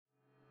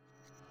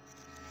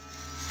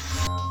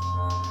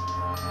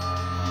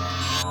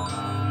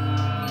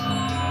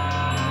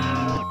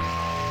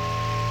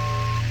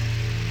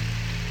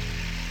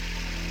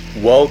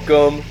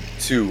Welcome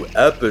to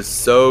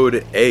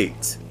episode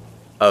 8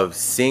 of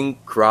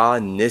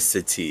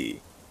Cynchranici-Tea,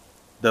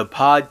 the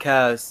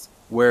podcast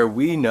where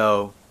we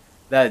know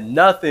that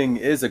nothing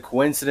is a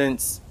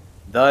coincidence,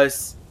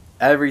 thus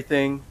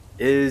everything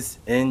is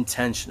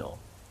intentional.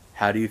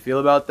 How do you feel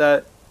about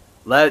that?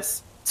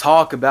 Let's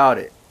talk about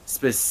it.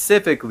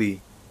 Specifically,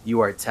 you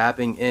are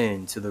tapping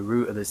into the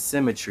root of the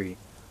symmetry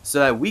so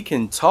that we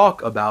can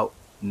talk about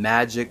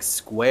magic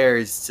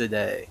squares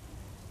today.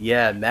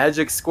 Yeah,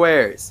 magic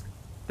squares.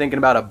 Thinking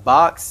about a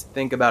box,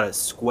 think about a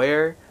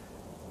square.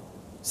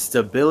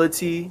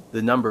 Stability,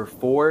 the number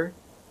 4,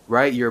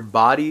 right? Your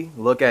body,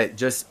 look at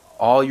just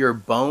all your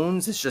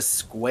bones. It's just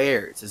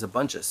squares. It's a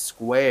bunch of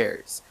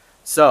squares.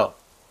 So,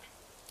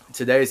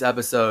 today's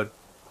episode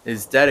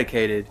is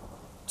dedicated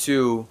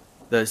to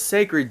the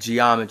sacred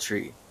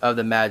geometry of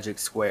the magic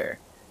square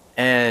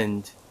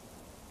and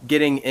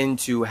getting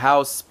into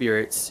how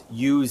spirits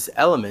use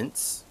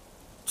elements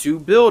to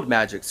build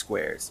magic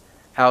squares,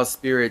 how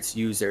spirits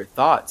use their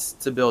thoughts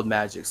to build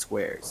magic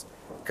squares.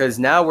 Because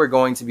now we're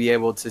going to be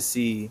able to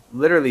see,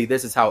 literally,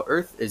 this is how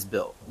Earth is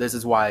built. This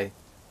is why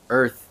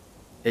Earth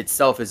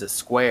itself is a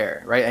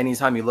square, right?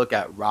 Anytime you look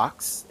at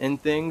rocks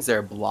and things,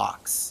 they're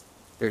blocks,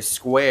 they're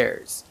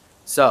squares.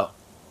 So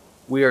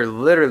we are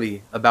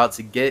literally about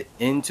to get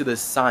into the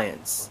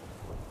science,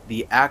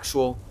 the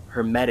actual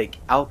hermetic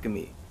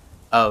alchemy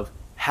of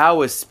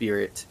how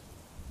spirits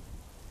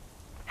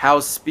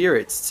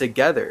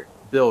together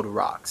build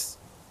rocks.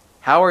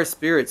 How are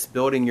spirits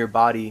building your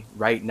body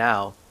right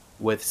now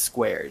with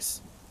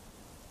squares?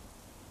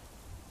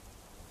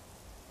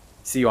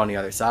 See you on the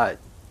other side.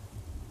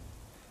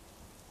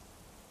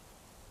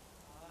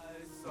 My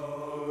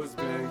soul's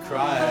been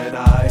crying.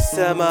 I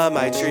simmer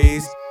my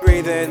trees,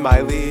 breathe in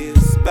my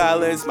leaves,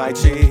 balance my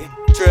chi,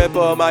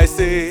 triple my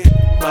C.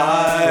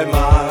 My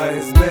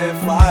mind's been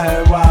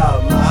flying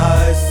wild.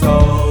 My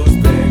soul's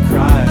been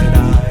crying.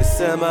 I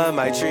simmer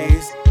my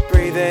trees,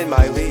 breathe in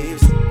my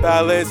leaves,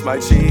 balance my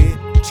chi,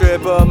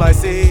 triple my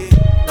C.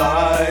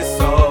 My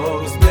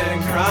soul's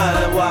been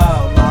crying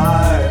wild.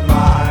 My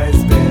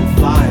mind's been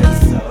flying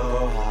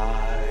so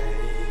high.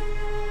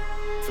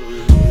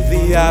 Through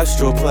the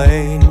astral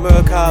plane,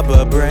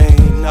 macabre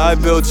brain, I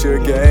built your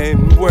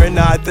game, we're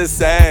not the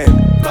same.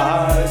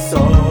 My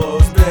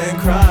soul's been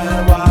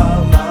crying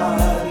wild.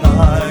 My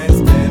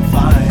mind's been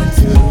flying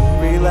to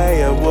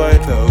relay a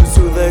word. Those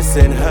who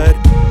listen heard,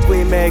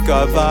 we make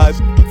our vibe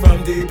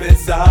from deep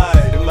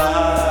inside.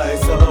 My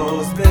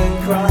soul's been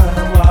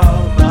crying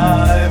while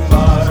my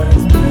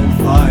mind's been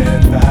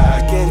flying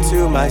back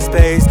into my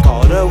space,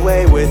 called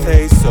away with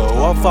haste, so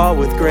I'll fall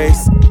with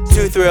grace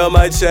to thrill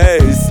my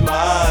chase.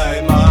 My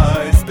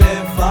mind's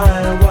been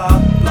flying while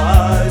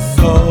my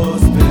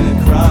soul's been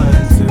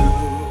crying too.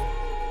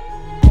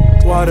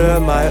 Water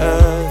my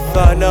earth,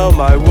 I know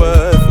my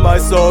worth. My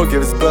soul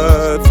gives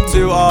birth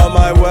to all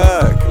my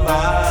work.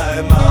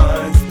 My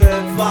mind's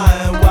been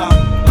flying while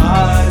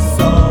my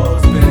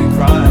soul's been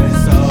crying,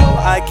 so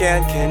I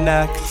can't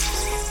connect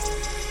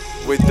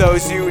with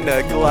those you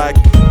neglect.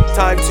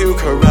 Time to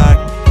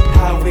correct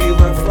how we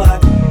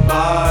reflect.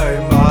 My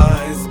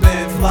mind's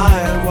been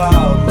flying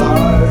while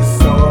my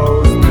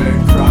soul's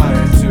been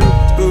crying too.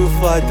 Who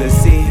flood the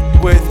sea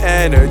with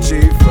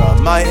energy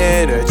from my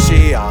inner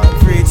chi? I'm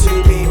free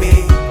to be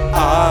me.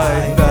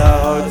 I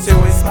fell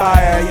to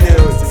inspire you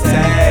to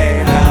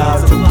say how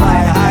to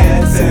fly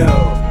higher too.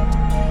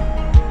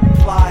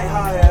 Fly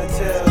higher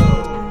too.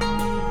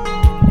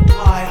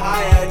 Fly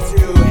higher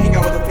too. Hang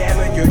out with the fam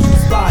in your true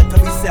spot.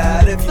 Don't be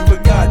sad if you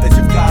forgot that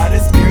you've got a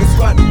spirit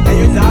squad and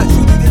you're not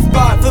truly this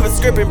spot. Flip a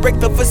script and break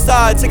the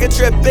facade. Take a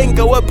trip and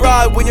go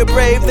abroad. When you're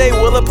brave, they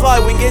will apply.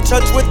 When you get in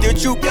touch with your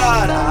true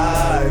God.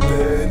 I've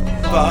been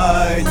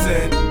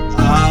fighting.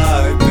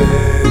 I've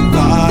been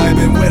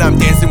vibing. When I'm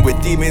dancing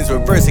with demons,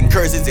 reversing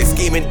curses, they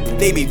scheming.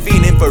 They be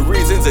fiending for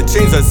reasons to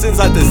change the sins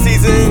like the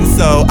seasons.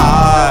 So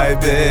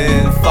I've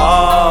been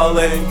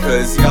falling,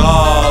 cause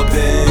y'all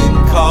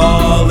been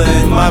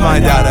calling my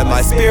mind out of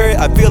my spirit.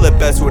 I feel it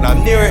best when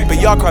I'm near it, but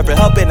y'all cry for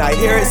help and I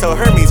hear it. So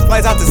Hermes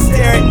flies out to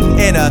stare it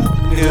in a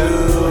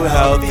new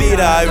healthy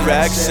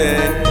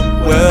direction.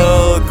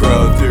 Will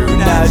grow through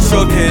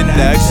natural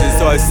connections.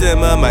 So I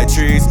simmer my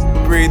trees,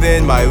 breathe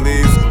in my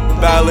leaves,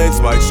 balance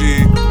my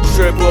chi,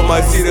 triple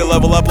my C to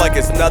level up like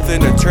it's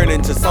nothing, to turn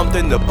into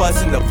something, to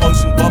bust into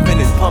function, bumping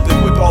and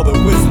pumping with all the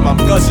wisdom I'm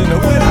gushing.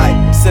 And when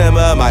I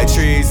simmer my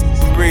trees,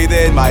 breathe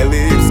in my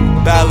leaves,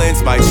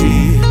 balance my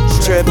chi,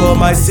 triple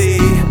my C,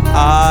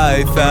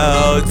 I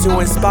fell to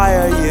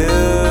inspire you.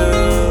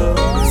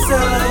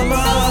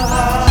 Simmer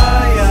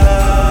higher.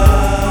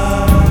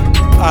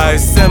 I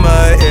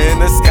simmer in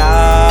the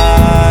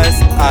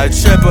skies, I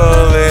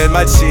triple in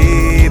my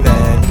chi,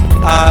 then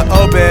I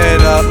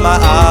open up my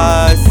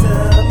eyes.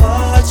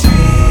 Symmetry.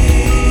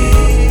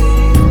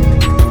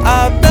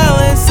 I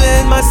balance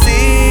in my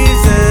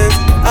seasons.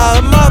 I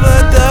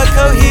mother the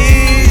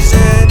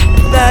cohesion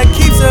that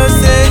keeps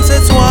us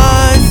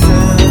intertwined.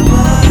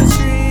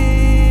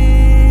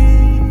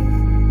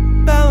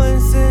 Symmetry.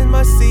 Balance in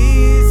my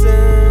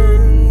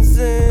seasons,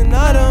 and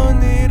I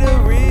don't need a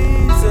reason.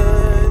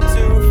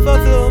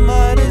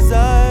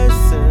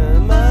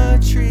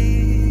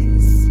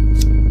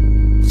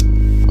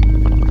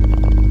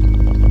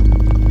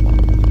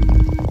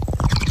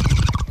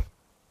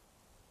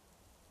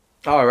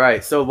 All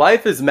right, so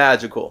life is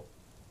magical,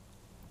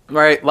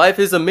 right? Life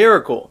is a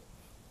miracle.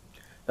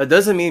 That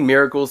doesn't mean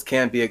miracles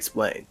can't be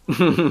explained.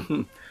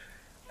 And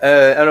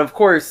of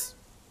course,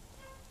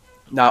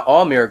 not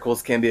all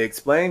miracles can be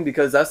explained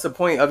because that's the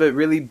point of it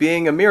really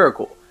being a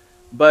miracle.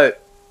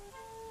 But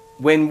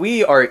when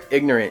we are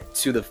ignorant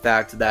to the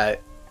fact that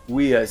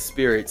we as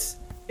spirits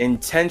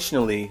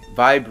intentionally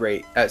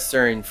vibrate at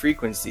certain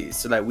frequencies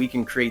so that we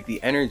can create the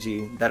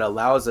energy that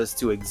allows us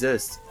to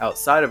exist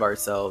outside of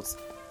ourselves,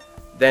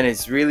 then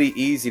it's really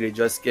easy to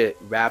just get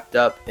wrapped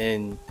up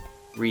in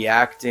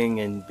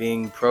reacting and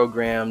being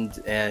programmed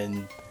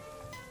and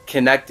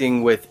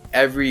connecting with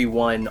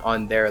everyone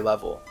on their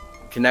level,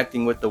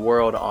 connecting with the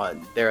world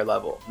on their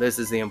level. This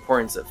is the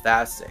importance of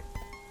fasting,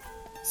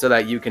 so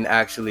that you can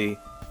actually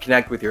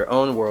connect with your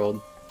own world,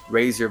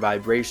 raise your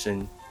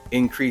vibration,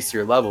 increase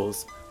your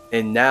levels,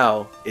 and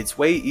now it's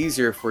way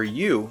easier for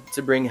you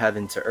to bring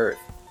heaven to earth,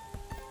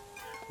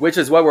 which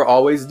is what we're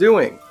always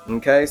doing.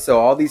 Okay,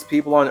 so all these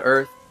people on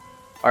earth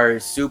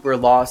are super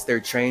lost. They're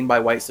trained by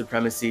white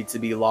supremacy to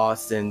be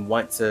lost and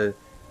want to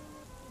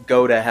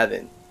go to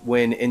heaven,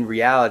 when in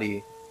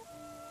reality,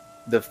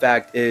 the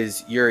fact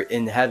is you're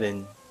in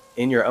heaven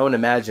in your own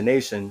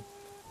imagination.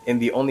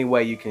 And the only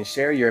way you can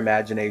share your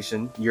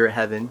imagination, your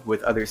heaven,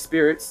 with other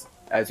spirits,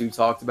 as we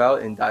talked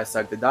about in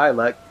Dissect the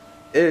Dialect,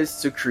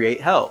 is to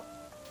create hell.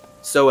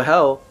 So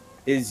hell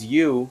is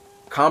you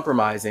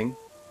compromising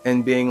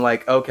and being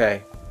like,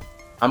 okay,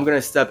 I'm going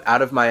to step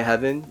out of my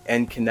heaven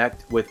and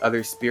connect with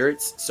other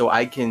spirits so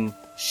I can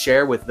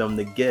share with them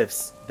the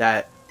gifts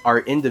that are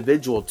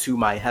individual to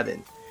my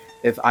heaven.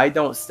 If I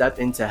don't step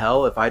into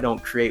hell, if I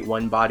don't create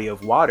one body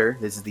of water,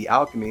 this is the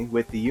alchemy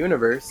with the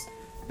universe,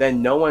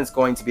 then no one's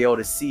going to be able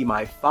to see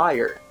my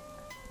fire,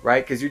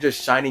 right? Because you're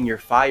just shining your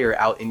fire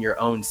out in your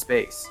own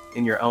space,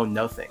 in your own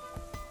nothing.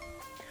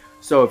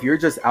 So if you're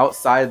just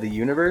outside of the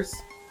universe,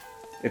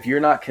 if you're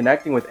not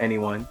connecting with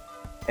anyone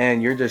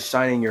and you're just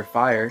shining your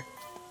fire,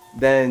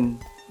 then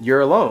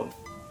you're alone,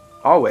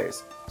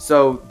 always.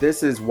 So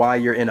this is why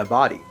you're in a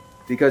body,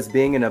 because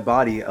being in a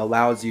body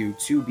allows you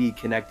to be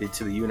connected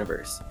to the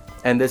universe.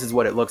 And this is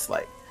what it looks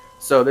like.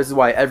 So this is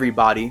why every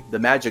body, the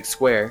magic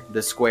square,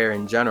 the square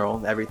in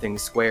general, everything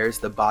squares,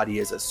 the body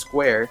is a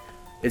square.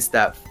 It's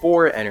that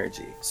 4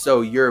 energy.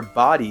 So your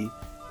body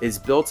is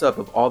built up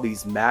of all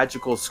these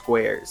magical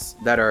squares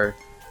that are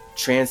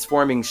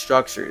transforming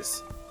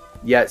structures,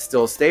 yet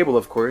still stable,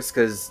 of course,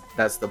 because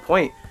that's the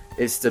point.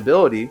 It's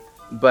stability,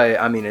 but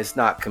I mean, it's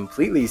not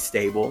completely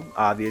stable.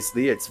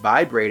 Obviously, it's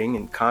vibrating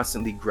and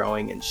constantly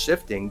growing and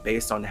shifting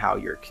based on how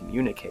you're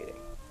communicating.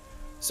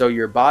 So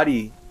your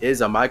body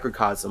is a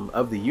microcosm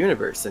of the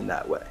universe in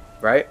that way,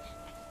 right?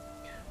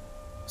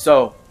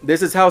 So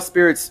this is how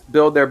spirits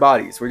build their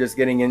bodies. We're just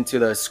getting into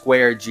the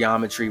square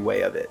geometry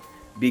way of it,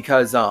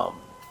 because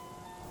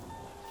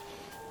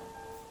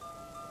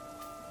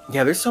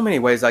yeah, there's so many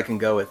ways I can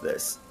go with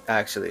this,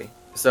 actually.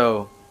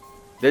 So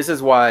this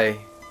is why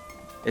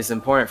it's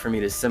important for me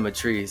to simmer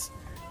trees.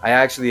 I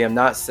actually am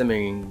not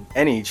simmering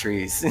any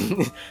trees.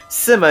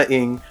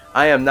 Simmering.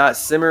 I am not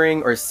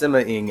simmering or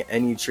simmering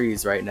any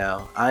trees right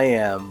now. I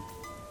am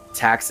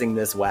taxing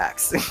this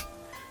wax.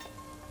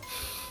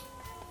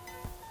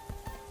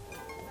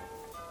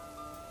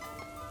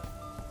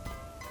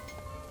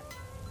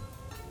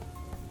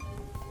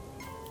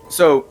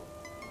 So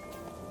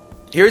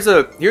here's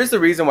the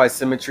reason why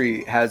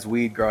Symmetry has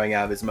weed growing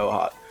out of his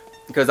mohawk,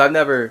 because I've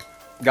never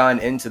gone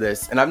into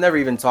this and I've never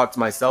even talked to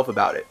myself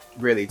about it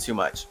really too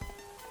much.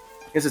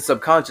 It's a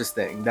subconscious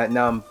thing that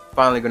now I'm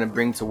finally going to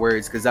bring to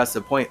words, because that's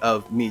the point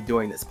of me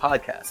doing this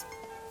podcast.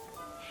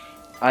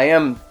 I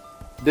am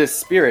this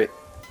spirit,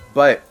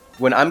 but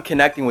when I'm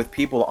connecting with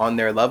people on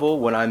their level,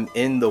 when I'm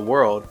in the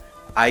world,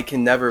 I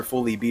can never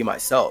fully be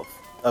myself,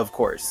 of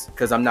course,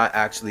 because I'm not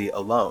actually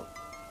alone.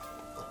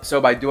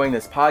 So by doing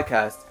this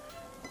podcast,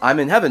 I'm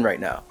in heaven right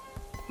now.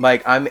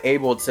 Like, I'm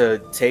able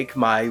to take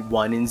my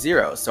 1 and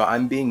 0. So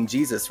I'm being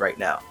Jesus right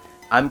now.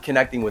 I'm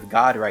connecting with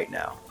God right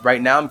now.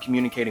 Right now I'm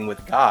communicating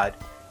with God,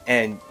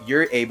 and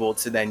you're able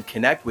to then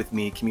connect with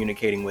me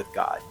communicating with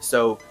God.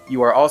 So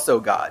you are also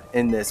God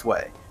in this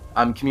way.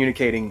 I'm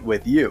communicating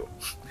with you.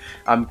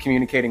 I'm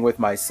communicating with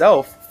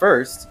myself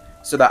first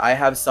so that I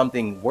have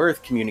something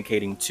worth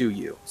communicating to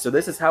you. So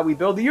this is how we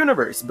build the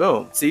universe.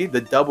 Boom. See,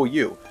 the double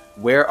U.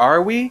 Where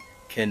are we?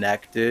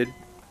 Connected.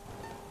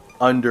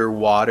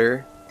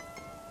 Underwater.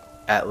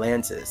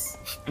 Atlantis.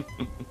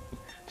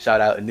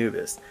 Shout out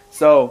Anubis.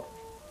 So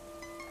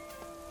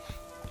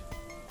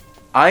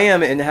I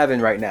am in heaven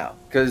right now,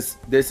 because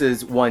this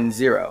is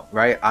 1-0,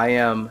 right? I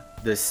am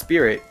the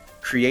spirit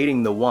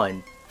creating the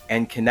 1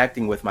 and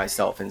connecting with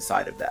myself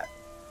inside of that.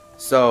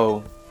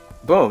 So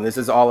boom, this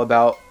is all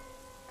about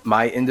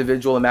my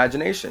individual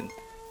imagination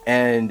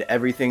and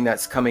everything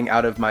that's coming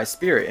out of my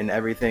spirit and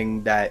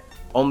everything that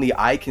only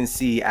I can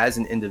see as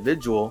an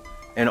individual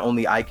and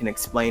only I can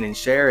explain and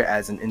share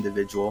as an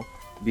individual,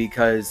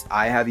 because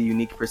I have a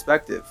unique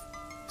perspective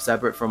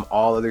separate from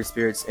all other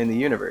spirits in the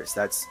universe.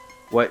 That's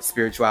what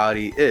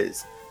spirituality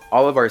is.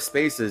 All of our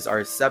spaces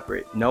are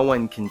separate. No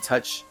one can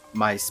touch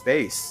my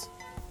space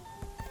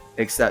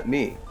except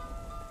me.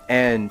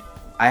 And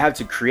I have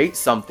to create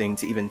something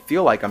to even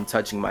feel like I'm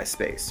touching my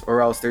space,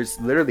 or else there's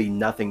literally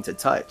nothing to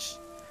touch.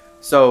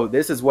 So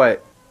this is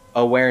what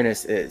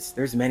awareness is.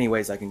 There's many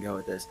ways I can go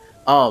with this.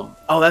 Oh,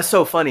 that's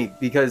so funny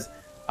because,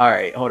 all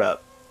right, hold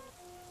up.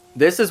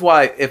 This is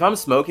why if I'm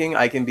smoking,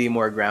 I can be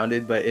more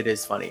grounded, but it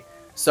is funny.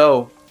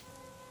 So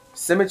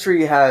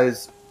Symmetry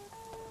has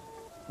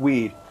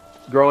weed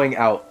growing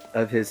out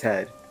of his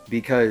head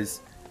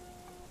because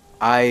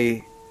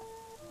I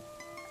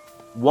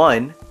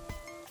one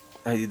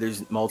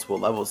there's multiple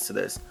levels to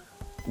this.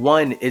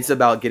 One, it's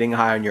about getting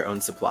high on your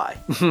own supply.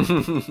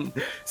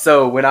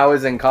 So when I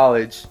was in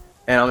college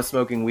and I'm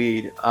smoking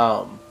weed,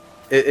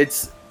 it,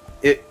 it's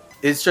it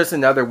it's just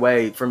another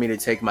way for me to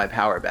take my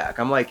power back.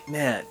 I'm like,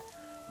 man,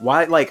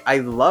 why? Like, I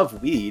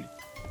love weed.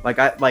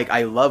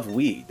 I love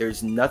weed.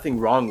 There's nothing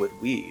wrong with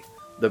weed.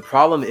 The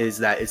problem is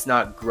that it's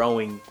not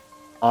growing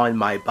on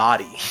my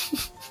body.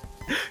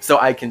 So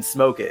I can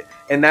smoke it.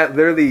 And that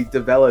literally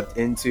developed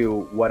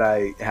into what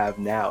I have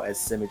now as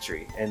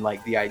Symmetry, and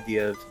like the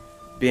idea of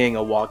being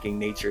a walking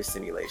nature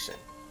simulation.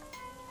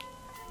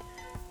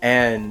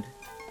 And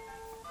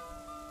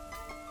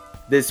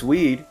this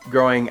weed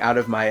growing out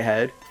of my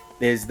head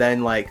is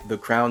then like the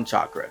crown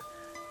chakra,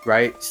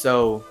 right?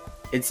 So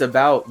it's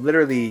about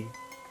literally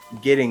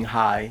getting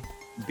high,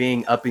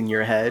 being up in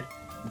your head,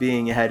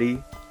 being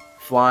heady,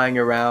 flying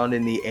around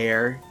in the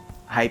air,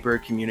 hyper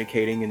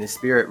communicating in the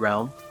spirit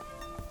realm,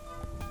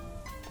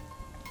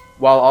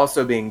 while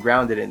also being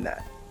grounded in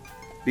that.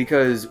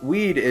 Because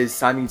weed is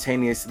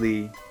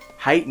simultaneously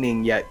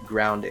heightening yet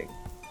grounding.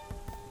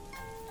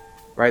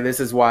 Right? This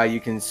is why you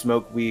can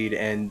smoke weed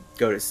and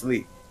go to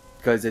sleep.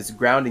 Because it's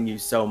grounding you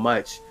so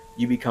much,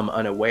 you become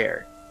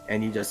unaware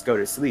and you just go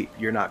to sleep.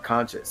 You're not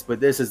conscious. But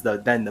this is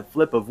then the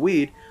flip of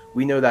weed.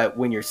 We know that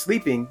when you're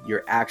sleeping,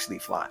 you're actually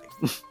flying.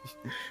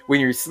 When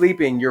you're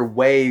sleeping, you're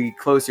way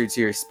closer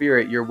to your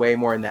spirit. You're way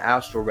more in the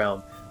astral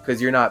realm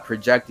because you're not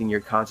projecting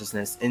your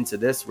consciousness into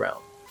this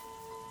realm.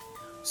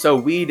 So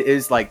weed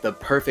is like the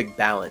perfect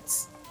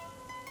balance.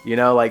 You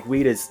know, like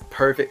weed is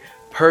perfect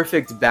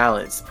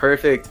balance,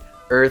 perfect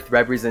earth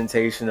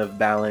representation of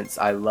balance.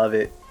 I love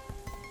it.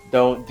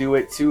 Don't do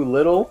it too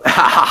little.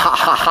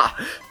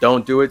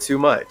 Don't do it too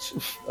much,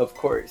 of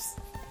course.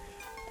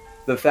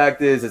 The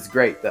fact is, it's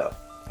great though.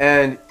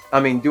 And I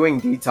mean, doing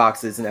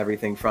detoxes and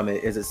everything from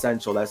it is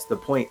essential. That's the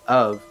point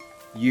of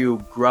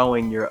you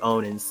growing your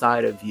own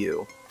inside of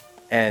you.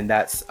 And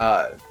that's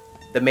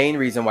the main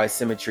reason why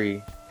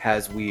Symmetry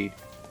has weed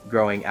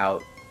growing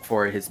out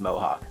for his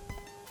mohawk.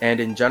 And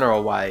in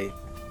general, why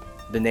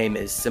the name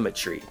is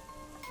Symmetry.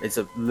 It's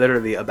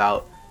literally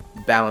about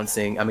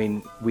balancing. I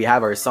mean, we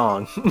have our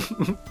song.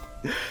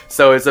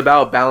 So it's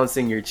about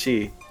balancing your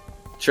chi,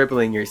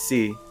 tripling your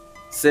C,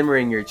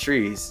 simmering your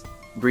trees,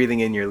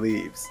 breathing in your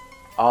leaves.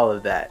 All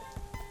of that.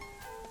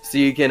 So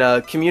you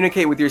can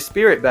communicate with your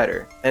spirit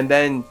better, and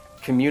then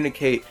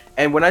communicate.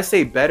 And when I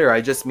say better,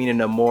 I just mean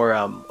in a more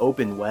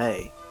open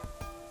way.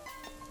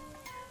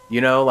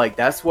 You know, like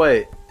that's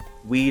what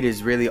weed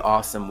is really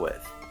awesome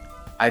with,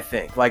 I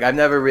think. Like, I've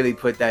never really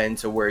put that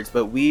into words,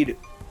 but weed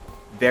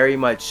very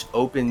much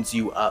opens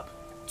you up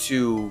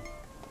to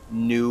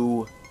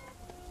new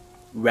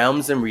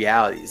realms and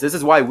realities. This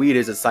is why weed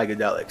is a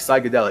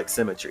psychedelic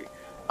Symmetry.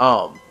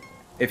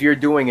 If you're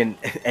doing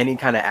any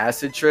kind of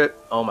acid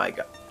trip, oh my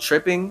god,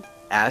 tripping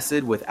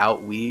acid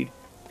without weed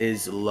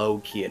is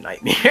low-key a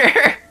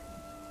nightmare.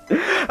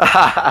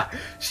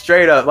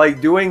 Straight up,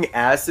 like doing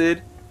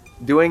LSD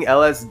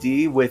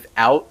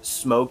without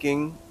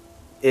smoking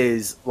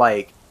is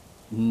like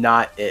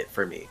not it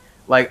for me.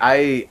 Like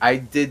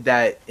I did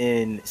that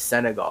in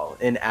Senegal,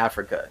 in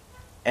Africa,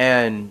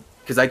 and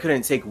because I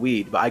couldn't take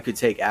weed, but I could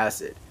take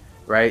acid,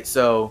 right?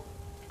 So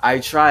I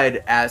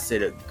tried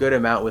acid a good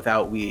amount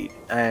without weed,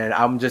 and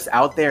I'm just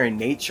out there in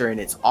nature, and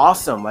it's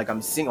awesome. Like,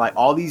 I'm seeing like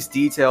all these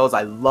details.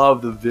 I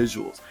love the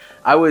visuals.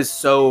 I was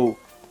so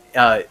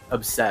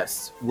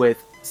obsessed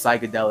with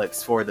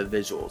psychedelics for the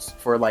visuals,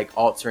 for like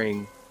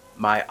altering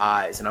my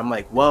eyes. And I'm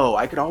like, whoa,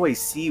 I could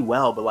always see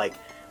well, but like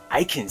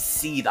I can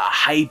see the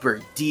hyper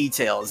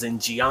details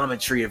and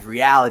geometry of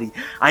reality.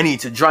 I need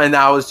to draw. And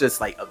I was just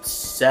like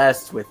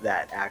obsessed with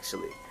that,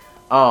 actually.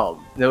 A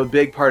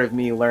big part of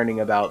me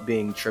learning about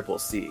being triple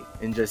C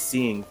and just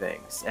seeing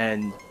things,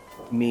 and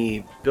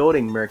me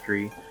building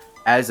Mercury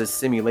as a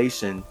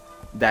simulation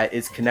that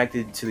is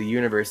connected to the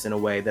universe in a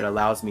way that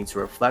allows me to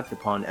reflect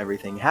upon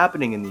everything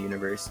happening in the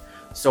universe,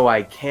 so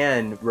I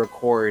can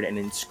record and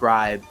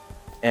inscribe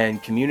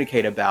and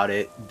communicate about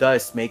it,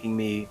 thus making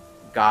me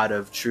God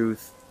of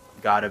truth,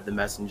 God of the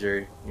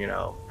messenger, you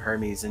know,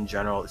 Hermes in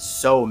general.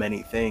 So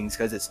many things,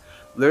 because it's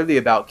literally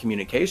about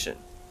communication.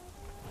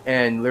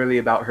 And literally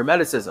about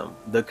Hermeticism,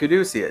 the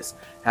caduceus,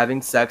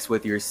 having sex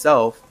with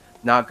yourself,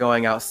 not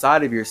going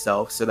outside of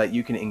yourself, so that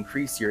you can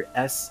increase your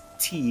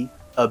ST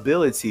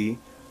ability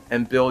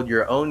and build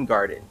your own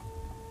garden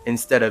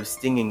instead of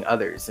stinging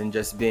others and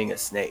just being a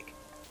snake,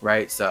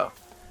 right? So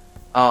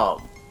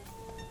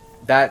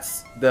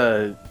that's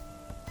the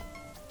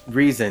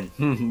reason.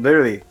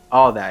 Literally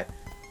all that.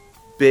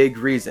 big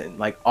reason,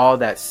 like all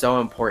that's so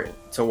important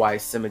to why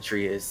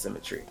symmetry is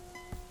symmetry,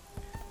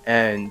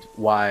 and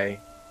why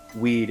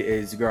weed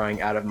is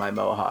growing out of my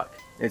mohawk.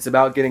 It's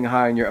about getting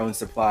high on your own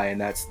supply,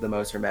 and that's the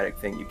most hermetic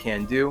thing you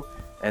can do,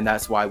 and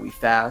that's why we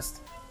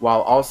fast,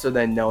 while also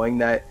then knowing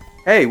that,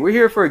 hey, we're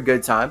here for a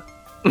good time.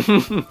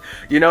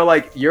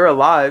 Like, you're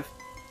alive,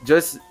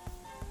 just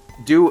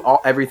do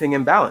everything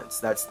in balance.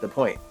 That's the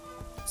point.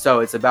 So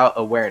it's about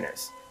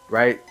awareness,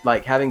 right?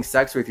 Like, having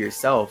sex with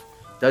yourself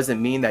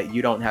doesn't mean that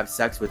you don't have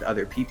sex with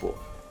other people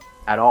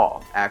at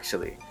all,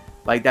 actually.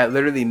 Like, that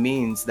literally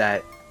means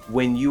that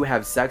when you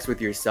have sex with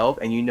yourself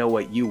and you know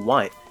what you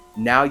want,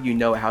 now you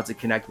know how to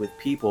connect with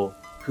people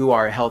who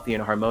are healthy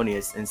and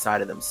harmonious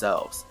inside of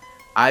themselves.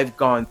 I've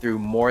gone through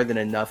more than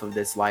enough of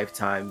this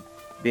lifetime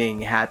being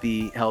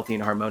happy, healthy,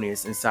 and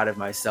harmonious inside of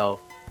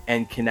myself,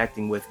 and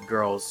connecting with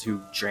girls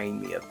who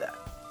drain me of that.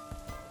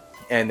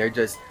 And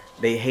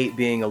they hate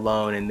being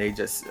alone, and they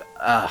just,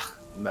 bah.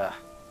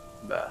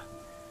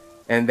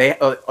 And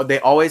they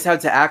always have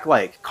to act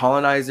like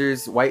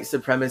colonizers, white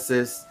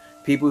supremacists,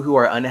 people who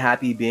are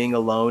unhappy being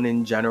alone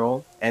in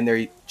general, and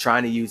they're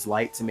trying to use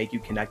light to make you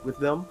connect with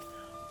them,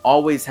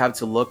 always have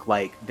to look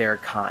like they're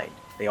kind.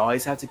 They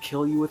always have to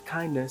kill you with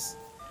kindness.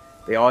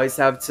 They always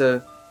have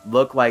to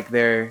look like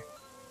they're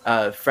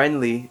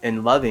friendly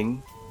and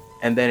loving.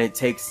 And then it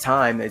takes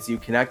time as you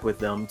connect with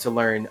them to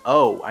learn,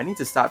 oh, I need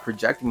to stop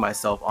projecting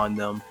myself on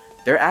them.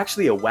 They're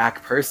actually a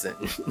whack person.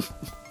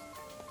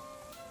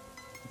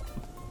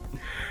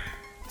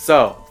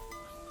 So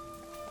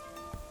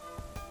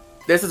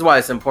this is why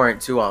it's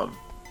important to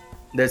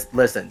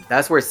listen.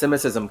 That's where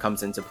Semitism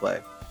comes into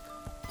play.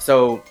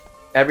 So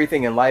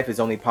everything in life is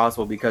only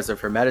possible because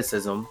of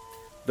Hermeticism.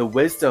 The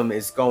wisdom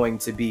is going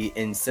to be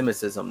in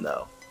Semitism,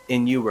 though,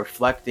 in you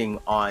reflecting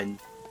on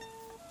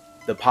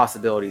the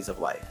possibilities of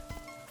life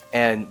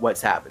and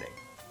what's happening.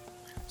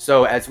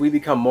 So as we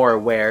become more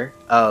aware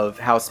of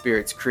how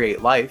spirits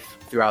create life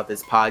throughout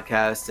this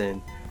podcast,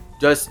 and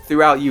just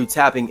throughout you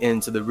tapping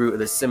into the root of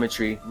the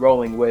symmetry,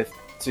 rolling with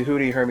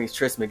Tahuti Hermes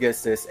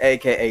Trismegistus,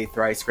 aka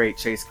Thrice Great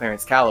Chase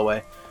Clarence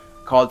Calloway,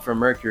 called from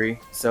Mercury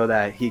so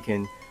that he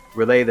can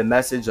relay the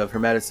message of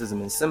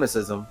Hermeticism and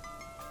Semitism,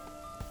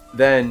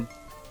 then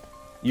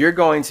you're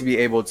going to be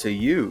able to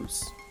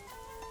use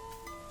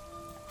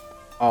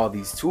all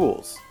these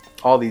tools,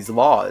 all these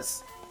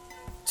laws,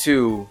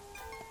 to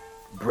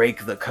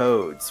break the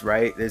codes,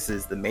 right? This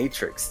is the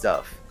Matrix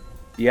stuff.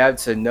 You have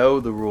to know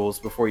the rules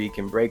before you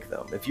can break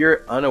them. If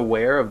you're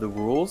unaware of the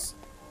rules,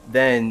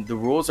 then the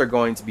rules are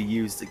going to be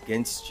used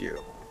against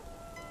you,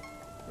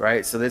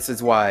 right? So this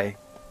is why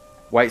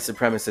white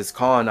supremacist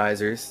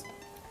colonizers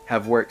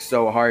have worked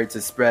so hard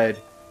to spread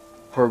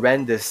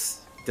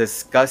horrendous,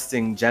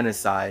 disgusting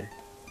genocide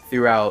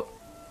throughout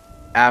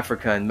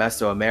Africa and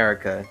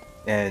Mesoamerica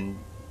and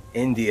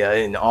India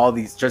and all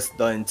these, just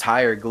the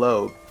entire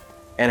globe,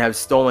 and have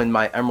stolen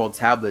my emerald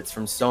tablets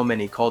from so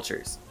many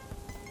cultures.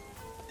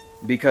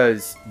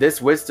 Because this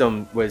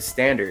wisdom was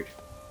standard.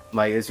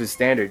 Like, this was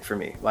standard for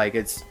me. Like,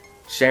 it's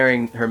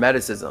sharing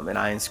Hermeticism, and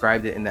I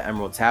inscribed it in the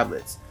emerald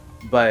tablets.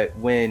 But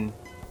when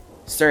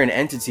certain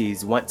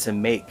entities want to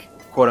make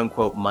quote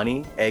unquote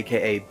money,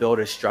 aka build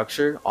a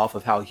structure off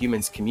of how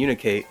humans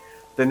communicate,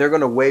 then they're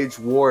going to wage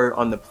war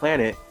on the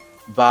planet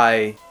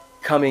by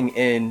coming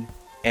in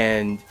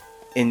and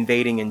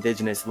invading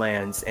indigenous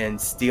lands and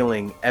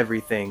stealing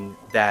everything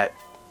that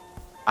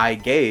I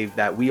gave,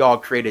 that we all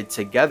created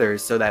together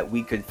so that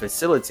we could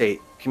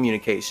facilitate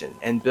communication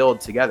and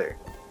build together.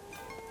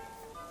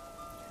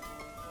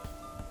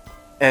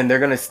 And they're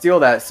going to steal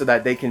that so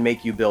that they can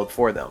make you build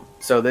for them.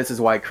 So this is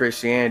why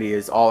Christianity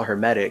is all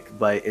hermetic,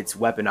 but it's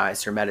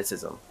weaponized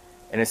Hermeticism.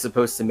 And it's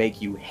supposed to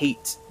make you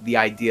hate the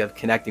idea of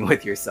connecting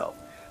with yourself,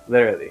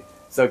 literally.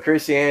 So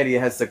Christianity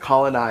has to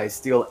colonize,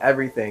 steal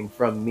everything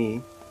from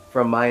me,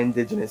 from my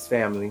indigenous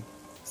family,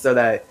 so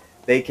that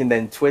they can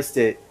then twist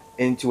it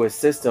into a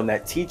system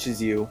that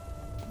teaches you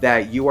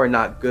that you are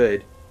not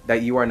good,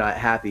 that you are not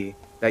happy,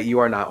 that you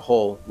are not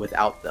whole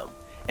without them.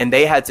 And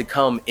they had to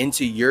come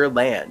into your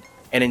land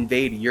and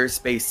invade your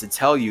space to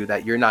tell you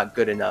that you're not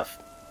good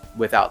enough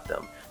without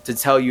them, to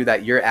tell you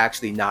that you're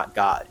actually not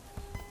God.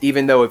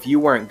 Even though if you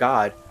weren't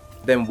God,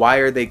 then why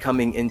are they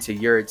coming into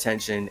your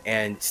attention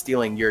and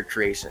stealing your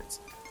creations?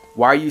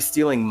 Why are you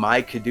stealing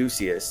my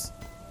caduceus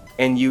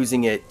and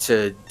using it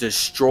to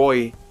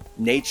destroy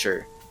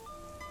nature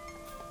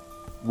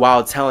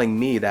while telling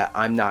me that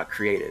I'm not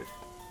creative?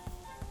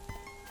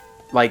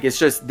 Like, it's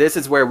just, this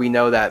is where we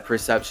know that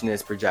perception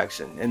is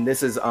projection. And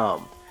this is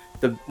one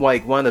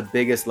of the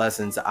biggest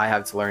lessons I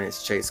have to learn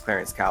is Chase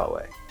Clarence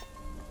Calloway.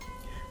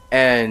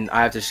 And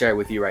I have to share it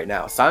with you right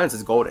now. Silence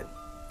is golden.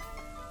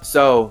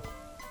 So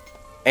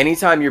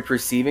anytime you're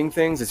perceiving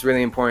things, it's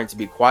really important to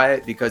be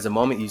quiet, because the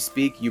moment you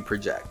speak, you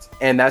project.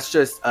 And that's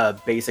just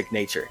basic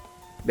nature.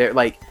 They're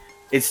like,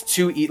 it's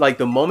too like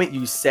the moment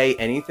you say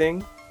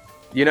anything,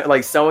 you know,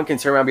 like someone can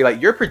turn around and be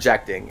like, you're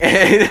projecting.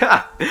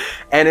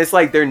 And it's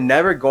like, they're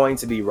never going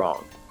to be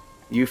wrong.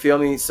 You feel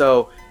me?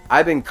 So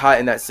I've been caught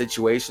in that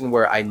situation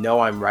where I know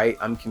I'm right.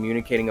 I'm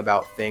communicating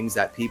about things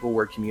that people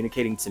were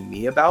communicating to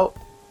me about,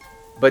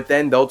 but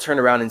then they'll turn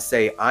around and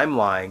say I'm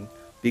lying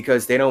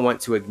because they don't want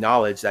to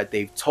acknowledge that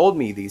they've told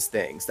me these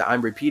things that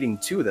I'm repeating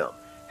to them.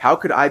 How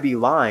could I be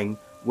lying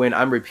when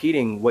I'm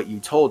repeating what you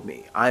told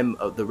me? I'm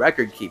the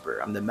record keeper.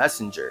 I'm the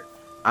messenger.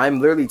 I'm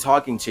literally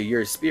talking to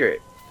your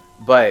spirit.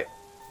 But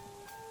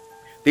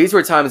these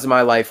were times in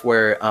my life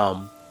where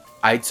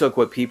I took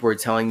what people were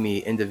telling me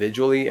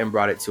individually and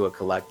brought it to a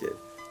collective.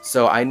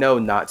 So I know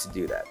not to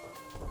do that.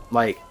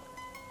 Like,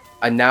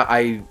 now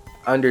I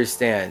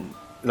understand.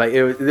 Like,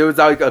 it was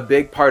like a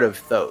big part of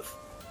Thoth.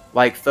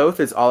 Like, Thoth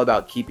is all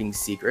about keeping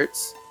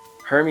secrets.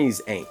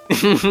 Hermes ain't.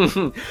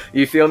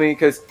 You feel me?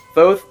 Because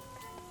Thoth,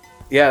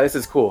 yeah, this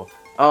is cool.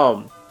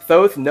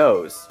 Thoth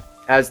knows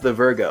as the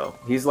Virgo.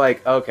 He's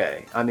like,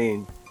 okay, I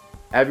mean,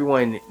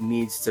 everyone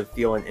needs to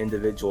feel an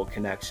individual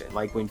connection.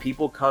 Like, when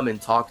people come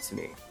and talk to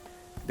me,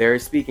 they're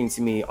speaking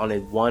to me on a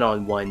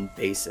one-on-one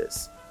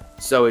basis.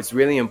 So it's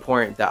really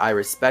important that I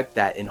respect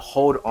that and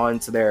hold on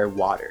to their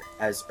water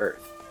as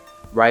earth,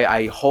 right?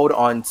 I hold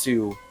on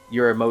to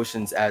your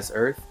emotions as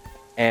earth,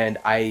 and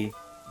I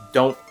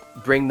don't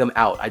bring them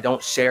out. I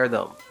don't share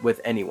them with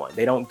anyone.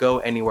 They don't go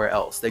anywhere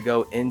else. They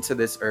go into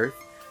this earth,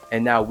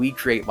 and now we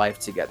create life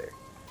together.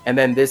 And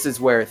then this is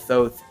where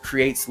Thoth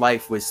creates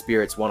life with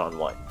spirits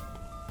one-on-one.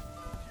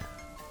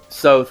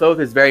 So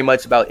Thoth is very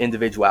much about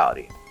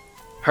individuality.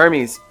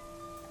 Hermes,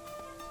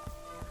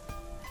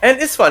 and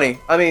it's funny,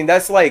 I mean,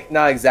 that's like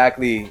not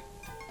exactly,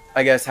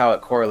 I guess, how it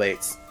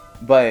correlates,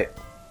 but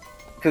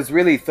because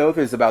really Thoth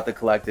is about the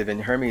collective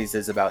and Hermes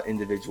is about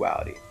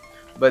individuality.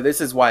 But this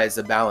is why it's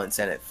a balance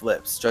and it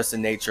flips, just the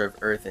nature of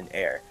earth and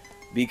air.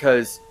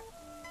 Because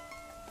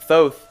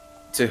Thoth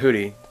to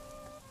Hootie,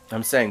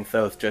 I'm saying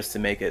Thoth just to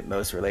make it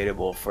most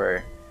relatable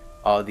for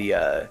all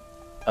the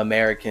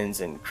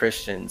Americans and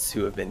Christians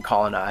who have been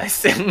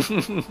colonized.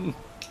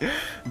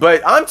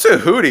 But I'm to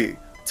Hootie.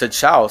 To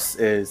Chouse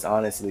is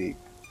honestly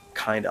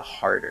kind of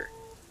harder.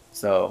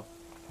 So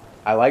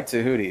I like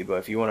Tahuti, but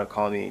if you want to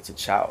call me to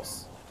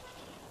Chouse,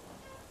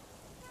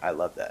 I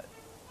love that.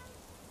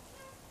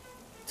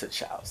 To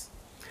Chouse.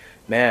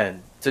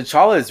 Man,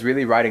 T'Challa is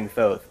really writing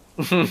Thoth.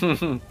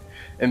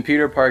 And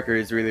Peter Parker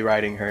is really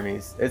writing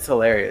Hermes. It's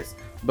hilarious.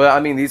 But I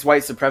mean, these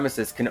white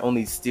supremacists can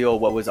only steal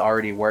what was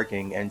already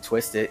working and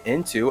twist it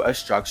into a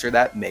structure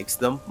that makes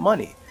them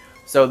money.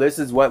 So this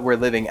is what we're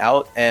living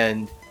out,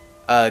 and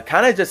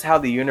kind of just how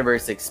the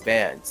universe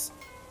expands.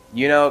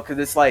 You know, because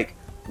it's like,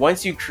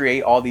 once you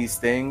create all these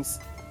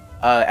things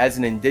as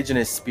an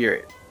indigenous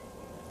spirit,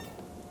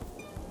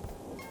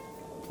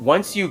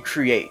 once you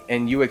create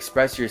and you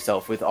express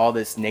yourself with all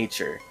this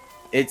nature,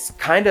 it's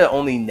kind of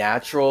only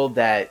natural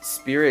that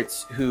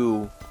spirits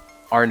who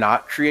are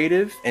not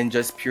creative and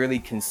just purely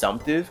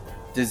consumptive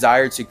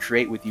desire to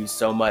create with you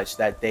so much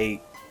that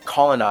they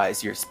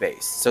colonize your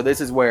space. So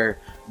this is where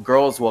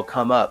girls will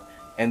come up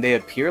and they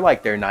appear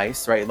like they're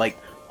nice, right? Like,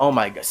 oh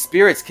my god,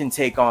 spirits can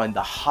take on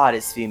the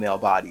hottest female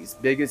bodies,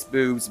 biggest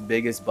boobs,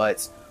 biggest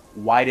butts,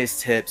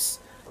 widest hips,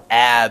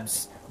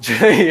 abs,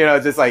 you know,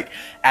 just like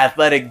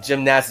athletic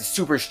gymnastics,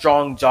 super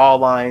strong jaw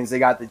lines. They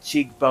got the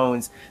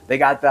cheekbones, they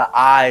got the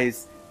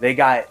eyes, they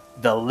got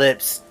the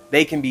lips.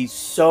 They can be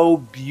so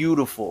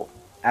beautiful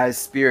as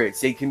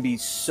spirits. They can be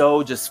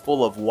so just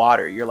full of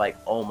water. You're like,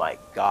 oh my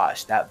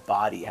gosh, that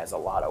body has a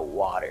lot of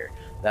water.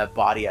 That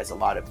body has a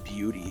lot of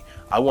beauty.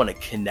 I want to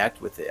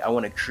connect with it. I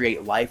want to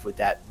create life with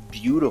that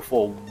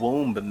beautiful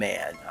womb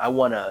man. I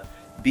want to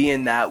be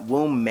in that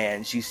womb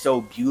man. She's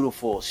so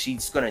beautiful.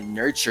 She's going to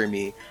nurture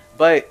me.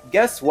 But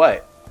guess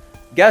what?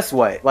 Guess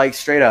what? Like,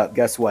 straight up,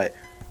 guess what?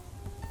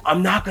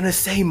 I'm not going to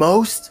say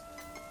most,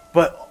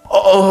 but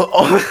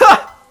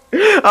I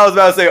was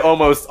about to say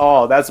almost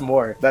all. That's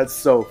more. That's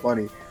so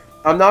funny.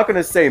 I'm not going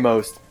to say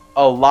most.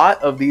 A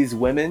lot of these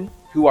women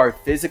who are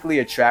physically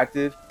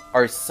attractive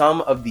are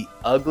some of the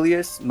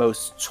ugliest,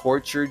 most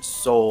tortured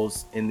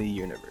souls in the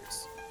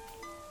universe.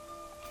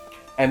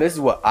 And this is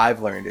what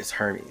I've learned as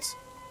Hermes.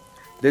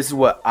 This is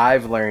what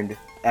I've learned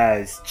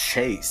as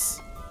Chase,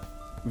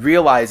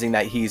 realizing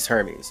that he's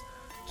Hermes.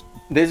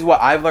 This is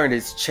what I've learned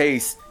as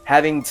Chase,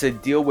 having to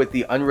deal with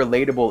the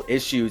unrelatable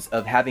issues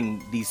of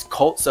having these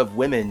cults of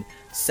women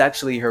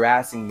sexually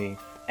harassing me,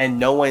 and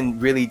no one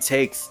really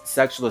takes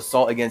sexual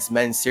assault against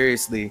men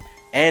seriously,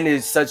 and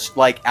is such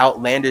like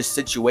outlandish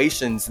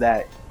situations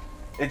that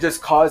it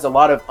just caused a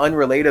lot of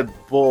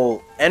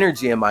unrelatable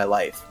energy in my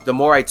life the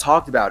more I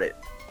talked about it.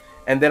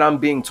 And then I'm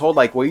being told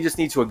like, well, you just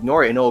need to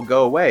ignore it and it'll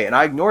go away. And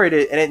I ignored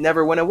it and it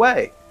never went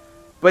away.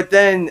 But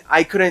then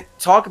I couldn't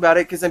talk about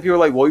it because then people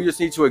were like, well, you just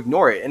need to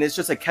ignore it. And it's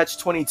just a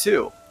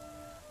catch-22.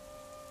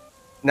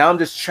 Now I'm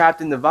just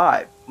trapped in the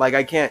vibe. Like,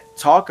 I can't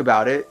talk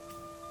about it,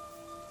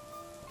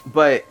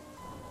 but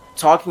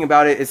talking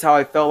about it is how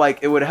I felt like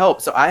it would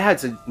help. So I had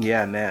to,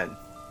 yeah, man.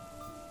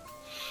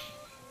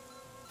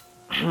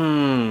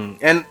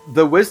 And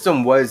the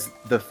wisdom was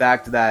the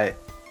fact that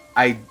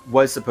I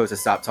was supposed to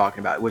stop talking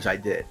about it, which I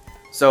did.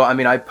 So, I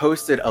mean, I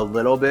posted a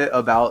little bit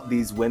about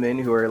these women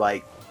who are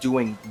like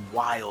doing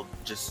wild,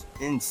 just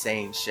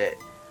insane shit,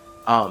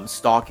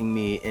 stalking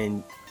me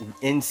in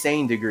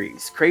insane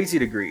degrees, crazy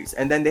degrees.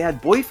 And then they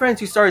had boyfriends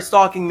who started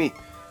stalking me.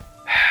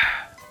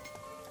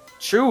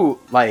 True,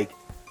 like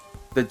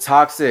the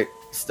toxic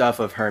stuff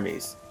of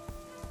Hermes,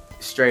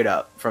 straight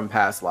up from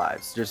past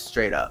lives, just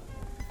straight up.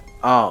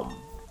 Um,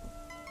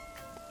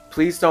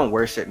 please don't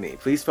worship me.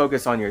 Please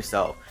focus on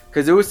yourself,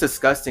 because it was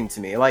disgusting to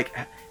me. Like,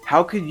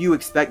 how could you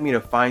expect me to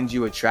find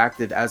you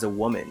attractive as a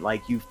woman?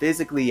 Like, you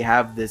physically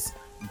have this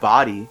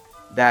body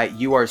that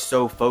you are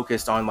so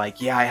focused on,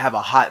 like, yeah, I have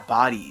a hot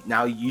body,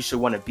 now you should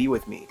want to be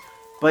with me,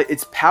 but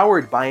it's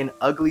powered by an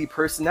ugly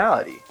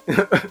personality.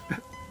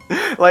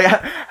 Like,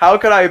 how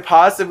could I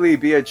possibly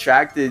be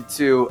attracted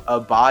to a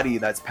body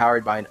that's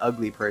powered by an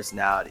ugly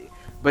personality?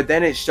 But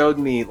then it showed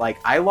me, like,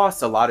 I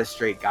lost a lot of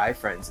straight guy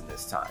friends in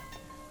this time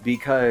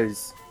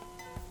because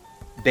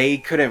they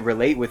couldn't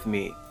relate with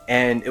me.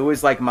 And it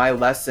was like my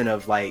lesson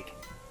of like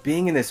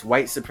being in this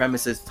white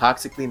supremacist,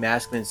 toxically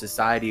masculine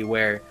society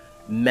where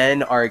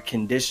men are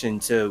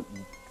conditioned to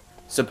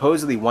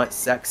supposedly want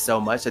sex so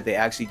much that they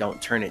actually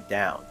don't turn it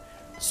down.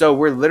 So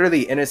we're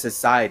literally in a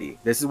society.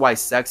 This is why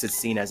sex is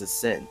seen as a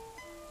sin.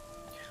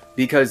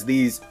 Because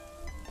these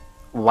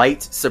white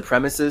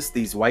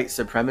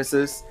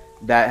supremacists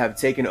that have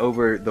taken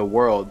over the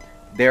world,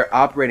 they're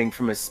operating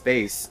from a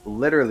space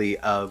literally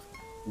of,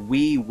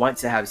 we want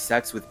to have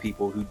sex with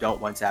people who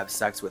don't want to have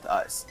sex with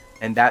us.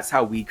 And that's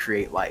how we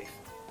create life,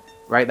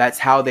 right? That's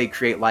how they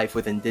create life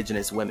with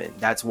indigenous women.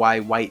 That's why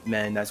white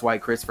men, that's why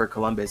Christopher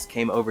Columbus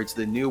came over to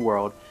the New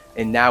World.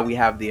 And now we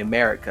have the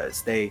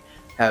Americas. They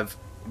have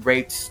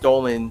raped,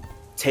 stolen,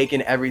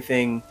 taken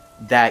everything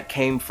that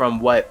came from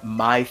what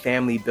my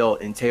family built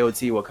in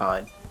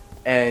Teotihuacan,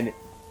 and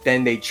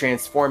then they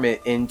transform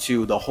it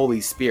into the Holy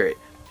Spirit.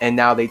 And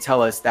now they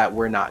tell us that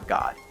we're not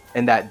God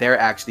and that they're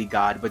actually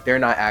God, but they're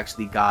not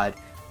actually God.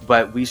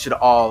 But we should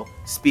all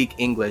speak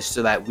English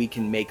so that we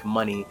can make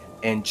money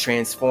and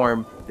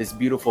transform this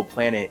beautiful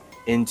planet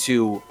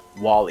into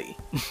Wall-E,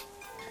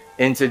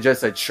 into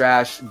just a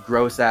trash,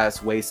 gross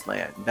ass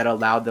wasteland that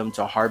allowed them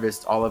to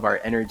harvest all of our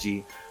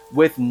energy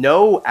with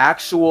no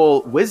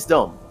actual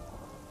wisdom,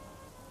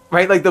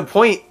 right? Like, the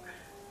point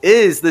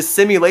is, the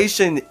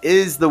simulation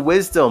is the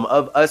wisdom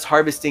of us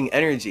harvesting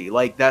energy.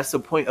 Like, that's the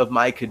point of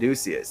my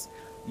caduceus.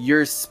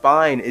 Your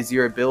spine is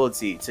your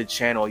ability to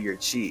channel your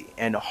chi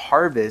and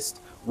harvest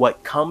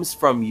what comes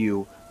from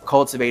you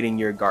cultivating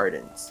your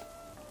gardens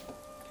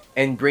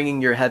and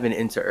bringing your heaven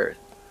into earth,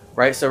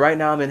 right? So right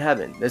now I'm in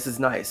heaven. This is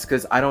nice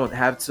because I don't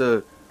have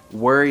to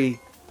worry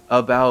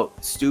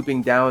about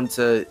stooping down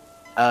to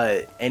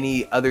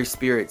any other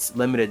spirit's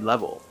limited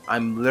level.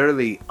 I'm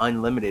literally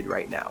unlimited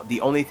right now.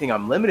 The only thing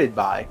I'm limited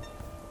by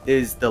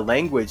is the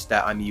language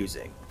that I'm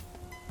using,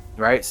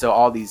 right? So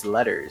all these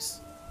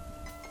letters.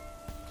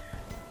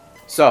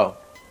 So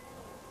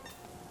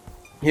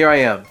here I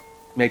am,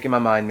 making my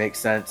mind make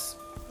sense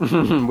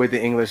with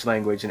the English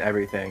language and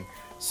everything.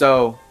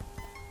 So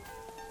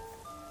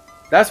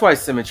that's why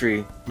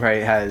Symmetry,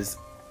 right, has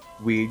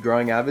weed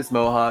growing out of its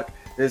mohawk.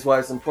 This is why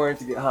it's important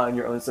to get high on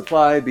your own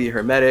supply, be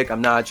hermetic.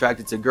 I'm not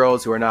attracted to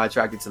girls who are not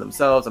attracted to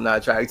themselves. I'm not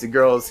attracted to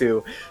girls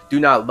who do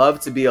not love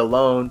to be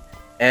alone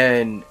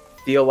and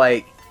feel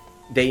like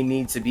they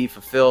need to be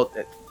fulfilled.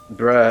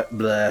 Bruh,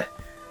 blah,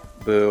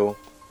 boo,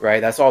 right?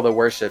 That's all the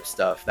worship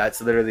stuff.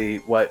 That's literally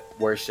what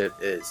worship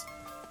is.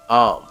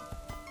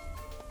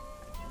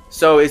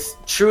 So it's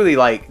truly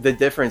like the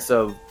difference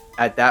of,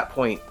 at that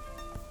point,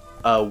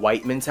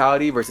 white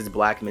mentality versus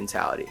black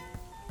mentality.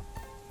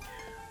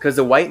 Because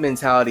the white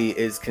mentality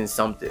is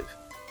consumptive,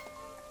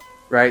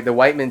 right? The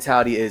white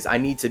mentality is, I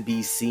need to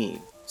be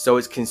seen. So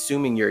it's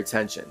consuming your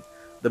attention.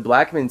 The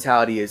black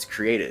mentality is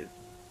creative.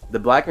 The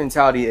black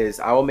mentality is,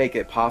 I will make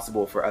it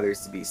possible for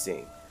others to be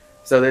seen.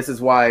 So this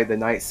is why the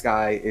night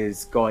sky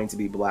is going to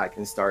be black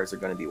and stars are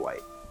going to be white.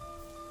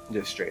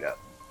 Just straight up.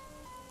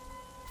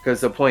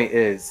 Because the point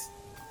is,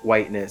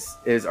 whiteness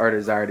is our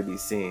desire to be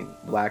seen.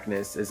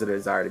 Blackness is a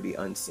desire to be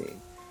unseen.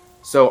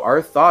 So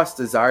our thoughts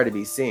desire to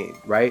be seen,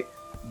 right?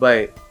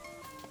 But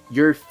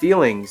your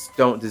feelings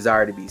don't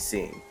desire to be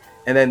seen.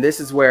 And then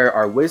this is where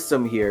our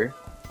wisdom here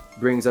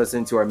brings us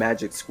into our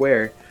magic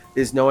square,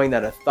 is knowing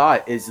that a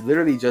thought is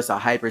literally just a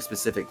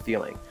hyper-specific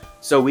feeling.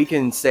 So we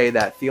can say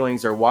that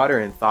feelings are water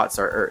and thoughts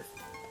are earth.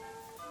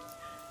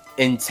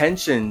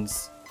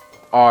 Intentions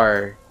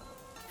are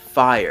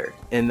fire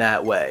in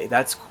that way.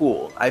 That's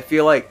cool. I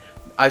feel like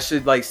I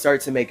should like start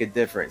to make a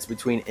difference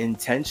between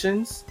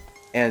intentions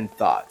and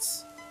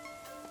thoughts.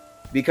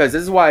 Because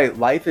this is why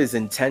life is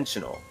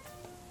intentional,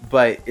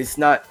 but it's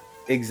not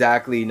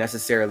exactly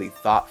necessarily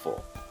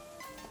thoughtful.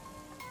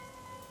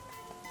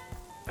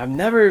 I've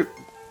never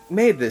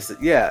made this.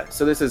 Yeah,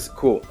 so this is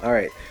cool. All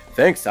right.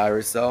 Thanks,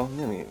 Cyrus. So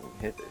let me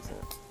hit this.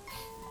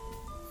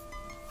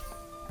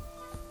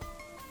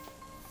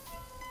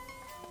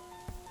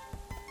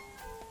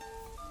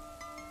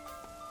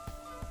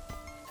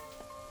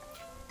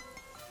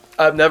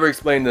 I've never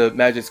explained the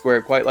magic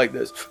square quite like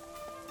this.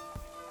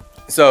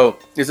 So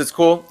this is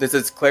cool. This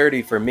is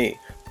clarity for me.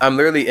 I'm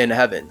literally in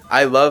heaven.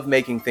 I love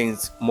making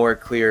things more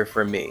clear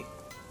for me.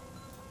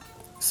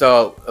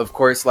 So of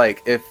course,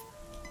 like if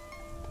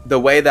the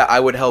way that I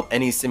would help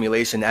any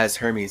simulation as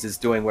Hermes is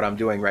doing what I'm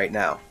doing right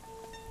now,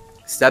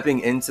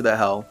 stepping into the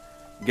hell,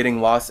 getting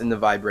lost in the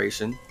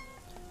vibration,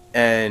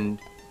 and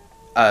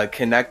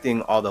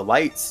connecting all the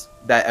lights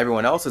that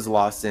everyone else is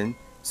lost in.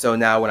 So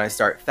now when I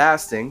start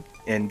fasting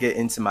and get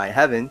into my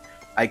heaven,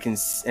 I can,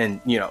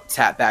 and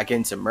tap back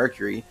into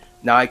Mercury.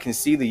 Now I can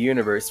see the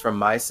universe from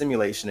my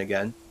simulation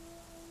again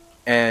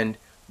and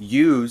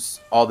use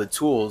all the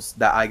tools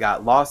that I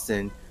got lost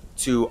in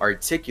to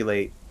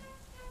articulate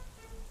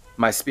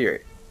my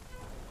spirit.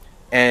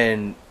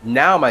 And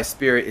now my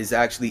spirit is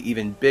actually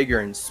even bigger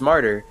and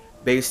smarter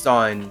based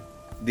on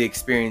the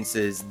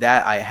experiences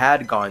that I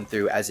had gone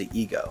through as an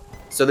ego.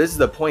 So this is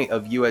the point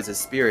of you as a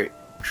spirit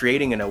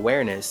creating an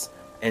awareness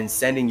and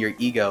sending your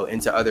ego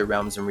into other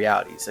realms and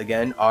realities.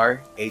 Again,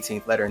 R,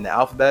 18th letter in the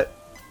alphabet.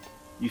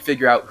 You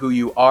figure out who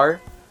you are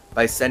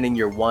by sending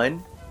your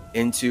one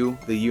into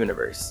the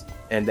universe.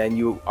 And then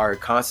you are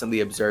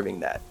constantly observing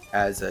that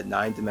as a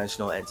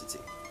 9-dimensional entity.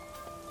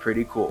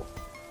 Pretty cool.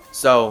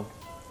 So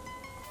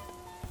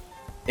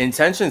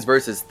intentions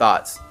versus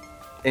thoughts.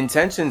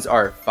 Intentions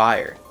are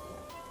fire.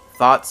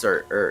 Thoughts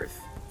are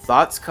earth.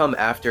 Thoughts come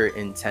after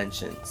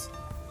intentions.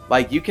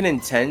 Like you can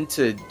intend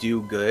to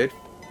do good,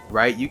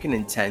 right? You can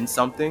intend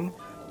something,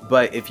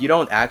 but if you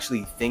don't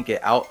actually think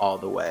it out all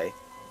the way,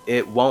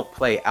 it won't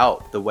play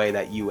out the way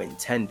that you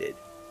intended.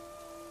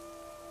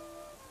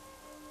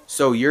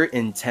 So your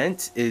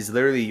intent is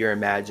literally your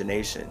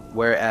imagination,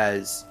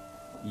 whereas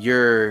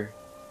your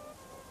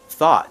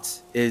thought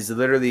is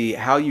literally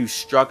how you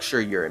structure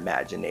your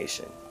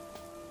imagination,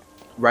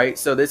 right?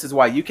 So this is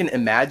why you can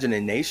imagine a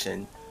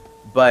nation,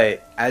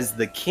 but as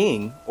the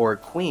king or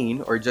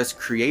queen or just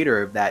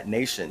creator of that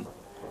nation,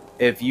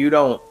 if you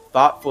don't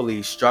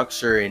thoughtfully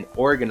structure and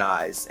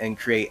organize and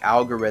create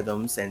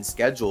algorithms and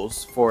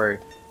schedules for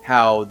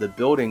how the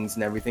buildings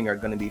and everything are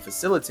going to be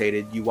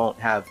facilitated, you won't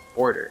have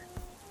order.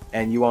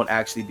 And you won't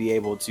actually be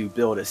able to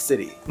build a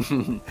city.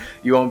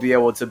 You won't be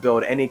able to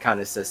build any kind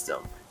of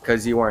system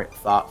because you weren't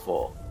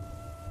thoughtful.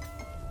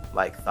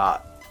 Like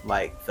thought,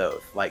 like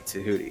Thoth, like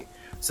Tahuti.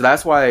 So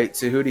that's why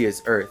Tahuti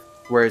is earth,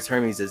 whereas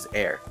Hermes is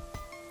air.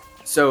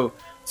 So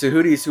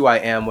Tahuti is who I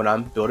am when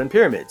I'm building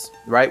pyramids,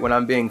 right? When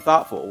I'm being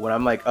thoughtful, when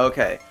I'm like,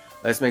 okay,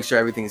 let's make sure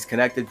everything's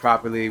connected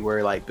properly.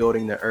 We're like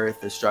building the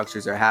earth, the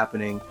structures are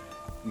happening.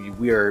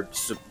 We are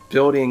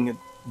building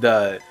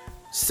the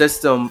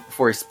system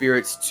for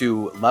spirits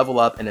to level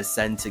up and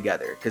ascend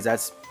together, because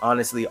that's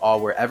honestly all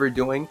we're ever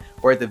doing,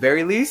 or at the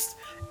very least,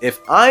 if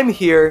I'm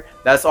here,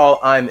 that's all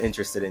I'm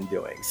interested in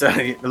doing. So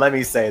let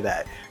me say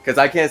that, because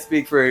I can't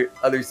speak for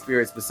other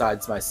spirits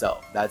besides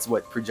myself. That's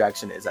what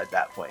projection is at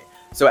that point.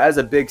 So as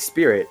a big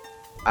spirit,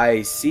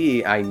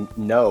 I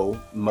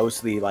know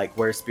mostly like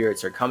where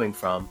spirits are coming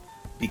from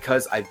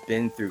because I've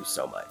been through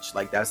so much.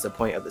 Like that's the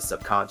point of the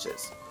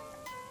subconscious.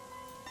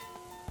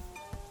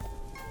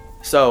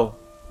 So,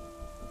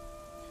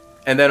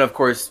 and then of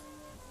course,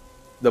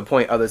 the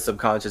point of the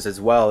subconscious as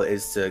well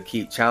is to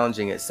keep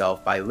challenging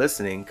itself by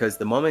listening, because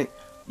the moment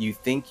you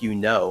think you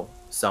know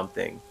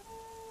something,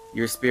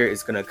 your spirit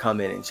is going to come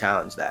in and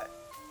challenge that.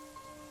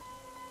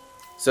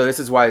 So this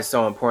is why it's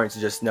so important to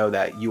just know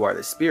that you are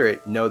the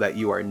spirit, know that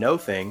you are no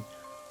thing,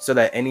 so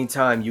that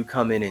anytime you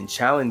come in and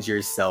challenge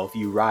yourself,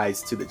 you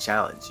rise to the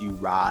challenge. You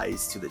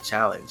rise to the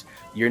challenge.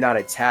 You're not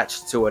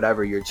attached to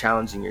whatever you're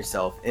challenging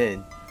yourself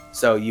in.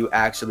 So you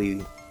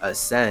actually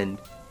ascend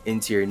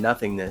into your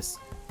nothingness,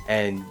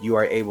 and you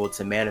are able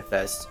to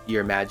manifest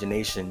your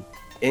imagination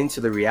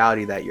into the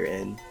reality that you're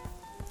in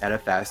at a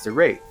faster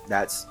rate.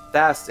 That's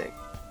fasting.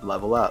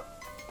 Level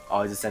up.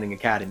 Always Ascending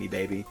Academy,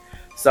 baby.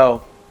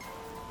 So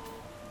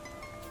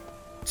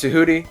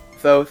Tahuti,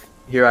 Thoth,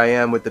 here I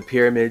am with the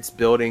pyramids,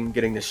 building,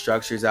 getting the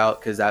structures out,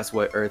 because that's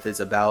what Earth is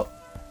about.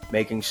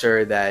 Making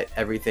sure that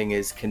everything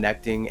is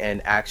connecting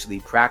and actually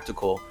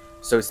practical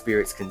so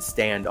spirits can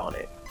stand on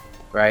it,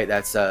 right?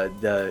 That's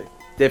the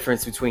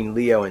difference between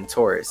Leo and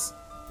Taurus.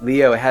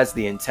 Leo has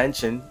the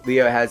intention,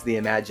 Leo has the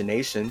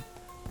imagination,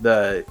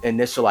 the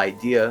initial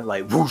idea,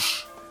 like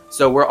whoosh.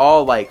 So we're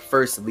all like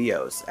first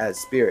Leos as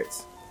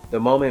spirits. The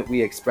moment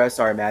we express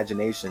our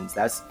imaginations,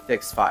 that's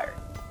fixed fire.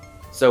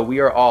 So we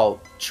are all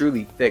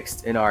truly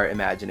fixed in our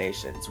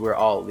imaginations. We're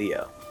all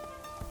Leo.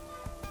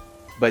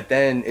 But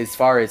then as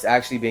far as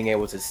actually being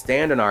able to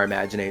stand in our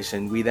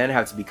imagination, we then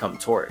have to become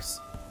Taurus.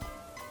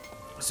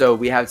 So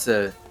we have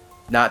to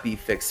not be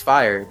fixed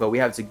fire, but we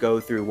have to go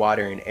through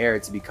water and air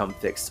to become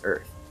fixed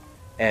earth.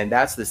 And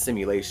that's the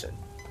simulation.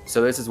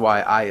 So this is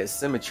why I, as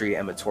symmetry,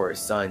 am a Taurus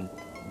sun,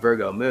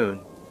 Virgo moon,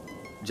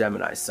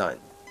 Gemini sun,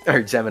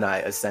 or Gemini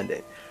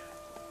ascendant.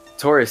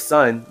 Taurus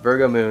sun,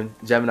 Virgo moon,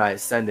 Gemini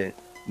ascendant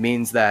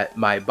means that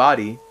my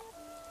body,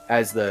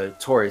 as the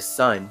Taurus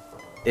sun,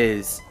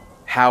 is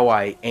how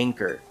I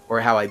anchor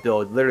or how I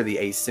build literally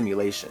a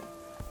simulation.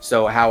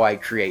 So how I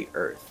create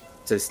earth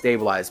to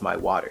stabilize my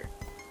water.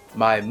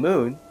 My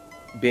moon,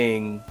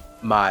 being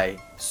my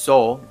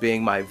soul,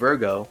 being my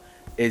Virgo,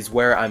 is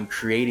where I'm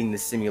creating the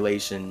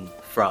simulation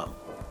from.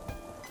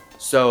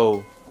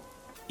 So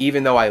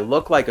even though I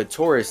look like a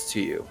Taurus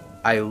to you,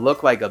 I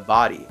look like a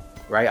body,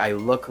 right? I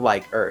look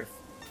like earth.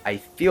 I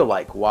feel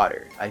like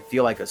water. I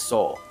feel like a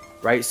soul,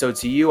 right? So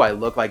to you, I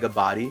look like a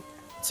body.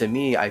 To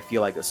me, I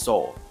feel like a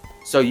soul.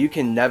 So you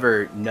can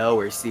never know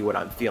or see what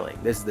I'm feeling.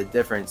 This is the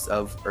difference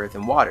of earth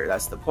and water.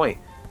 That's the point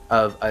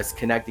of us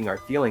connecting our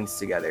feelings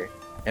together,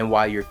 and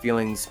why your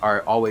feelings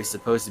are always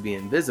supposed to be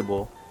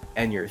invisible,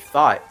 and your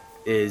thought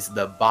is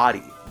the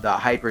body, the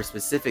hyper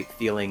specific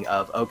feeling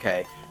of,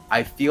 okay,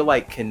 I feel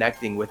like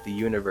connecting with the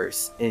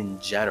universe in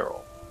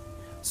general,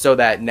 so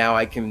that now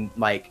I can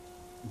like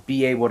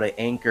be able to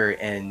anchor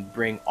and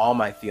bring all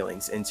my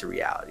feelings into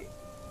reality.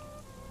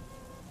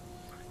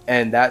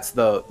 And that's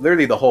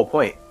literally the whole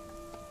point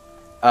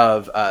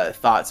of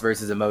thoughts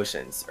versus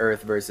emotions,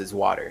 earth versus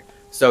water.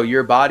 So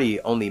your body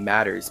only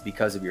matters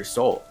because of your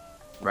soul,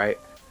 right?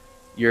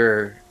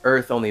 Your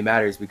earth only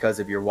matters because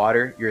of your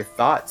water. Your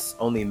thoughts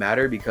only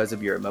matter because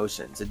of your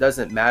emotions. It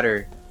doesn't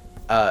matter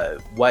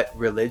what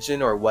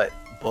religion or what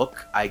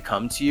book I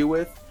come to you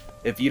with.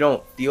 If you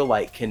don't feel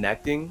like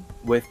connecting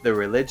with the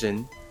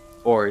religion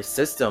or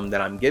system that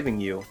I'm giving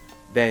you,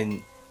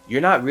 then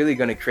you're not really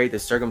going to create the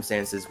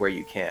circumstances where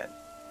you can.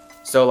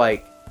 So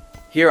like,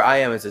 here I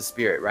am as a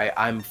spirit, right?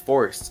 I'm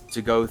forced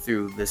to go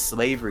through the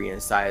slavery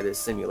inside of this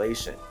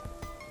simulation.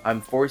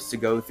 I'm forced to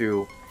go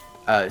through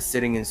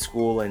sitting in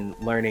school and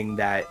learning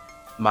that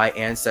my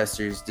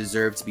ancestors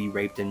deserve to be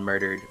raped and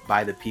murdered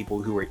by the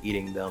people who were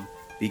eating them,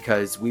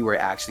 because we were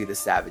actually the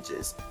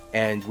savages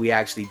and we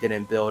actually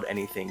didn't build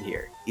anything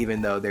here,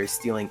 even though they're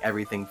stealing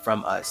everything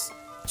from us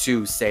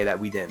to say that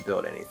we didn't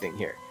build anything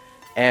here.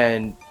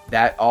 And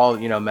that all,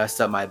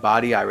 messed up my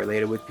body. I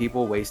related with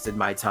people, wasted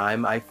my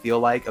time, I feel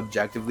like,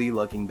 objectively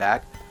looking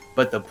back.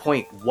 But the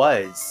point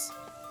was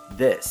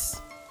this.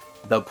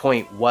 The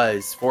point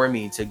was for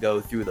me to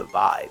go through the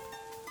vibe.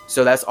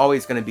 So that's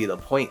always going to be the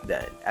point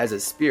then. As a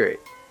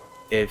spirit,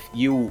 if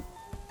you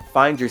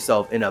find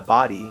yourself in a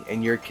body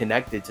and you're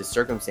connected to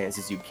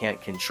circumstances you can't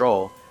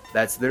control,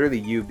 that's literally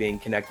you being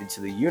connected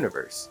to the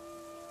universe.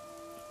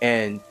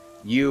 And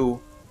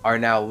you are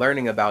now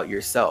learning about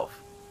yourself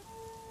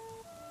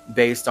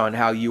based on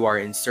how you are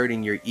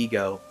inserting your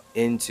ego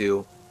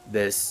into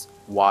this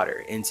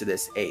water, into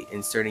this 8,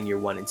 inserting your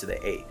 1 into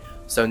the 8.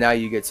 So now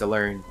you get to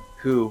learn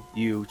who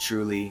you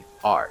truly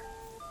are.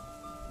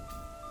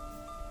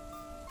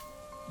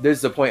 This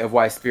is the point of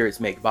why spirits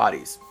make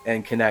bodies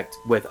and connect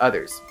with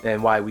others,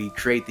 and why we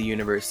create the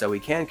universe so we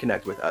can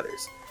connect with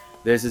others.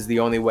 This is the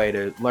only way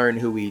to learn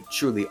who we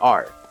truly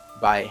are,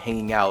 by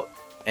hanging out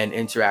and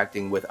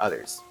interacting with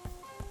others.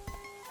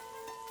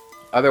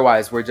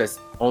 Otherwise,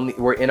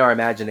 we're in our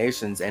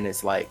imaginations, and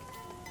it's like,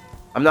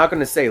 I'm not going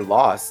to say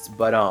lost,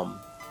 but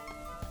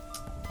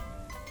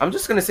I'm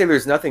just going to say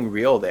there's nothing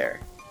real there,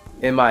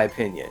 in my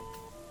opinion.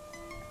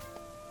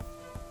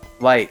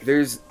 Like,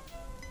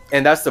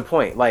 and that's the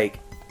point, like,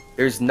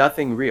 there's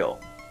nothing real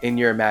in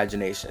your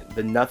imagination.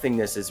 The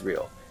nothingness is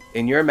real.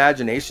 In your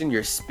imagination,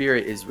 your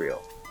spirit is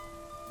real,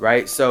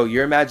 right? So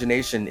your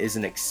imagination is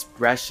an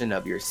expression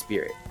of your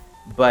spirit.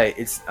 But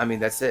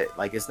that's it.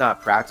 Like, it's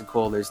not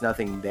practical. There's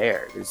nothing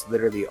there. There's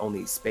literally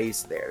only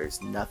space there.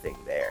 There's nothing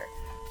there.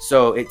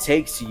 So it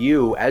takes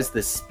you as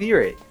the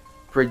spirit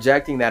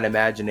projecting that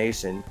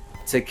imagination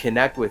to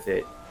connect with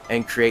it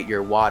and create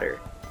your water.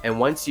 And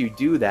once you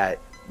do that,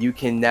 you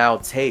can now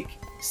take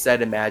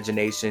said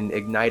imagination,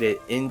 ignite it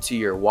into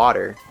your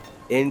water,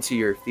 into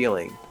your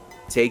feeling,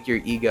 take your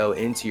ego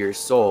into your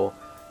soul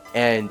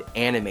and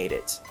animate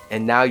it.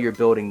 And now you're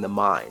building the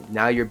mind.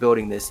 Now you're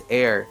building this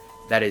air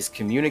that is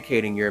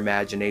communicating your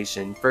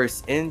imagination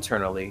first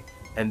internally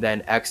and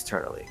then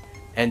externally.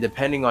 And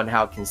depending on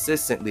how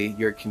consistently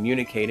you're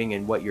communicating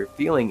and what your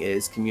feeling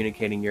is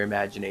communicating your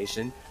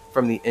imagination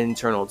from the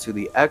internal to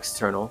the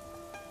external,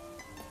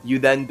 you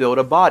then build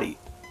a body.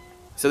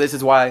 So this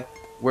is why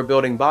we're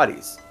building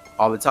bodies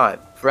all the time,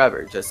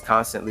 forever, just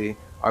constantly.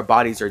 Our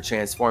bodies are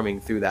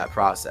transforming through that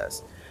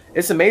process.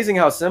 It's amazing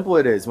how simple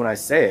it is when I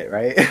say it,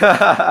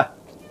 right?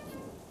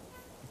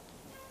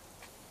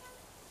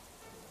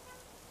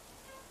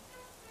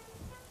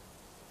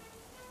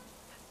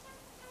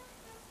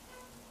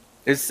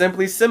 It's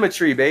simply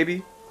symmetry,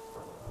 baby.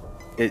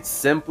 It's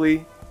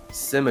simply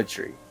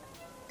symmetry.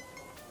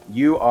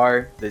 You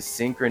are the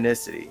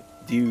synchronicity.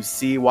 Do you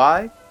see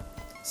why?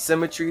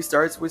 Symmetry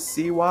starts with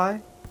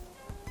CY.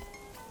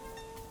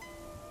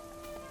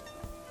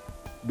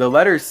 The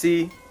letter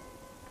C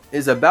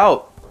is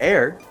about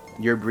air.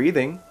 You're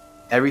breathing.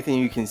 Everything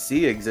you can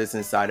see exists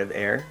inside of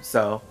air.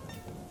 So,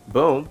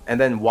 boom. And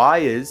then Y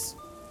is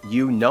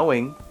you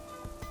knowing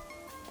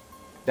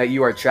that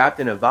you are trapped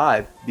in a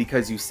vibe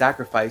because you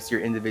sacrifice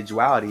your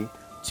individuality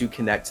to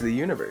connect to the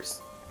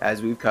universe,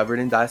 as we've covered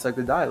in Dissect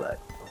the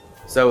Dialect.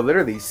 So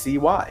literally, see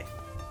why.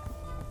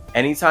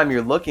 Anytime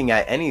you're looking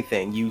at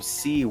anything, you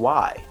see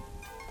why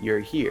you're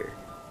here.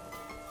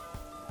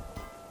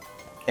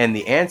 And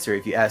the answer,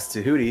 if you ask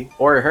Tahuti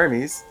or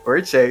Hermes or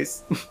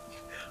Chase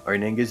or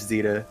Ningish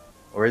Zeta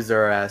or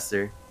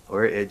Zoroaster,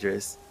 or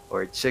Idris,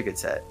 or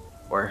Chikatet,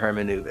 or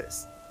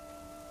Hermanubis,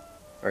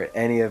 or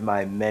any of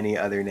my many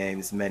other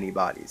names, many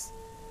bodies.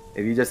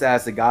 If you just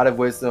ask the God of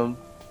wisdom,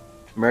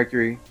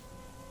 Mercury,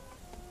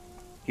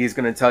 he's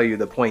going to tell you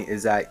the point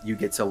is that you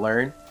get to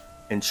learn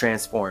and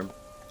transform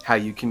how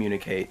you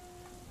communicate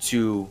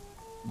to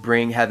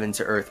bring heaven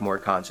to earth more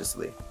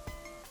consciously.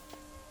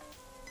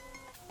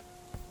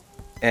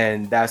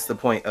 And that's the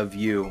point of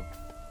you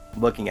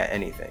looking at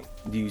anything.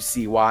 Do you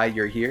see why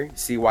you're here?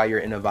 See why you're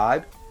in a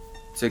vibe?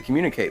 To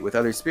communicate with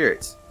other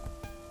spirits.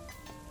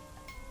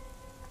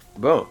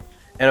 Boom.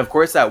 And of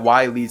course, that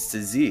Y leads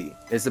to Z.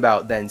 It's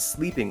about then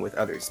sleeping with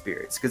other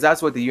spirits, because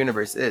that's what the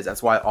universe is.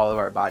 That's why all of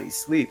our bodies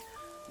sleep.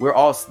 We're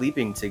all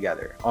sleeping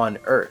together on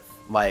Earth.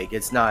 Like,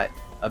 it's not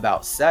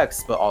about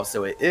sex, but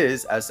also it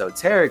is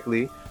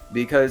esoterically,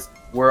 because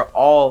we're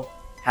all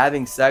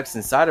having sex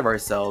inside of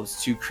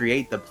ourselves to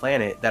create the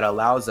planet that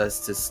allows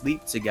us to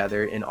sleep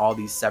together in all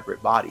these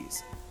separate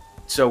bodies.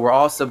 So we're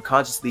all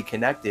subconsciously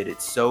connected.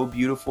 It's so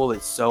beautiful.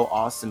 It's so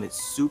awesome.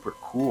 It's super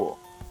cool.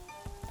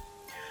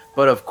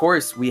 But of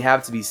course, we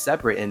have to be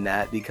separate in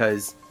that,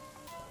 because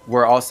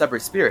we're all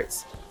separate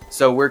spirits.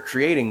 So we're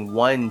creating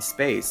one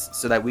space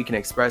so that we can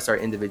express our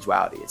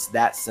individuality. It's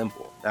that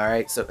simple. All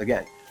right. So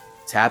again,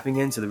 tapping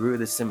into the root of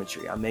the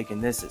symmetry. I'm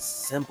making this as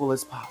simple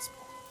as possible.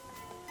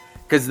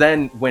 Because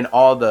then when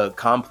all the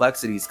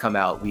complexities come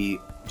out, we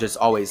just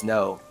always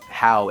know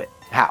how.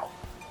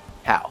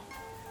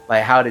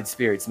 Like, how did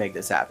spirits make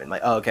this happen?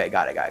 Like, oh, okay,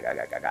 got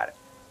it.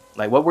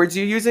 Like, what words are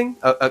you using?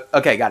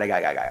 Okay, got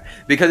it.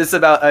 Because it's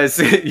about us,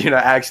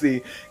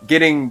 actually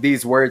getting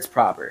these words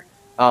proper.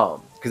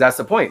 Because that's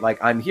the point.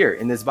 Like, I'm here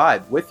in this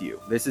vibe with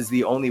you. This is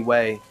the only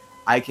way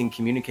I can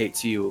communicate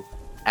to you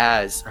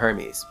as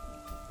Hermes,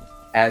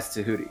 as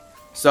Tahuti.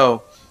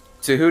 So,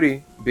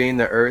 Tahuti, being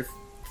the earth,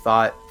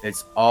 thought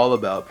it's all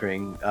about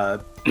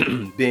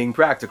being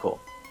practical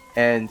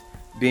and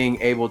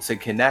being able to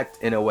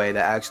connect in a way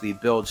that actually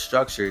builds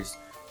structures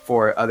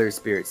for other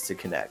spirits to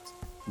connect.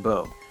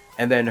 Boom.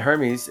 And then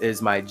Hermes is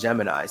my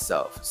Gemini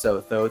self. So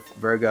Thoth,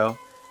 Virgo,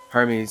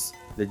 Hermes,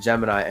 the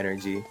Gemini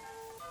energy,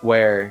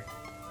 where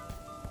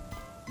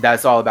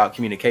that's all about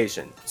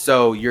communication.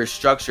 So your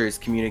structure is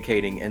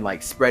communicating and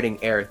like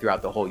spreading air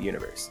throughout the whole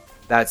universe.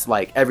 That's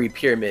like every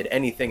pyramid,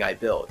 anything I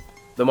build.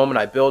 The moment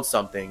I build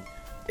something,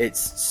 it's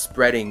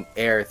spreading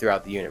air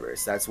throughout the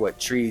universe. That's what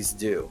trees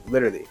do,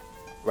 literally,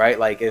 right?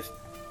 Like, if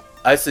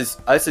us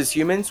as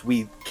humans,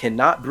 we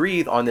cannot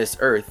breathe on this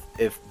earth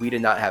if we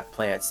did not have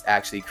plants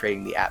actually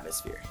creating the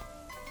atmosphere.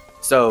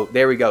 So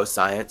there we go,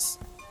 science.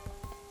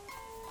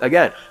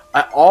 Again,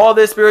 all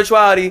this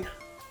spirituality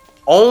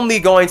only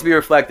going to be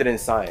reflected in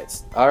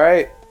science. All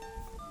right,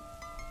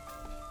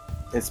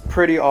 it's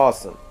pretty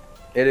awesome.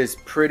 It is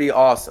pretty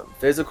awesome.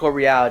 Physical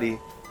reality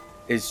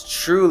is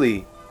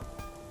truly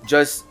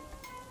just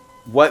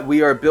what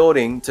we are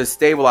building to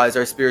stabilize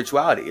our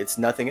spirituality. It's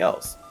nothing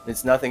else.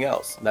 It's nothing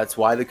else. That's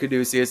why the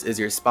caduceus is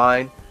your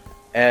spine,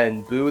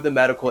 and boo the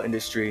medical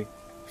industry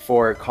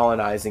for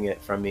colonizing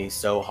it from me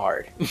so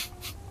hard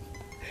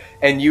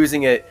and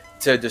using it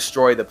to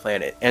destroy the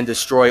planet and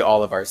destroy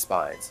all of our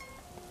spines.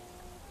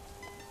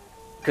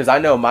 Because I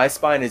know my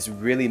spine is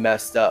really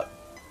messed up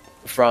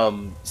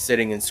from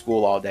sitting in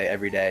school all day,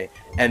 every day,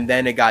 and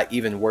then it got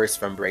even worse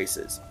from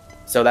braces.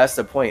 So that's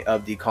the point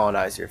of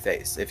Decolonize Your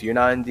Face. If you're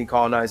not in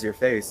Decolonize Your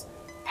Face,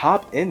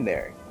 hop in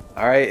there.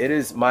 All right. It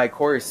is my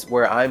course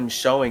where I'm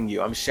sharing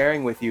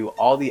with you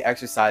all the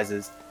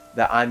exercises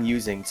that I'm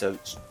using to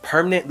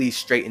permanently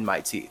straighten my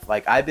teeth.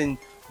 Like, I've been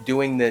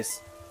doing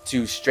this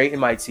to straighten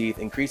my teeth,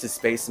 increase the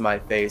space in my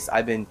face.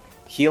 I've been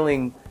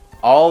healing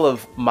all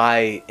of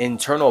my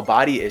internal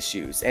body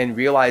issues and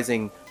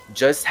realizing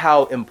just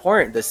how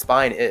important the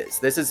spine is.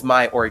 This is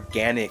my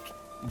organic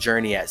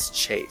journey as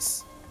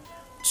Chase,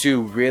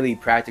 to really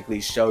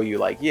practically show you,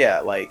 like, yeah,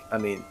 like, I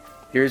mean,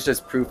 here's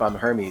just proof I'm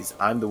Hermes.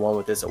 I'm the one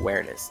with this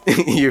awareness.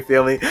 You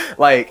feel me?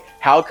 Like,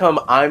 how come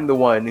I'm the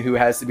one who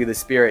has to be the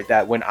spirit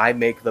that when I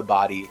make the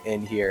body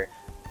in here,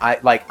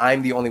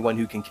 I'm the only one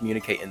who can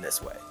communicate in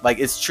this way? Like,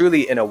 it's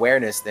truly an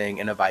awareness thing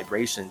and a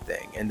vibration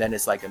thing. And then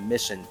it's like a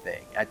mission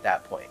thing at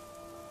that point,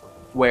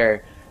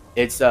 where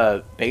it's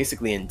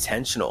basically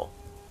intentional,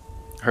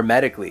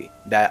 hermetically,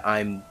 that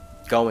I'm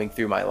going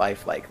through my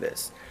life like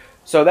this.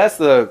 So that's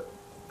the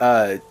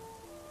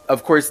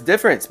of course,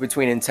 difference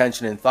between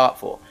intention and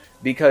thoughtful,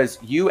 because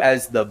you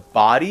as the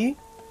body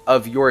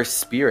of your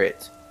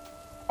spirit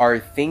are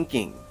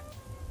thinking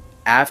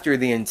after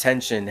the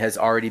intention has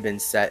already been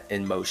set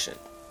in motion.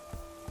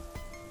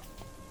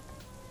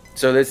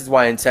 So this is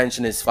why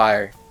intention is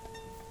fire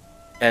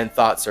and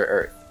thoughts are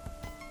earth.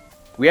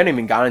 We haven't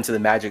even gotten into the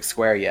magic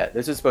square yet.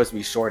 This is supposed to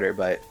be shorter,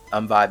 but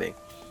I'm vibing.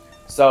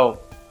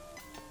 So,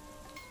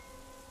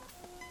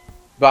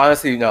 but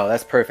honestly, no,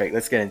 that's perfect.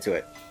 Let's get into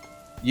it.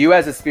 You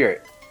as a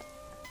spirit,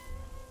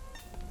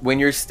 when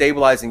you're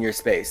stabilizing your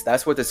space,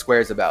 that's what the square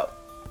is about.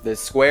 The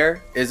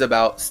square is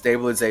about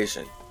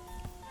stabilization,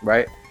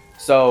 right?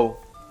 So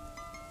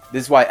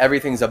this is why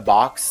everything's a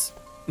box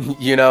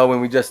You know,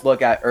 when we just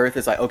look at Earth,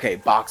 it's like, okay,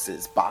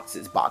 boxes,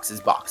 boxes, boxes,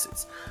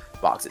 boxes,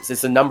 boxes.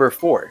 It's a number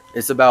 4.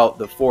 It's about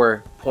the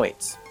 4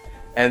 points.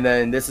 And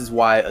then this is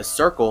why a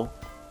circle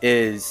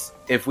is,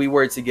 if we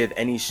were to give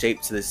any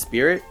shape to the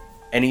spirit,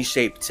 any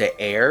shape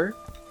to air,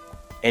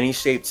 any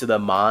shape to the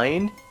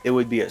mind, it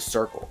would be a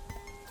circle.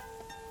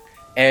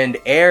 And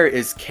air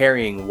is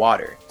carrying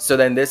water. So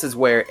then this is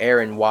where air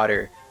and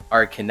water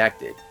are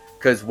connected,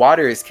 because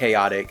water is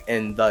chaotic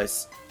and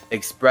thus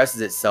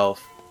expresses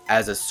itself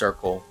as a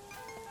circle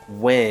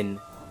when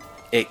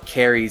it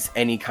carries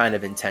any kind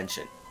of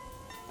intention,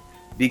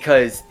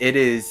 because it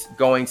is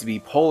going to be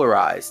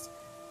polarized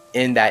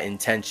in that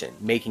intention,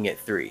 making it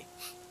 3.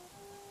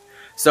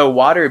 So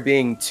water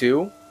being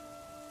 2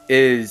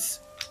 is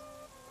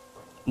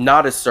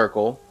not a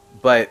circle,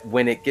 but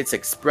when it gets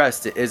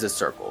expressed, it is a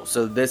circle.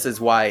 So this is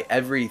why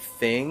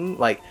everything,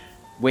 like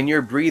when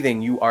you're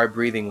breathing, you are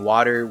breathing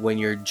water. When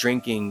you're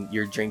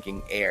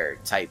drinking air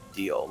type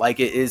deal. Like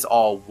it is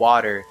all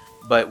water,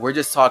 but we're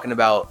just talking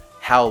about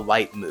how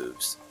light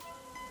moves.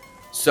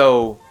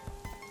 So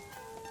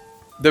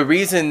the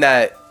reason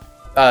that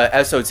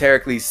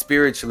esoterically,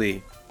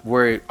 spiritually,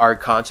 our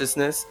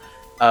consciousness,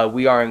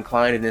 we are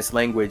inclined in this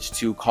language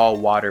to call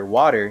water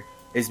water,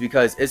 is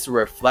because it's a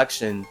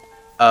reflection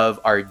of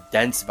our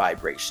dense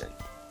vibration.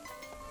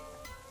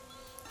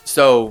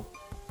 So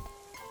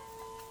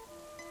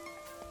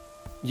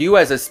you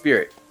as a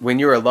spirit, when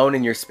you're alone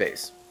in your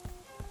space,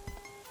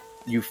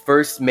 you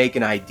first make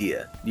an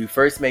idea, you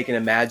first make an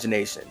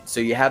imagination.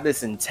 So you have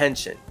this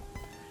intention,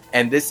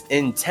 and this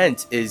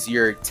intent is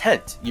your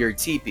tent, your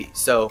teepee.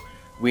 So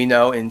we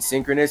know in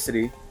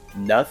synchronicity,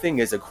 nothing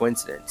is a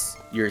coincidence.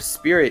 Your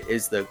spirit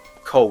is the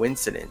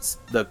coincidence,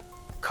 the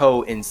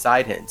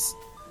coincidence,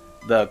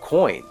 the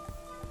coin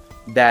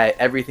that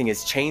everything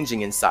is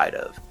changing inside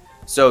of.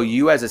 So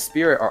you as a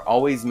spirit are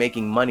always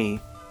making money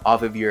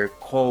off of your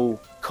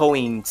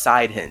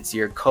coincidence,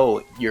 your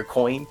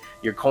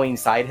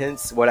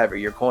coincidence, whatever,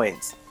 your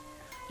coins.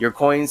 Your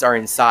coins are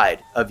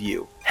inside of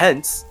you.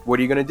 Hence, what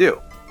are you going to do?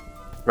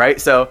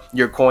 Right? So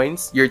your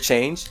coins, your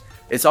change,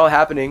 it's all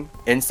happening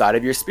inside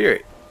of your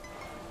spirit.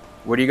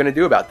 What are you going to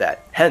do about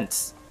that?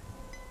 Hence,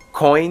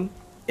 coin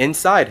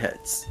inside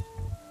hence.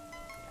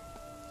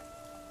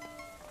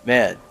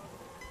 Man,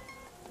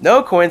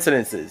 no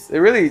coincidences. It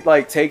really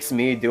like takes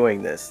me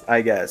doing this,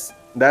 I guess.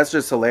 That's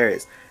just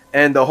hilarious.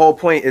 And the whole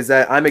point is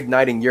that I'm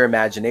igniting your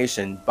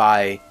imagination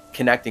by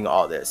connecting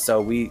all this.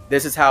 So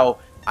this is how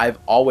I've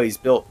always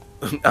built.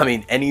 I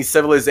mean, any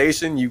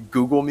civilization, you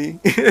Google me,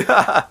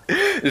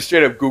 just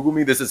straight up Google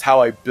me. This is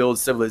how I build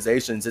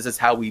civilizations. This is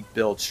how we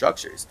build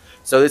structures.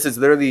 So this is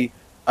literally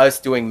us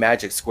doing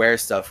magic square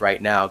stuff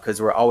right now,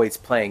 because we're always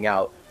playing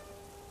out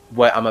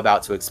what I'm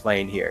about to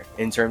explain here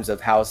in terms of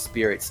how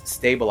spirits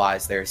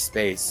stabilize their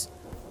space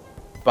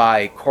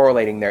by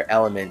correlating their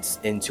elements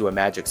into a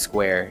magic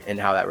square and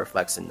how that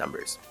reflects in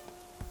numbers.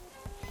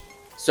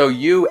 So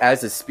you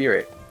as a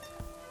spirit,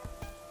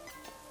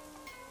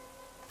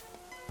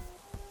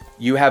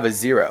 you have a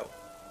 0.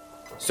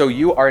 So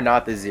you are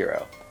not the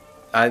 0.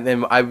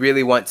 And I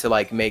really want to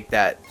like make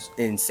that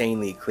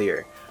insanely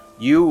clear.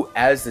 You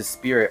as the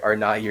spirit are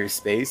not your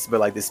space, but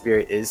like the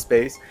spirit is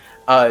space.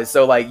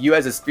 So like you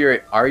as a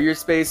spirit are your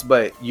space,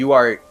 but you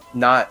are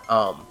not,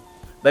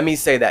 let me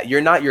say that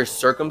you're not your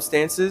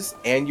circumstances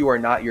and you are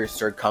not your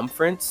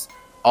circumference,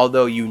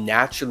 although you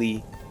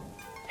naturally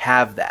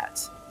have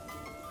that.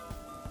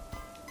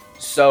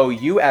 So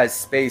you as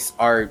space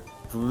are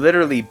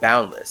literally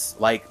boundless.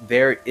 Like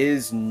there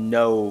is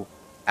no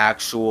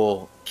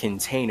actual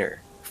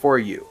container for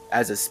you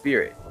as a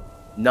spirit.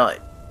 None.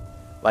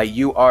 Like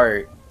you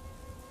are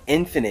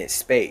infinite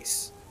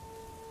space.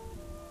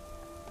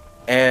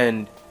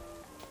 And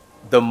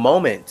the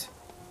moment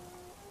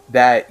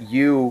that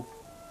you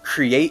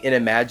create an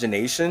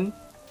imagination,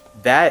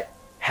 that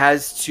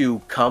has to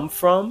come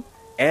from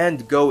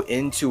and go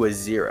into a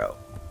 0.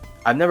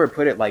 I've never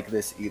put it like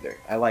this either.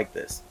 I like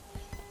this.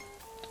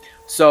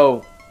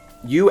 So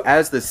you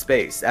as the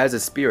space, as a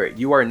spirit,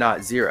 you are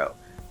not 0.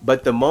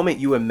 But the moment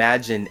you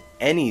imagine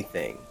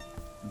anything,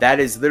 that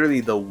is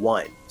literally the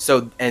 1.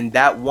 So, and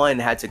that 1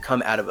 had to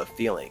come out of a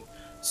feeling.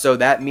 So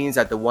that means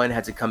that the 1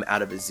 had to come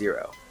out of a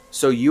 0.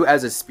 So you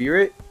as a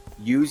spirit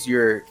use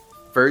your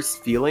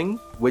first feeling,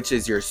 which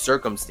is your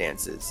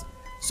circumstances.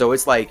 So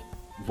it's like,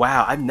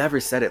 wow, I've never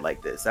said it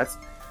like this. That's,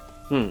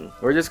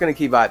 we're just going to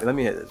keep vibing. Let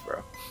me hit this,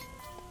 bro.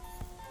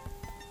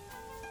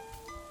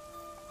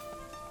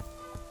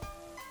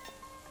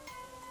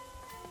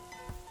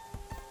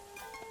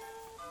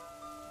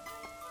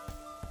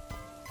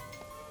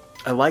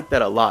 I like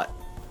that a lot.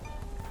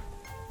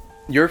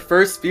 Your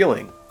first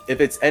feeling,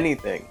 if it's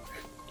anything,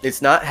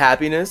 it's not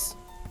happiness,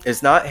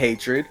 it's not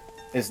hatred,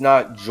 it's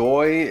not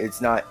joy,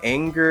 it's not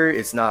anger,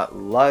 it's not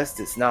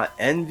lust, it's not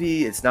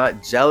envy, it's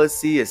not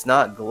jealousy, it's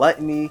not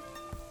gluttony,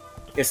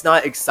 it's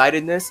not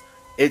excitedness,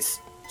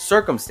 it's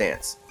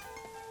circumstance.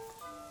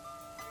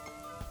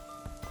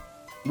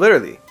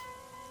 Literally.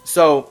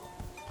 So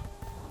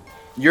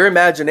your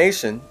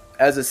imagination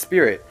as a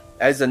spirit,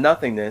 as a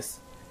nothingness,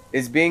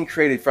 is being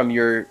created from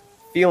your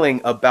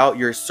feeling about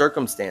your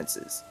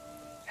circumstances.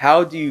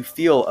 How do you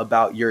feel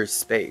about your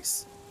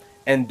space?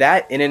 And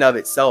that in and of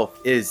itself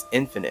is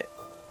infinite,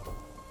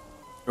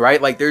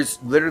 right? Like there's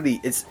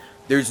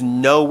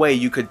no way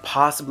you could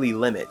possibly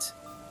limit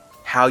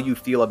how you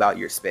feel about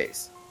your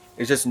space.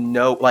 There's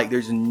no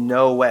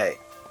way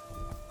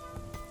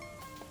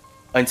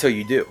until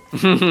you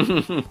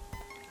do.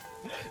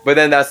 But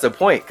then that's the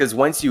point, because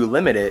once you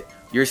limit it,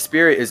 your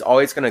spirit is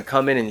always going to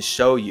come in and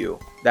show you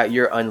that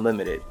you're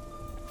unlimited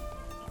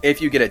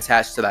if you get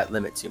attached to that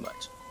limit too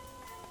much.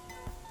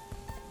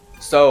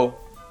 So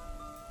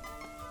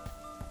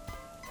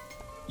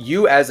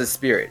you as a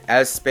spirit,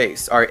 as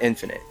space, are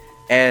infinite.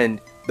 And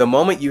the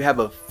moment you have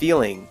a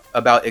feeling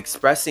about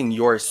expressing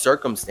your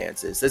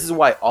circumstances, this is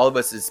why all of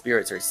us as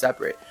spirits are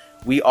separate.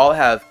 We all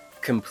have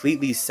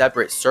completely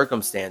separate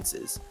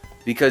circumstances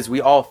because we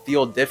all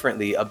feel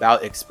differently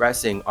about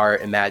expressing our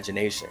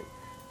imagination.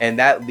 And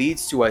that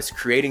leads to us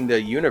creating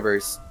the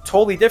universe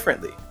totally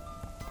differently.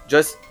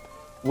 Because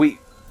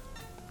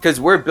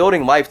we're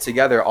building life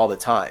together all the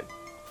time.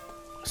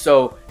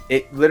 So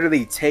it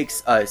literally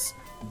takes us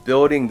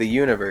building the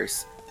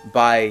universe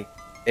by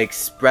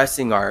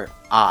expressing our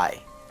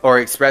I, or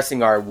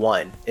expressing our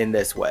one in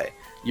this way.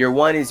 Your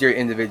one is your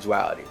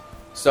individuality.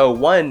 So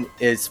one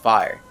is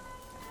fire.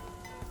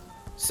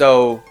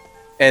 So,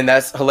 and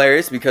that's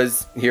hilarious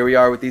because here we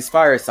are with these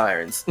fire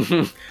sirens,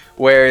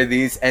 where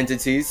these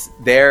entities,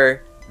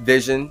 their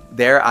vision,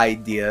 their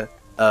idea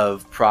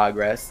of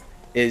progress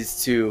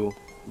is to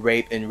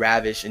rape and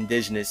ravish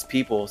indigenous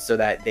people so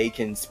that they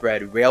can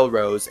spread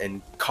railroads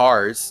and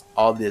cars,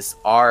 all this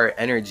R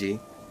energy,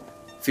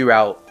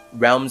 throughout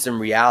realms and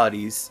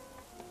realities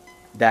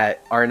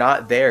that are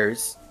not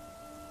theirs,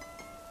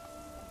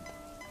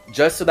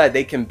 just so that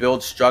they can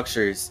build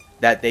structures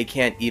that they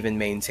can't even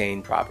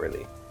maintain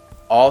properly,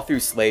 all through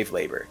slave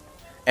labor.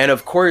 And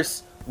of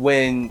course,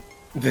 and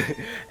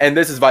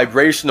this is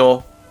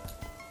vibrational,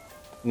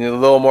 a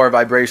little more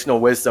vibrational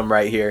wisdom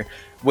right here.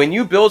 When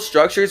you build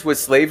structures with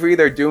slavery,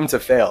 they're doomed to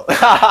fail.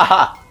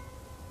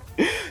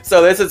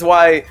 So this is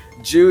why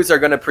Jews are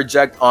going to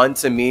project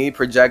onto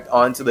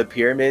the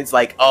pyramids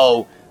like,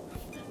 oh,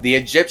 the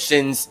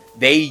Egyptians,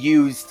 they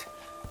used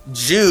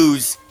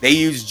Jews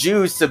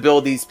to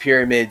build these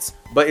pyramids.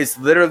 But it's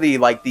literally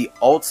like the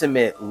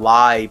ultimate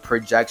lie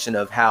projection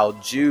of how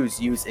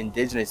Jews use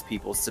indigenous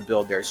peoples to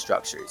build their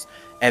structures.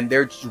 And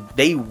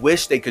they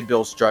wish they could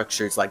build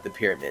structures like the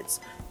pyramids,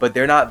 but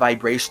they're not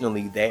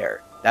vibrationally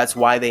there. That's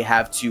why they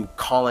have to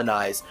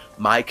colonize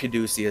my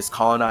caduceus,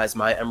 colonize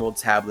my emerald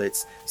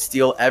tablets,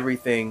 steal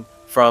everything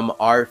from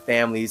our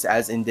families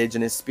as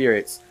indigenous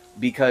spirits,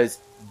 because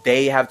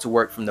they have to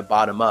work from the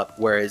bottom up.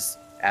 Whereas,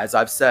 as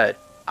I've said,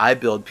 I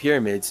build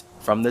pyramids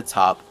from the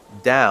top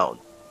down.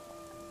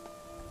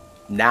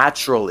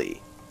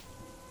 Naturally.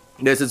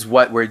 This is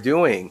what we're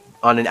doing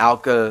on an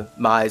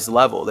alchemized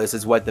level. This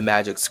is what the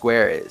magic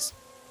square is.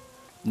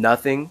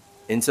 Nothing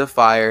into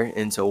fire,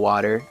 into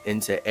water,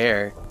 into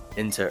air,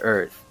 into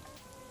earth.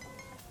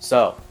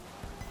 So,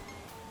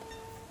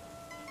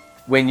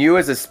 when you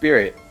as a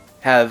spirit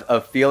have a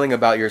feeling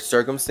about your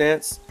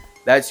circumstance,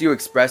 that's you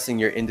expressing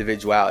your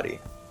individuality.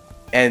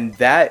 And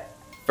that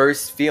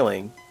first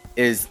feeling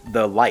is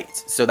the light.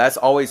 So that's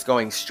always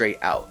going straight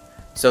out.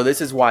 So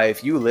this is why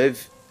if you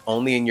live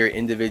only in your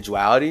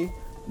individuality,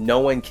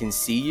 no one can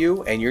see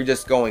you and you're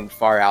just going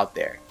far out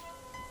there.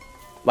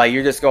 Like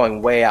you're just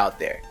going way out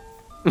there.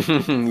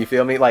 You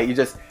feel me? Like you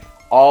just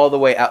all the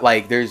way out.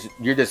 Like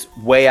you're just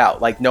way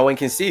out. Like no one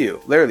can see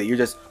you. Literally, you're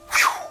just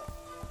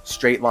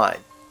straight line.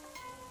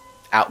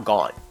 Out,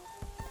 gone.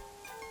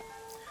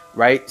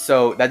 Right?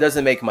 So that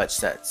doesn't make much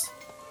sense.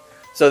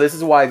 So this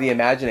is why the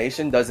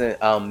imagination doesn't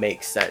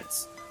make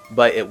sense.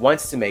 But it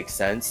wants to make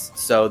sense,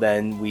 so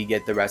then we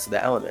get the rest of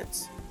the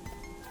elements.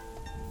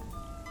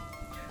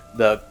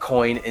 The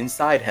coin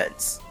inside,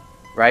 hence,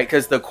 right?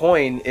 Because the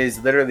coin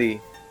is literally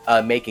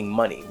making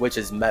money, which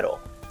is metal.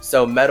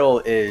 So metal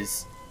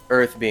is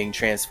earth being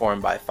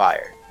transformed by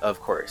fire, of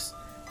course.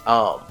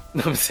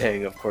 I'm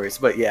saying of course,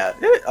 but yeah,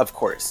 of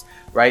course,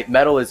 right?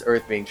 Metal is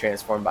earth being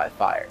transformed by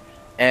fire.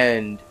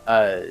 And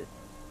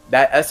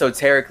that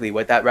esoterically,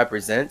 what that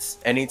represents,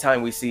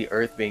 anytime we see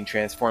earth being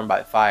transformed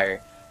by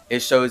fire,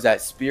 it shows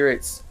that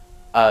spirits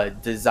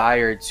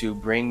desire to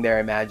bring their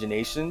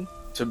imagination,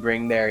 to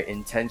bring their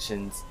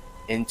intentions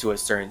into a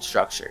certain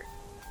structure,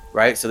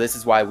 right? So this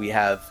is why we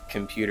have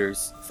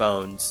computers,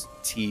 phones,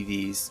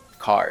 TVs,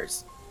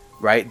 cars,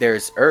 right?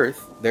 There's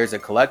earth, there's a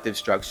collective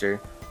structure,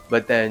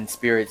 but then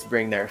spirits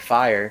bring their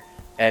fire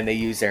and they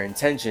use their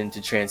intention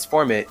to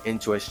transform it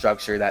into a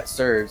structure that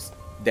serves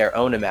their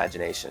own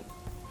imagination.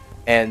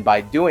 And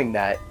by doing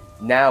that,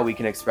 now we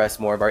can express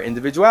more of our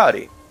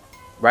individuality.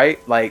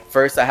 Right? Like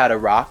first I had a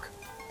rock.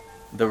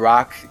 The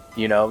rock,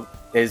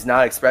 is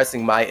not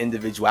expressing my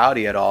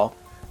individuality at all.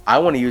 I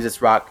want to use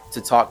this rock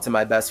to talk to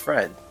my best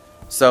friend.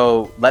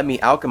 So let me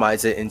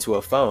alchemize it into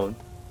a phone.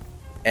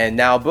 And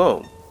now,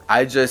 boom,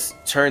 I just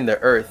turned the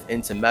earth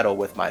into metal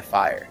with my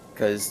fire.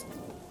 Because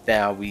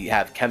now we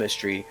have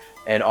chemistry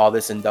and all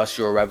this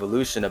industrial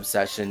revolution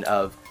obsession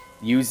of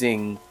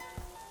using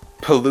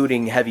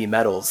polluting heavy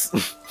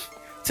metals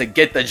to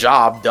get the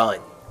job done.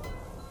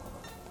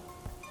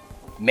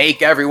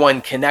 Make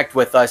everyone connect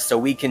with us so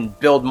we can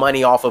build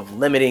money off of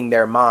limiting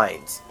their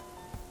minds.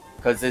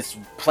 Because this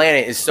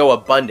planet is so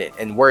abundant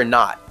and we're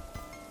not.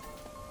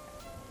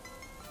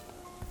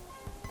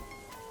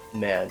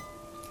 Man.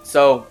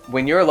 So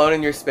when you're alone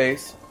in your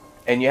space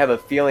and you have a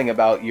feeling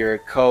about your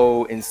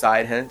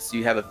co-inside, hence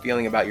you have a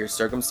feeling about your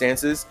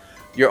circumstances,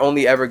 you're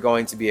only ever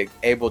going to be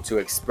able to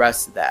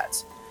express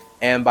that.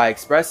 And by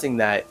expressing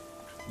that,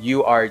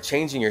 you are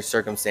changing your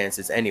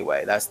circumstances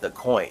anyway. That's the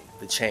coin,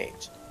 the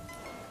change.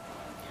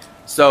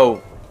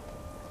 So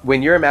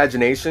when your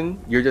imagination,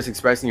 you're just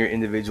expressing your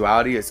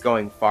individuality, it's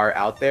going far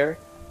out there.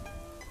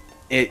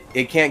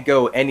 It can't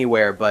go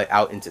anywhere but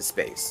out into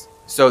space.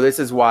 So this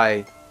is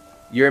why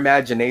your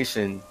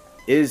imagination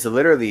is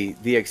literally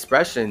the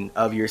expression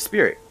of your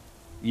spirit.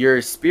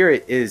 Your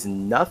spirit is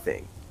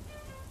nothing.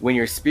 When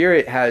your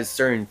spirit has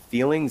certain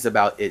feelings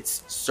about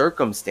its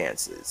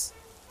circumstances,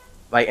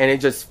 and it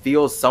just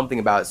feels something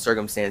about its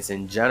circumstance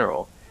in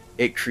general,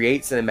 it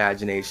creates an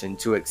imagination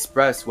to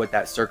express what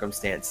that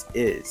circumstance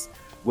is,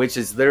 which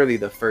is literally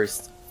the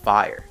first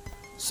fire.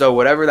 So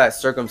whatever that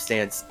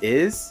circumstance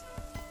is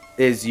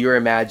your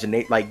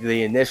imagination,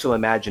 the initial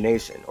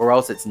imagination, or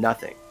else it's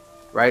nothing,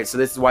 right? So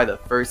this is why the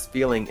first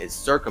feeling is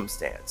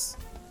circumstance.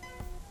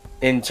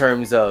 In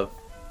terms of,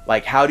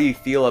 how do you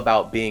feel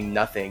about being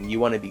nothing? You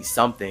want to be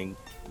something.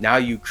 Now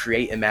you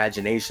create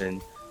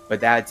imagination, but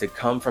that had to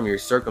come from your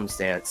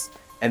circumstance.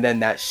 And then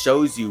that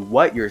shows you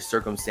what your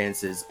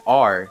circumstances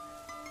are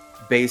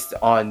based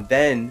on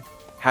then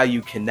how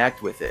you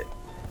connect with it.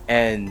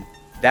 And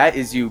that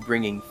is you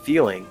bringing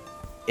feeling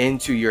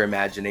into your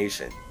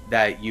imagination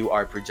that you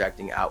are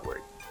projecting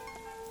outward.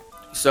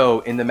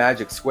 So in the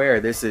magic square,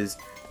 this is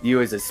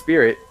you as a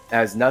spirit,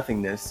 as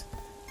nothingness,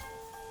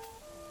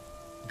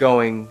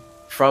 going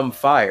from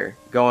fire,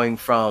 going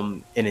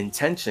from an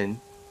intention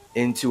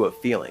into a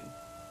feeling.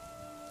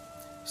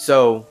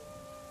 So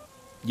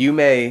you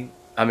may,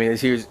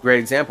 here's a great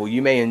example.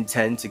 You may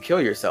intend to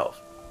kill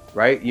yourself,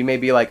 right? You may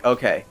be like,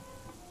 okay,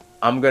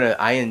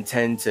 I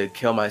intend to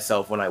kill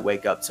myself when I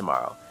wake up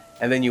tomorrow.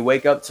 And then you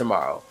wake up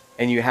tomorrow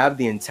and you have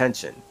the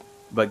intention.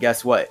 But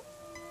guess what?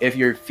 If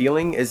your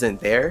feeling isn't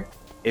there,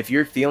 if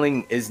your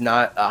feeling is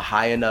not a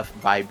high enough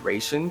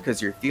vibration,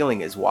 because your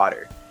feeling is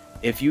water,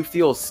 if you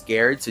feel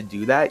scared to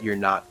do that, you're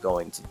not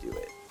going to do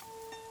it.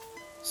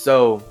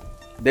 So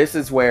this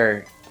is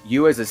where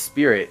you as a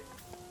spirit,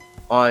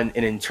 on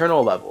an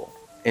internal level,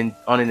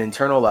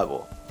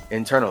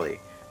 internally,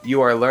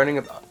 you are learning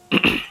about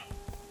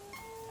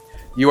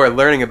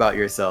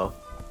yourself.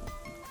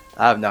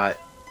 I have not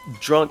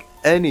drunk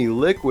any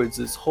liquids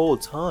this whole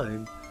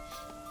time.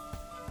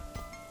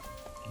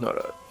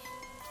 No.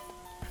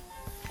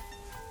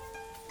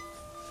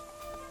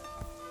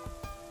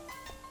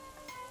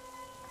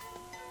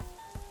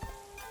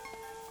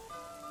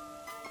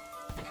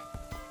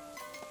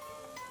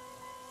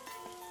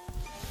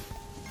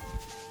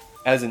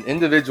 As an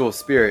individual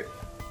spirit,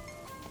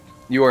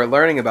 you are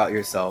learning about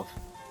yourself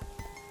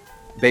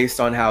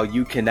based on how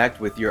you connect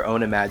with your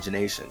own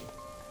imagination.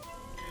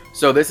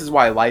 So this is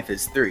why life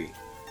is 3,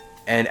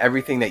 and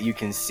everything that you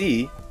can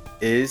see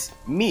is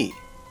me,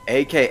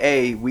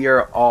 aka we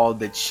are all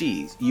the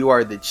chi. You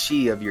are the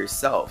chi of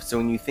yourself. So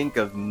when you think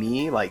of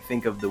me,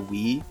 think of the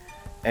we,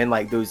 and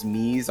those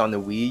me's on the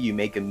we, you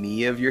make a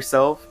me of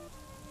yourself.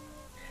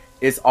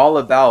 It's all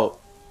about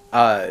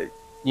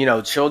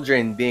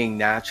children being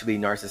naturally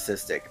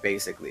narcissistic,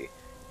 basically,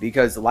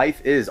 because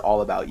life is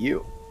all about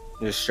you,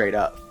 just straight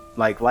up.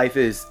 Life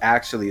is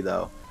actually,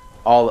 though,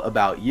 all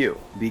about you,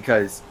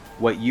 because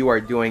what you are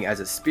doing as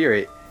a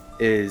spirit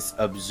is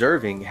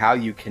observing how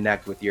you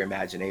connect with your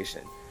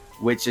imagination,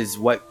 which is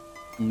what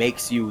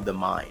makes you the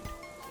mind.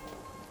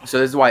 So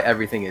this is why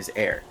everything is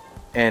air,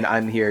 and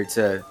I'm here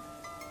to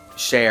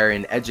share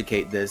and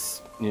educate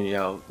this,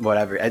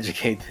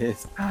 educate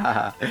this,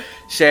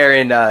 share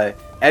and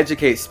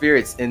educate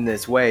spirits in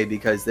this way,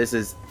 because this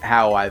is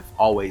how I've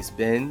always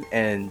been,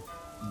 and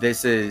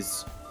this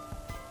is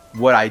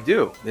what I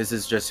do. This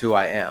is just who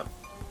I am.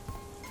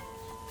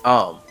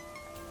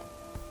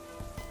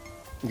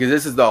 Because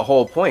this is the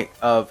whole point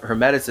of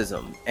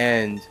Hermeticism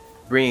and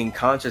bringing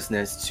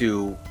consciousness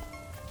to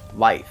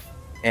life,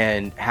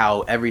 and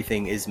how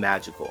everything is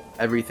magical.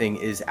 Everything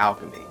is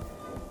alchemy.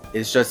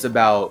 It's just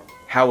about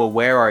how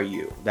aware are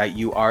you that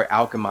you are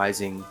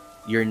alchemizing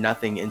your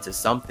nothing into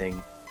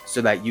something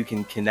so that you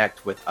can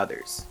connect with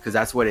others. Because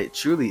that's what it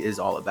truly is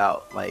all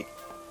about.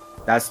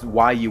 That's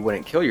why you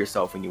wouldn't kill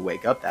yourself when you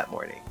wake up that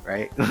morning,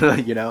 right?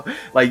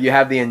 You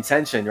have the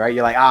intention, right?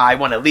 You're like, I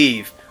want to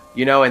leave,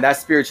 and that's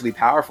spiritually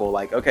powerful.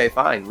 Okay,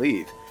 fine,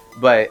 leave.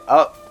 But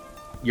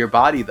your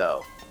body,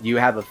 though, you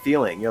have a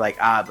feeling. You're like,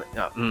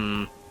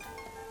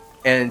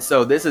 And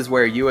so this is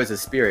where you as a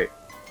spirit,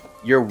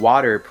 your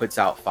water puts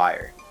out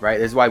fire, right?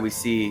 This is why we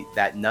see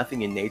that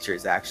nothing in nature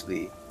is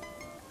actually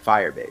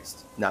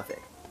fire-based. Nothing.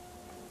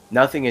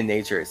 Nothing in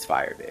nature is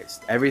fire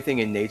based. Everything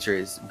in nature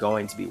is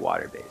going to be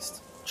water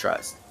based.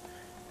 Trust.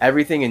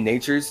 Everything in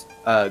nature's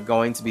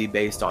going to be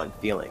based on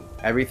feeling.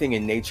 Everything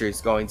in nature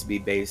is going to be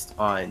based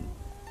on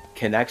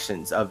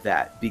connections of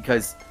that,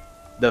 because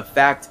the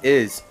fact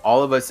is,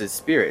 all of us as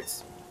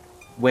spirits,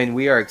 when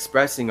we are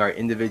expressing our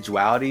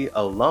individuality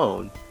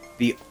alone,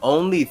 the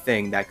only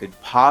thing that could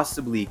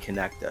possibly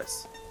connect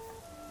us,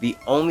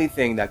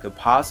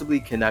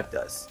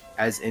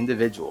 as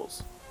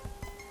individuals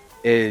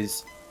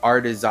is our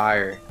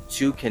desire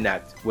to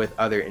connect with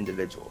other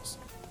individuals.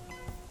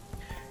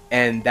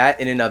 And that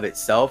in and of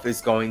itself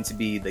is going to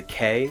be the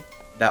K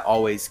that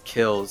always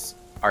kills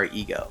our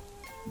ego.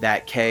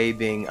 That K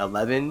being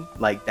 11,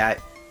 like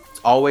that,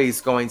 it's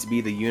always going to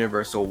be the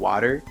universal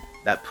water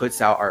that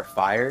puts out our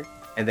fire.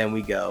 And then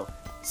we go,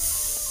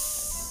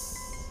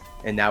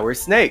 and now we're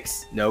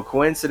snakes. No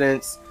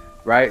coincidence,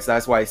 right? So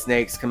that's why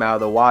snakes come out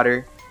of the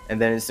water. And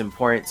then it's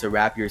important to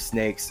wrap your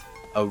snakes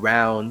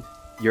around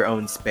your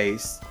own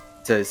space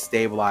to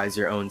stabilize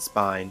your own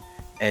spine.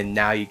 And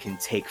now you can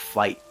take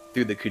flight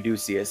through the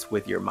caduceus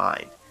with your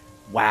mind.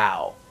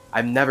 Wow.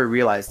 I've never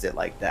realized it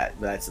like that,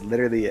 but that's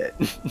literally it.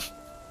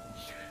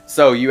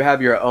 So you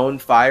have your own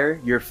fire.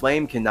 Your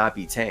flame cannot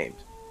be tamed.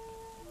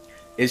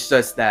 It's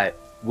just that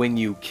when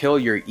you kill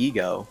your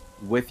ego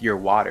with your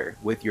water,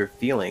 with your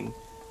feeling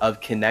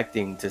of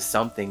connecting to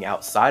something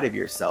outside of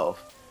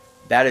yourself,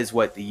 that is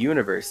what the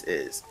universe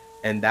is.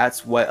 And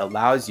that's what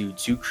allows you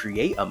to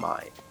create a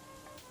mind,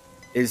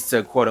 is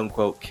to quote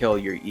unquote kill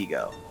your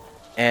ego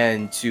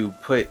and to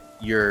put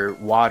your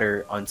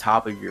water on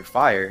top of your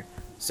fire.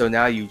 So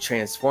now you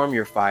transform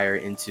your fire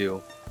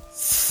into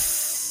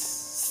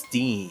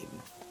steam,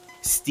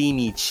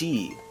 steamy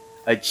chi,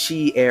 a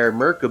chi air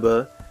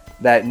Merkaba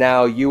that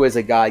now you as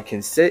a guide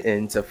can sit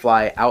in to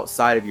fly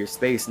outside of your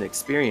space and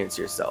experience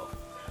yourself.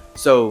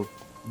 So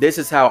this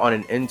is how on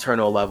an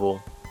internal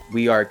level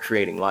we are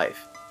creating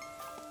life.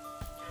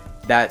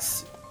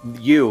 That's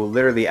you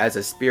literally as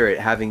a spirit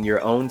having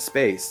your own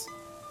space,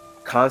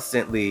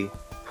 constantly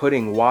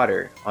putting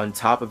water on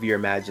top of your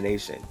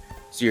imagination.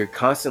 So you're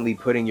constantly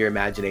putting your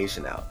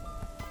imagination out,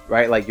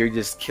 right? Like you're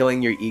just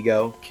killing your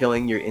ego,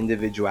 killing your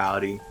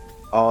individuality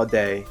all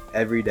day,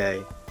 every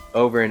day,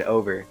 over and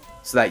over,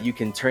 so that you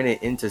can turn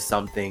it into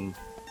something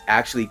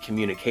actually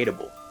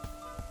communicatable.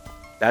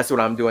 That's what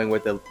I'm doing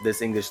with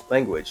this English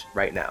language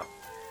right now.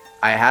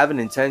 I have an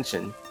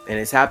intention, and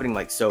it's happening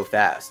like so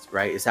fast,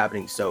 right? It's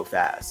happening so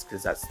fast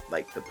because that's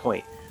like the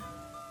point.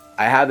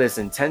 I have this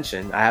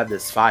intention, I have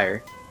this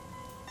fire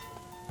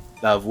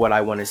of what I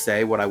want to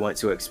say, what I want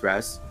to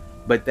express,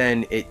 but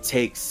then it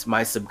takes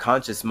my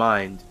subconscious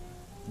mind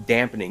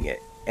dampening it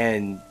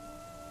and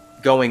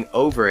going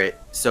over it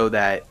so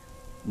that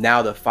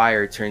now the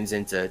fire turns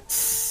into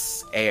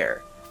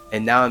air.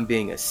 And now I'm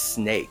being a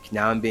snake.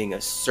 Now I'm being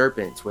a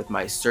serpent with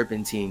my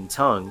serpentine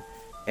tongue,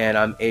 and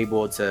I'm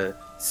able to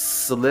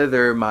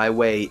slither my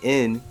way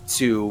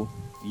into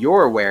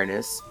your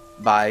awareness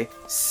by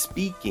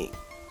speaking.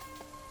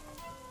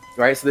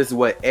 Right? So this is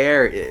what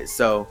air is.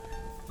 So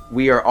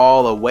we are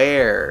all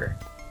aware.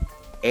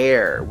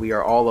 Air. We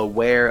are all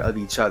aware of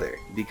each other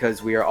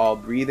because we are all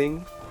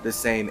breathing the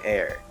same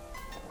air.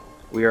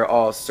 We are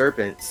all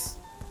serpents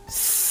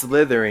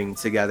slithering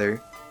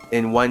together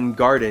in one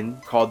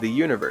garden called the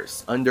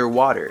universe,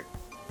 underwater,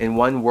 in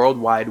one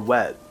worldwide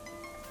web,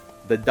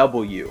 the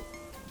W.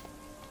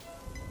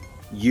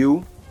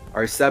 You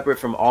are separate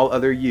from all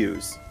other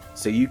U's,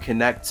 so you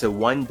connect to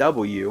one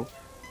W,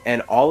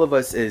 and all of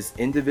us as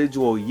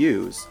individual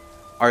U's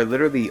are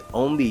literally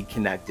only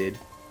connected,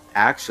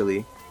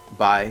 actually,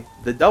 by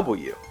the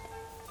W,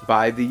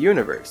 by the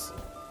universe.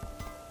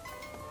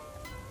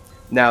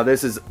 Now,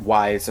 this is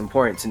why it's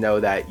important to know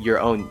that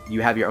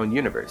you have your own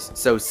universe.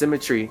 So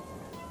symmetry,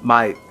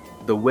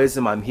 the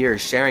wisdom I'm here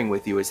sharing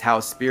with you is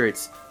how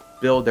spirits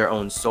build their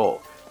own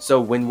soul.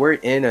 So when we're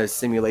in a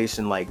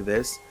simulation like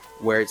this,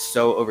 where it's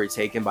so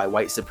overtaken by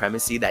white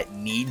supremacy that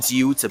needs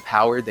you to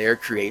power their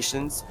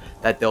creations,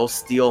 that they'll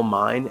steal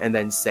mine and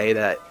then say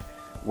that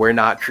we're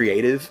not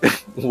creative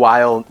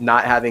while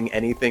not having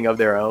anything of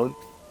their own,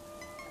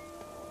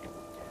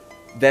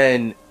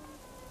 then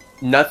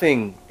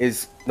nothing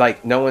is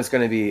like, no one's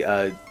going to be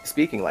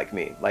speaking like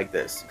me like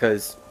this,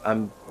 because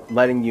I'm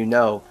letting you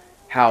know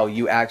how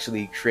you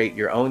actually create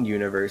your own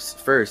universe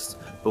first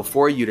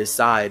before you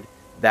decide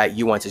that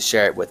you want to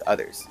share it with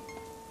others.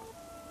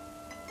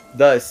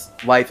 Thus,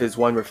 life is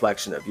one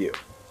reflection of you.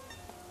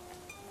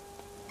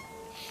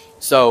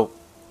 So,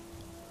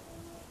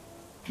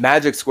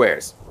 magic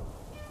squares.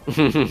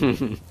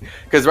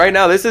 Because right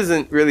now, this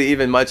isn't really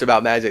even much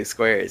about magic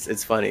squares.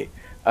 It's funny.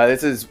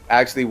 This is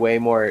actually way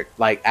more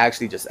like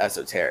actually just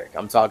esoteric.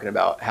 I'm talking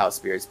about how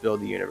spirits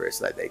build the universe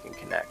so that they can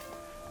connect.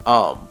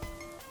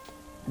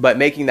 But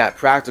making that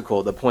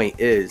practical, the point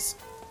is,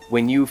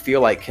 when you feel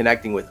like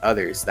connecting with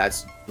others,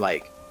 that's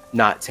like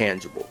not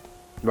tangible,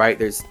 right?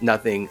 There's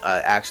nothing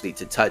actually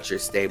to touch or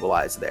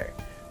stabilize there.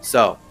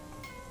 So,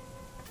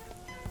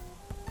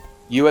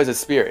 you as a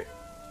spirit,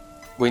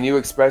 when you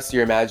express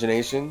your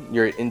imagination,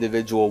 your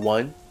individual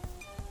one,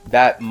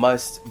 that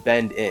must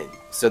bend in.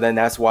 So then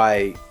that's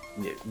why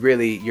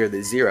really you're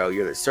the zero,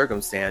 you're the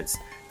circumstance.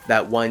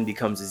 That one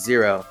becomes a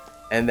zero,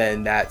 and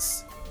then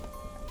that's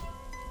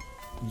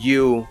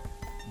you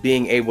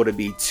being able to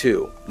be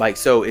two. Like,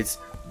 so it's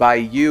by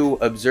you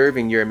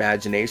observing your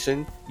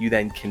imagination, you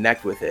then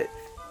connect with it.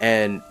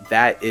 And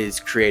that is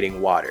creating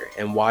water.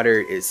 And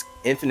water is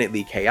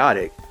infinitely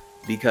chaotic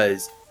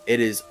because it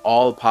is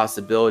all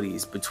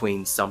possibilities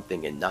between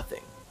something and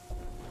nothing.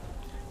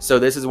 So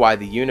this is why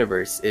the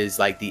universe is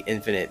like the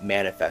infinite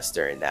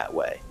manifester in that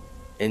way.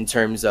 In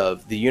terms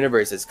of the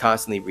universe is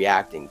constantly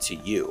reacting to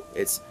you.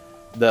 It's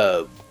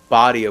the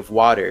body of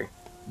water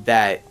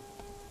that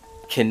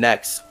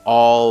connects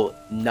all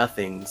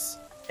nothings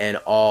and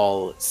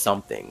all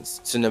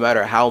somethings. So no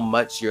matter how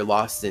much you're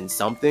lost in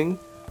something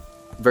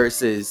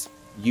versus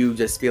you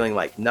just feeling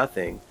like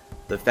nothing,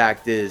 the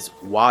fact is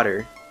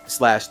water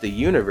slash the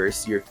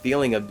universe, your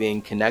feeling of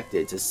being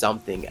connected to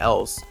something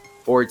else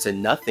or to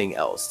nothing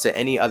else, to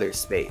any other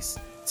space,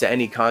 to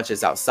any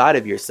conscious outside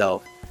of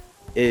yourself,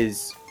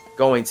 is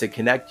going to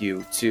connect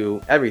you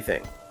to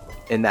everything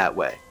in that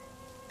way.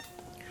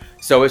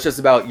 So it's just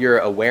about your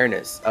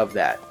awareness of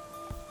that,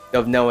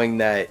 of knowing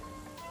that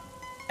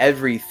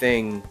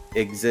everything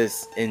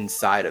exists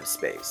inside of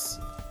space.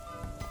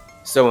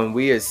 So when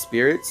we as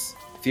spirits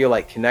feel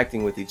like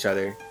connecting with each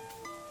other,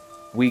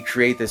 we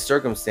create the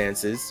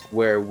circumstances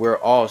where we're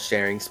all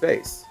sharing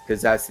space,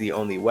 because that's the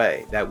only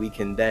way that we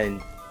can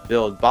then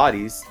build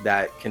bodies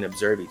that can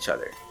observe each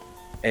other.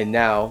 And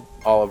now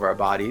all of our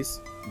bodies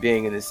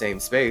being in the same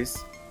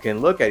space can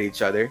look at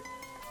each other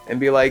and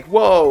be like,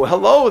 whoa,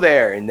 hello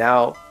there. And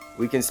now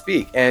we can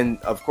speak. And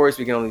of course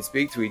we can only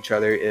speak to each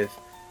other if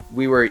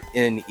we were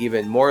in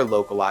even more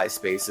localized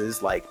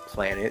spaces like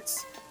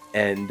planets,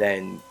 and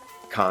then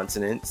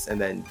continents, and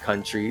then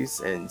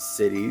countries and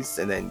cities,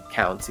 and then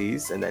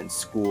counties, and then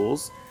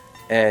schools,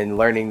 and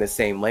learning the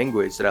same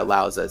language that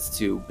allows us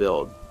to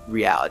build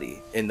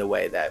reality in the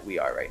way that we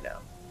are right now.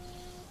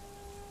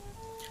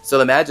 So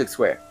the magic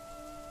square,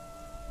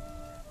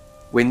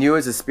 when you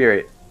as a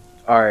spirit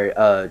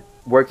are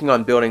working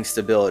on building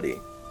stability,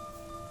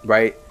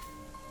 right?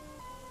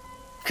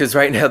 Because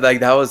right now, like,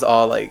 that was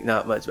all like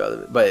not much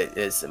relevant, but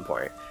it's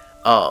important.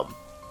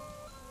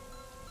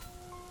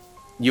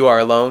 You are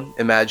alone,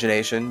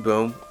 imagination,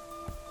 boom.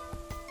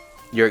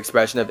 Your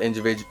expression of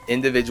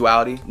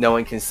individuality, no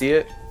one can see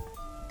it.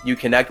 You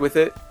connect with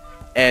it.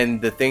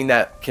 And the thing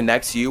that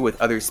connects you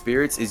with other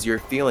spirits is your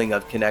feeling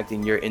of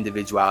connecting your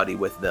individuality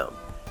with them.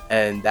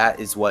 And that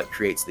is what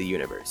creates the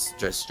universe,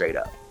 just straight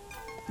up,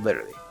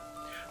 literally.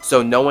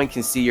 So no one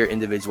can see your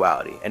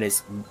individuality, and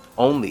it's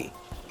only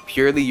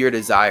purely your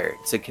desire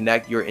to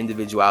connect your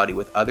individuality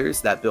with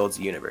others that builds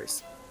the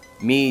universe.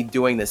 Me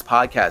doing this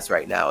podcast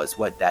right now is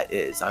what that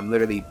is. I'm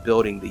literally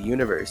building the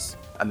universe.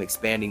 I'm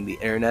expanding the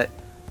internet.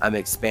 I'm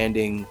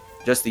expanding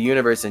just the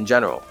universe in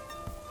general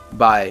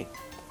by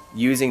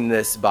using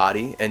this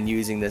body and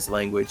using this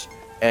language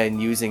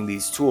and using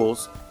these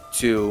tools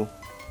to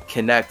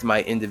connect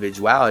my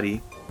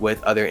individuality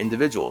with other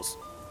individuals.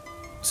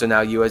 So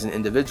now you as an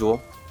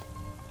individual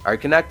are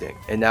connecting,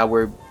 and now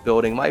we're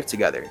building life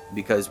together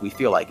because we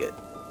feel like it.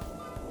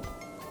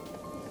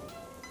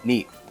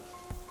 Neat.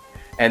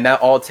 And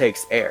that all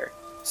takes air.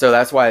 So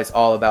that's why it's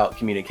all about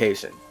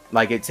communication.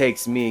 Like, it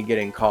takes me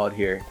getting called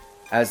here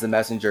as the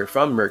messenger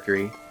from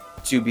Mercury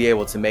to be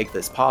able to make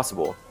this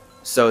possible,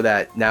 so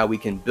that now we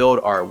can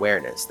build our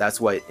awareness. That's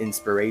what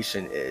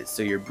inspiration is.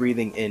 So you're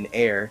breathing in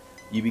air,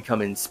 you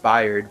become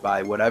inspired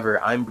by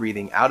whatever I'm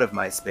breathing out of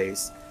my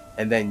space,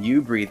 and then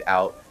you breathe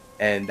out,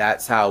 and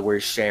that's how we're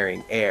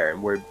sharing air,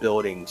 and we're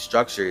building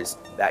structures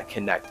that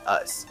connect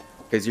us.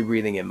 Because you're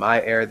breathing in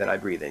my air, then I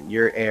breathe in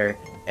your air,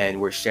 and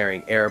we're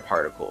sharing air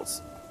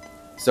particles.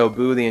 So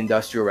boo the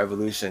Industrial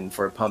Revolution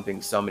for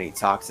pumping so many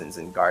toxins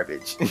and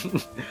garbage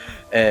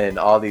and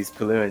all these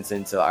pollutants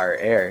into our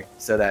air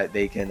so that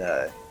they can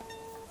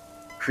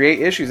create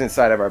issues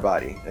inside of our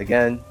body.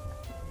 Again,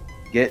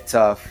 get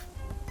tough,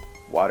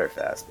 water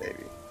fast,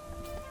 baby.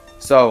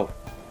 So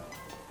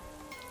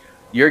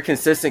your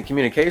consistent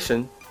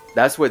communication,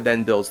 that's what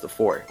then builds the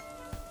four.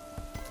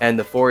 And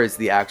the four is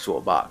the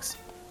actual box.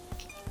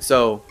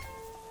 So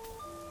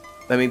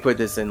let me put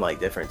this in like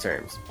different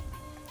terms.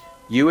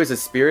 You as a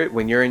spirit,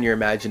 when you're in your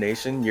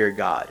imagination, you're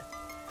God.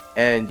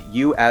 And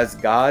you as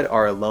God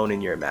are alone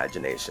in your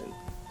imagination.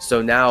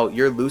 So now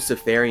your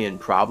Luciferian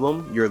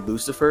problem, your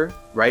Lucifer,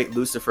 right?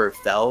 Lucifer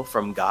fell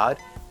from God.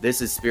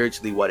 This is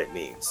spiritually what it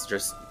means.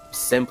 Just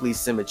simply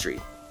symmetry.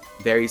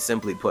 Very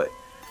simply put.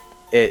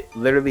 It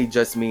literally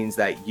just means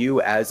that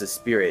you as a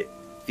spirit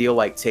feel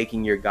like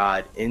taking your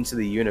God into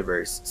the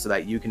universe so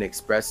that you can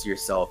express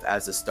yourself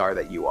as the star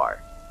that you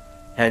are.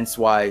 Hence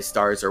why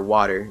stars are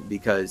water,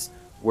 because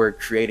we're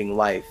creating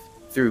life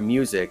through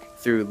music,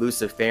 through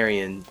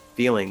Luciferian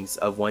feelings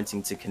of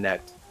wanting to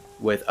connect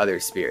with other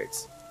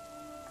spirits.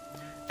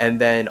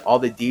 And then all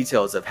the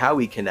details of how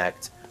we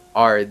connect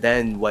are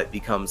then what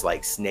becomes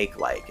like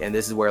snake-like. And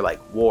this is where like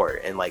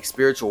war and like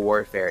spiritual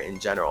warfare in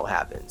general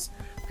happens.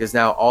 Because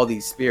now all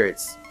these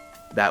spirits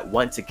that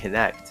want to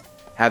connect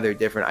have their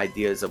different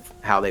ideas of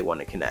how they want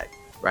to connect,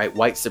 right?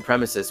 White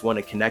supremacists want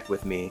to connect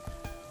with me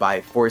by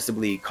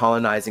forcibly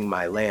colonizing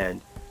my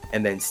land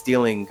and then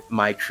stealing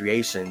my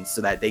creations so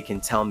that they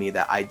can tell me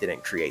that I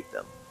didn't create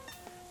them.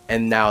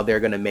 And now they're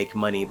going to make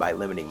money by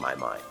limiting my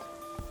mind,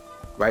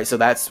 right? So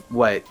that's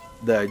what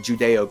the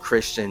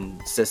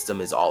Judeo-Christian system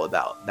is all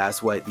about.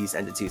 That's what these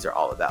entities are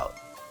all about.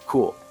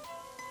 Cool.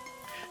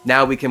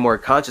 Now we can more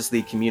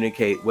consciously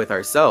communicate with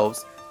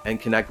ourselves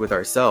and connect with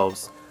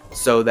ourselves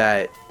so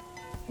that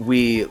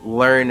we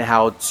learn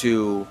how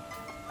to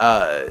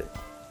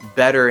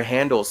better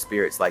handle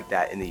spirits like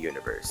that in the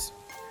universe,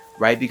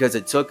 right? Because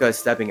it took us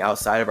stepping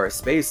outside of our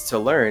space to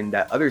learn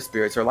that other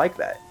spirits are like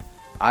that.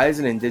 I, as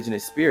an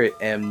indigenous spirit,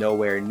 am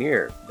nowhere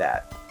near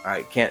that.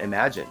 I can't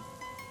imagine.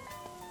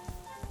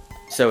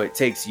 So it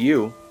takes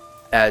you,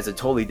 as a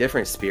totally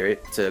different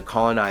spirit, to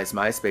colonize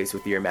my space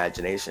with your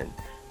imagination.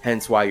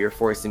 Hence why you're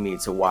forcing me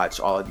to watch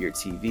all of your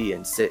TV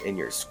and sit in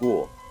your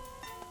school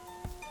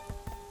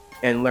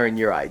and learn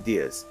your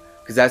ideas,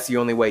 because that's the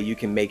only way you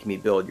can make me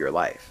build your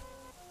life,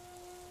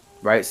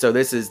 right? So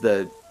this is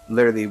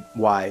literally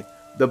why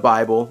the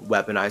Bible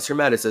weaponized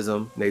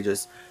Hermeticism. They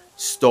just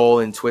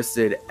stole and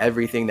twisted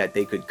everything that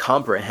they could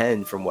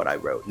comprehend from what I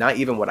wrote. Not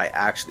even what I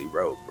actually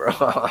wrote, bro.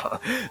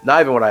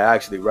 Not even what I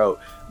actually wrote,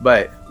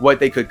 but what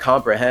they could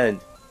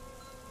comprehend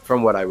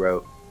from what I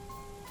wrote,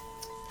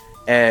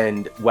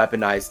 and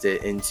weaponized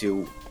it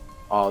into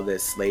all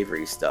this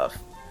slavery stuff.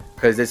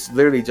 Because it's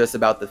literally just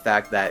about the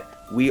fact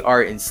that we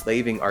are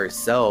enslaving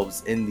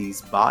ourselves in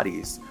these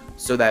bodies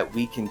so that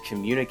we can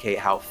communicate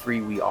how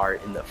free we are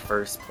in the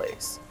first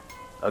place.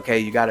 Okay,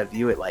 you got to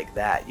view it like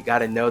that. You got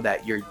to know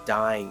that you're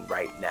dying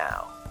right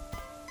now.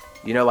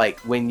 You know, like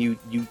when you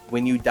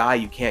die,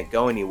 you can't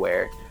go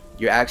anywhere.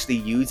 You're actually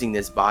using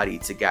this body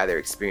to gather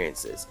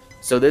experiences.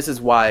 So this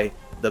is why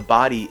the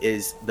body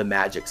is the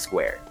magic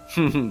square.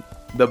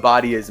 The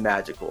body is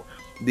magical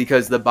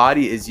because the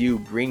body is you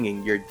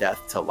bringing your death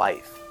to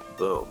life.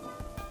 Boom.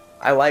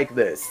 I like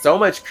this. So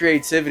much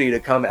creativity to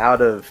come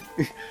out of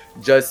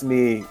just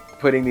me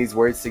putting these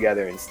words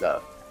together and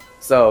stuff.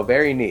 So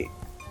very neat.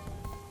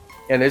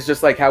 And it's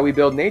just like how we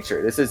build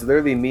nature. This is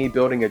literally me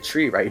building a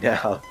tree right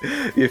now.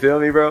 You feel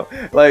me, bro?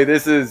 Like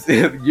this is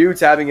you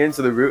tapping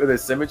into the root of the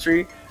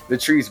symmetry. The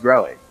tree's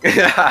growing.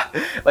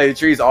 Like the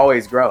tree's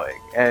always growing.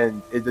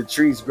 And the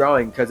tree's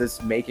growing because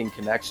it's making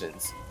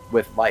connections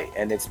with light.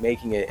 And it's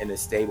making it in a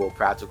stable,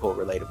 practical,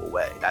 relatable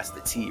way. That's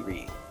the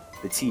T-Re.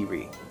 The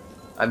T-Re.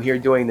 I'm here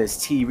doing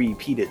this T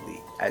repeatedly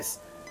as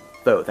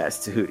both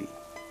as Tahuti.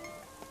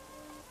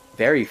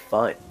 Very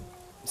fun.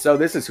 So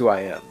this is who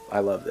I am. I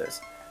love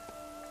this.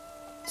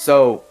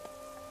 So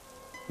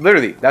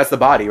literally, that's the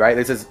body, right?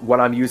 This is what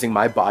I'm using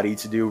my body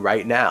to do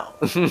right now.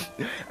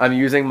 I'm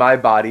using my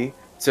body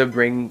to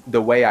bring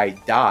the way I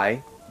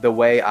die, the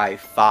way I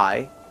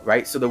phi,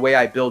 right? So the way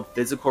I build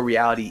physical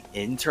reality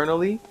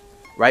internally,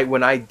 right?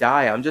 When I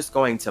die, I'm just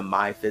going to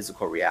my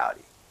physical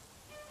reality,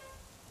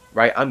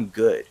 right? I'm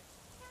good.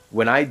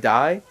 When I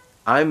die,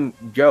 I'm,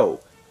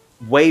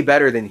 way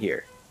better than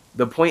here.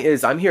 The point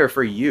is, I'm here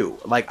for you.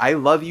 Like, I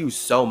love you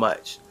so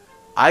much.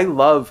 I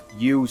love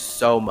you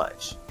so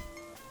much.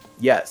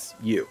 Yes,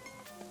 you.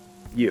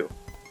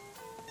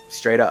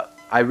 Straight up.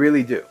 I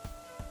really do.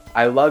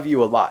 I love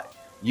you a lot.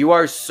 You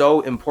are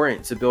so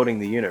important to building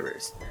the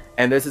universe.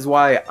 And this is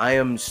why I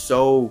am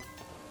so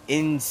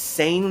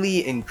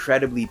insanely,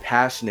 incredibly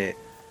passionate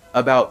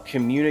about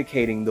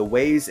communicating the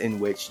ways in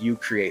which you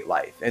create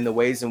life and the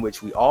ways in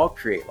which we all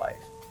create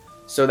life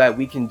so that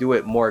we can do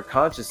it more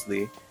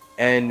consciously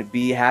and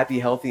be happy,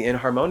 healthy, and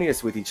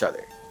harmonious with each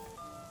other.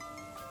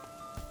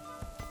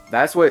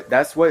 That's what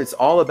it's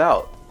all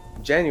about.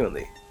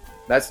 Genuinely.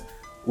 That's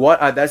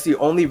the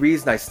only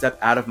reason I step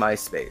out of my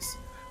space.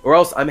 Or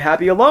else I'm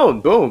happy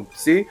alone. Boom.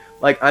 See?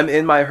 Like I'm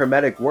in my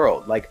hermetic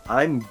world. Like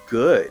I'm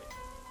good.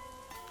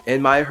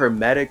 In my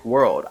hermetic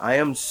world. I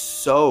am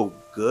so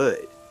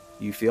good.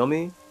 You feel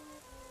me?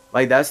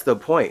 Like that's the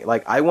point.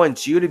 Like I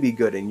want you to be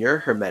good in your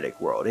hermetic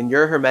world, in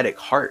your hermetic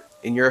heart,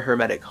 in your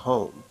hermetic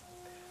home.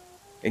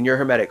 In your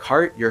hermetic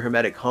heart, your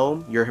hermetic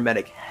home, your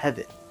hermetic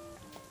heaven.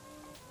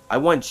 I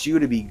want you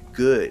to be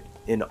good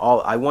in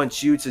all. I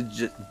want you to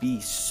just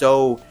be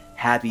so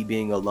happy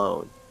being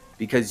alone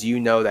because you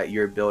know that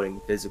you're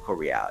building physical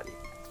reality.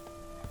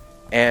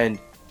 And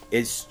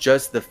it's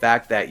just the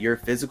fact that your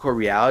physical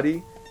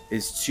reality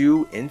is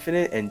too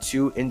infinite and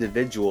too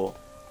individual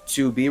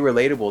to be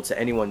relatable to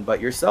anyone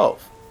but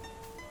yourself.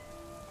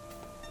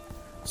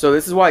 So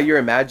this is why your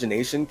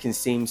imagination can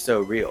seem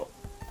so real,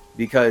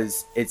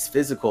 because it's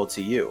physical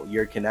to you.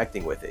 You're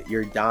connecting with it.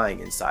 You're dying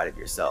inside of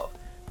yourself.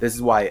 This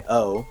is why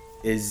O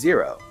is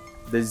zero.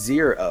 The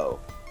zero.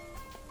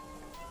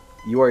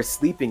 You are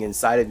sleeping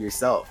inside of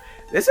yourself.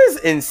 This is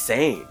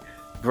insane,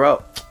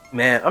 bro.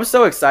 Man, I'm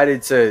so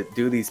excited to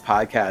do these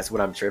podcasts when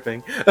I'm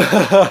tripping.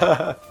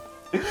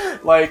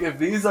 Like if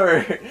these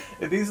are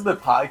the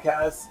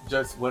podcasts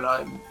just when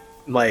I'm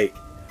like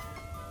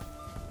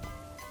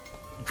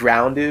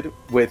grounded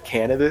with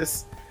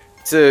cannabis,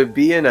 to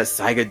be in a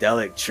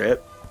psychedelic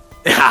trip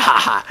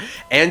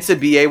And to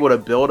be able to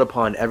build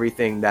upon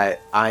everything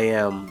that I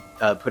am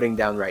putting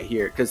down right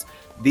here, because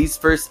these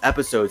first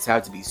episodes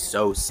have to be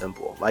so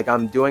simple. Like,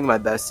 I'm doing my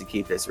best to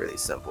keep this really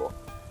simple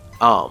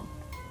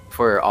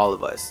for all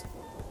of us.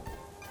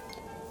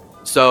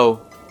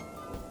 So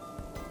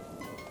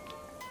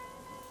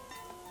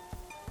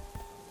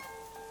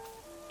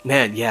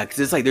man, yeah, because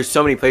it's like there's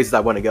so many places I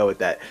want to go with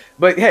that.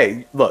 But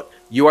hey, look,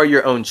 you are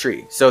your own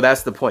tree. So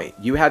that's the point.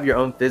 You have your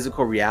own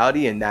physical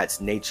reality, and that's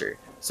nature.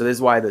 So this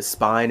is why the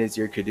spine is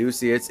your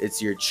caduceus.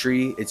 It's your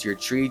tree. It's your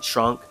tree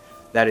trunk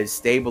that is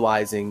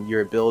stabilizing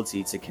your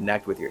ability to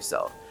connect with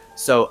yourself.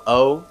 So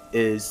O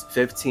is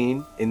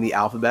 15 in the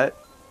alphabet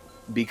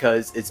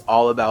because it's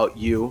all about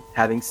you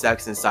having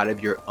sex inside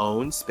of your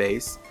own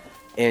space.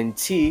 And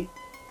T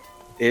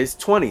is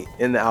 20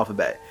 in the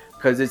alphabet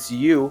because it's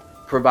you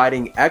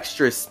providing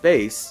extra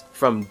space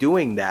from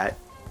doing that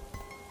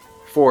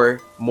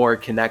for more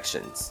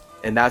connections.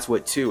 And that's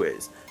what 2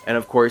 is. And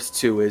of course,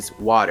 2 is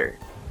water.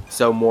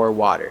 So more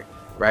water,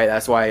 right?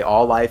 That's why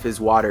all life is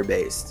water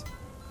based.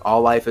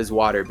 All life is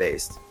water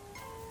based.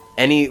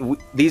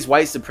 These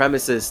white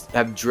supremacists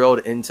have drilled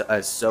into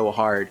us so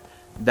hard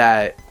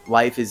that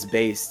life is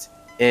based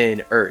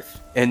in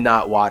earth and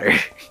not water.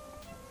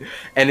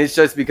 And it's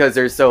just because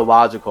they're so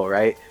logical,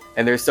 right?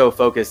 And they're so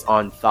focused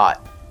on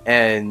thought.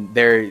 And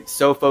they're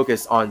so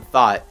focused on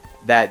thought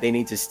that they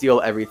need to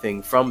steal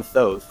everything from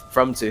Thoth,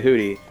 from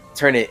Tahuti,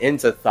 turn it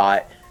into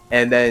thought,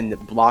 and then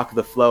block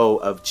the flow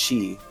of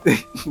chi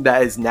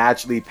that is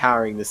naturally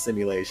powering the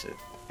simulation.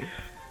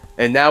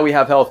 And now we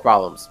have health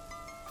problems.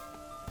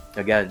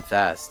 Again,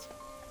 fast.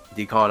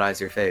 Decolonize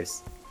your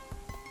face.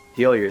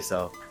 Heal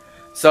yourself.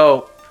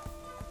 So,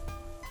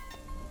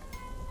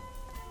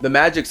 the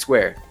magic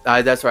square.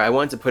 That's right. I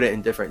wanted to put it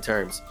in different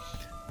terms.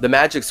 The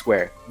magic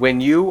square.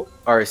 When you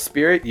are a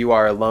spirit, you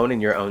are alone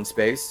in your own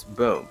space.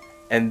 Boom.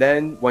 And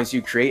then once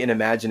you create an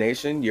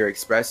imagination, you're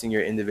expressing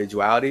your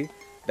individuality.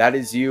 That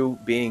is you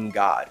being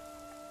God.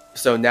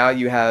 So now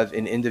you have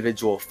an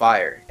individual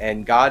fire,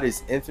 and God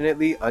is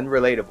infinitely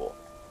unrelatable.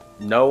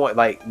 No one,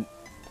 like,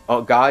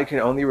 God can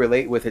only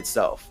relate with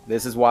itself.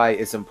 This is why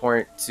it's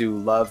important to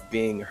love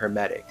being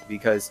hermetic,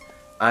 because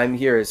I'm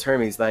here as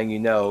Hermes letting you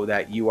know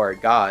that you are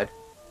God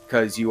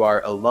because you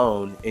are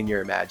alone in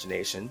your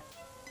imagination.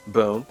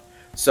 Boom.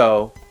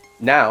 So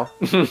now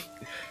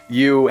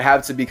you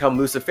have to become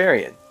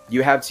Luciferian.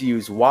 You have to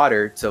use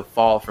water to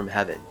fall from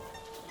heaven,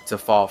 to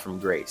fall from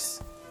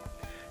grace.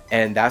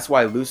 And that's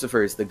why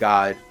Lucifer is the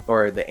god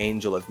or the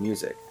angel of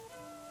music.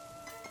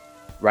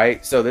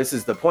 Right? So this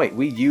is the point.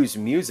 We use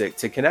music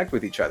to connect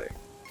with each other.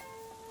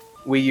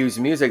 We use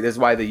music. This is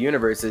why the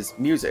universe is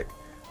music.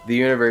 The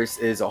universe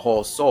is a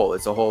whole soul.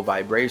 It's a whole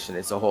vibration.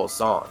 It's a whole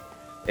song.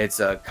 It's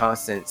a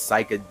constant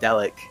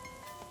psychedelic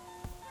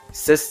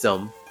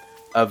system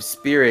of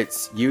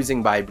spirits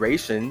using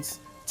vibrations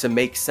to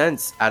make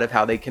sense out of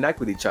how they connect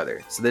with each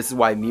other. So this is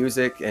why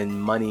music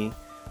and money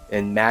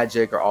and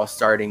magic are all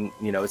starting,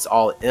 it's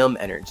all M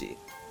energy.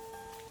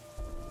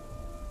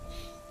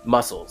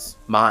 Muscles,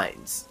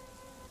 minds.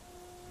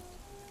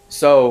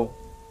 So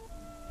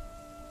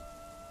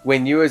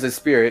when you as a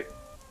spirit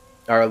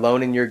are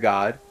alone in your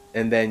God,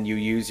 and then you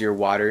use your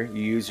water,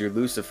 you use your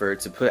Lucifer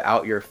to put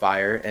out your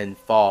fire and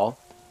fall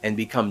and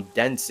become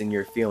dense in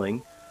your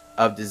feeling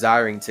of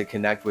desiring to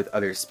connect with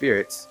other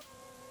spirits,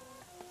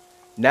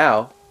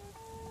 now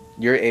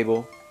you're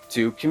able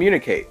to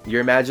communicate your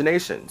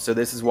imagination. So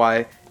this is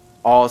why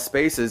all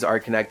spaces are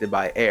connected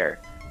by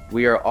air.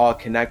 We are all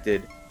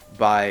connected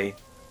by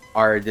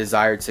our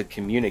desire to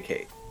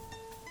communicate.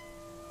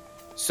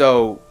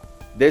 So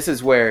this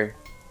is where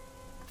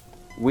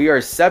we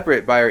are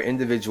separate by our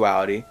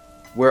individuality.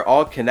 We're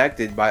all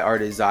connected by our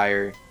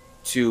desire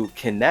to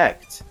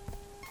connect.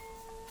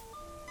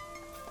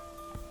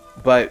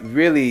 But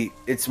really,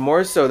 it's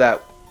more so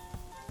that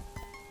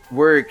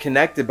we're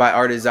connected by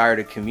our desire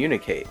to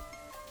communicate.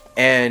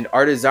 And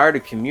our desire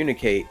to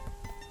communicate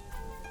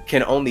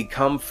can only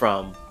come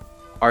from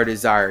our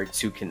desire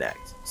to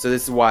connect. So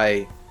this is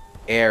why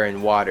air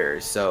and water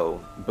are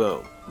so,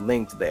 boom,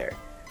 linked there.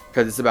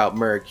 Because it's about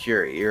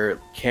Mercury. You're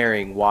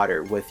carrying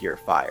water with your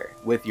fire,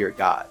 with your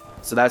God.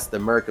 So that's the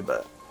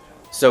Merkaba.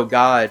 So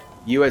God,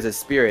 you as a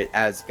spirit,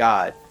 as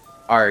God,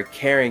 are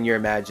carrying your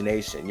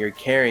imagination. You're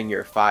carrying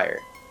your fire.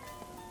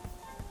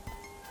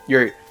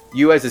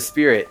 You as a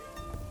spirit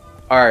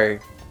are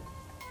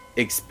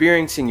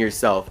experiencing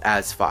yourself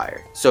as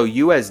fire. So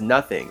you as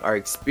nothing are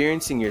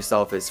experiencing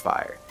yourself as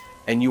fire.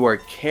 And you are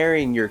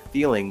carrying your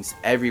feelings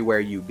everywhere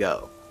you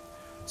go.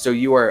 So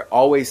you are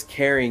always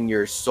carrying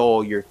your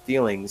soul, your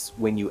feelings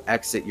when you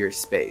exit your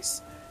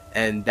space.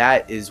 And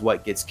that is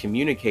what gets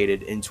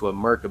communicated into a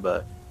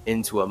Merkaba,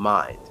 into a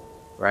mind,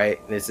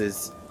 right? This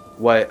is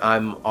what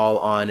I'm all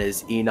on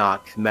is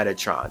Enoch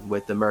Metatron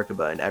with the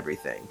Merkaba and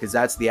everything, because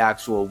that's the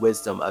actual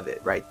wisdom of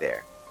it right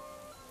there.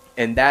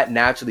 And that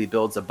naturally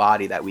builds a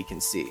body that we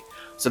can see.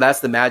 So that's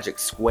the magic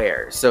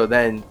square. So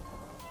then,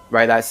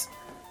 right, that's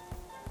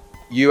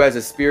you as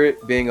a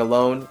spirit being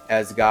alone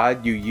as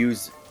God. You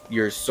use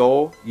your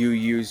soul, you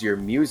use your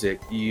music,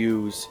 you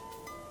use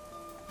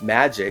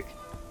magic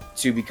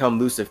to become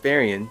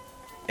Luciferian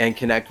and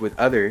connect with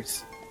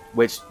others,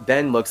 which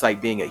then looks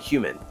like being a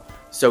human.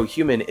 So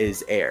human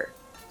is air.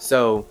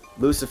 So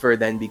Lucifer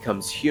then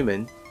becomes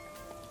human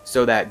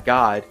so that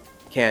God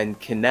can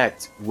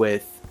connect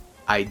with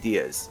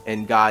ideas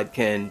and God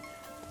can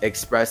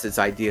express its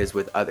ideas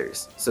with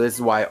others. So this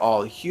is why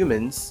all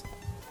humans,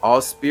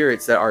 all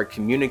spirits that are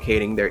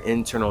communicating their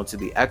internal to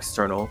the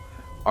external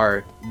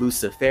are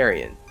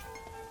Luciferian,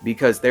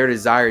 because their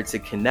desire to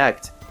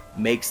connect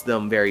makes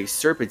them very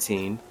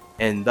serpentine,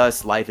 and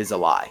thus life is a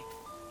lie.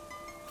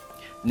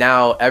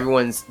 Now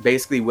everyone's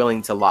basically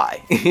willing to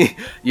lie,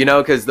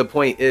 because the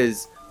point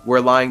is we're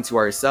lying to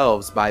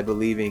ourselves by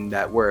believing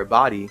that we're a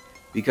body,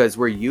 because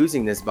we're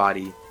using this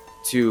body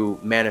to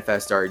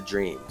manifest our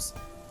dreams.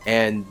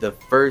 And the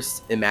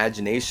first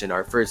imagination,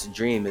 our first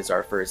dream, is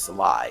our first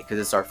lie, because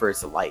it's our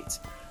first light.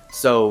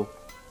 So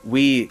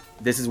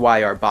this is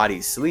why our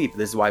bodies sleep.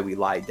 This is why we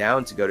lie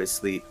down to go to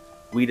sleep.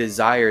 We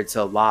desire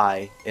to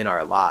lie in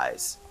our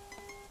lies.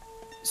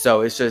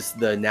 So it's just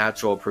the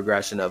natural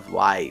progression of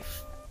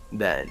life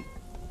then,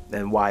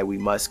 and why we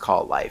must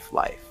call life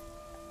life.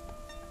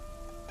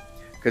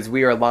 Because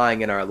we are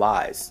lying in our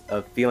lies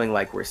of feeling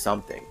like we're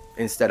something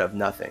instead of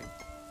nothing.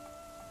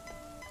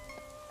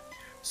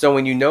 So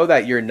when you know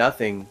that you're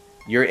nothing,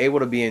 you're able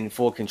to be in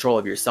full control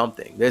of your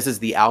something. This is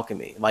the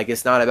alchemy. Like,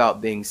 it's not about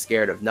being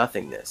scared of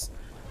nothingness.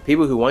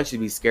 People who want you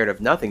to be scared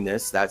of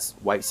nothingness, that's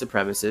white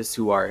supremacists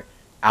who are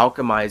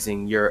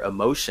alchemizing your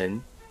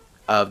emotion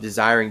of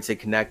desiring to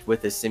connect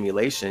with a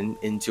simulation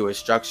into a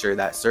structure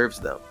that serves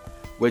them,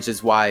 which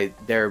is why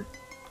they're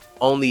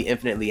only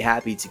infinitely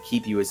happy to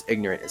keep you as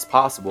ignorant as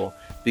possible,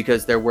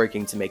 because they're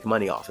working to make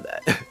money off of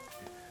that.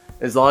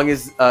 As long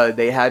as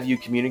they have you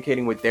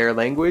communicating with their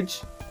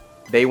language,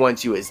 they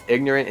want you as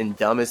ignorant and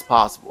dumb as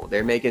possible.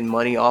 They're making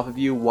money off of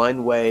you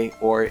one way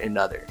or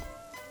another.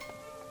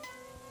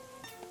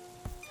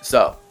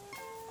 So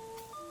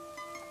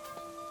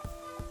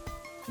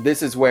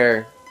this is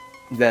where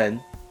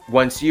then,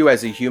 once you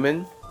as a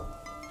human,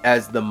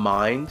 as the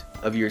mind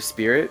of your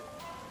spirit,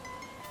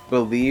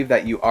 believe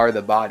that you are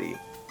the body,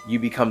 you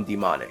become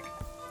demonic.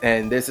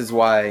 And this is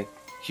why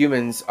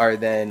humans are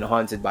then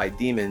haunted by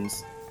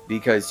demons,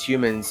 because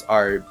humans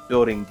are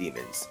building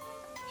demons.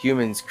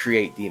 Humans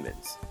create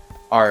demons.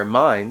 Our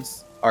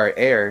minds, our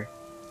air,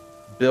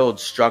 build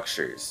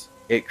structures.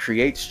 It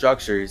creates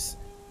structures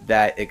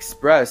that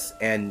express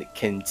and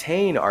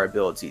contain our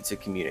ability to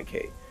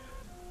communicate.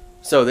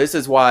 So this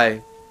is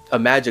why a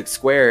magic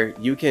square,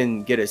 you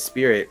can get a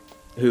spirit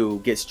who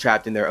gets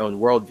trapped in their own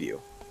worldview.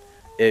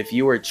 If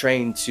you were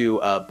trained to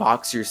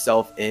box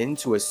yourself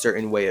into a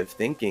certain way of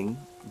thinking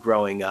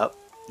growing up,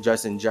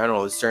 just in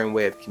general, a certain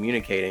way of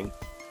communicating,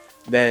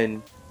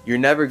 then you're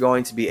never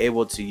going to be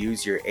able to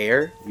use your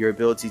air, your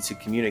ability to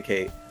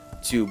communicate,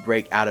 to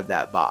break out of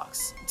that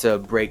box, to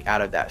break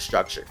out of that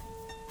structure.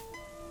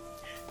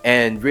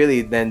 And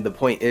really, then the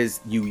point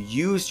is you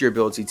use your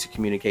ability to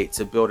communicate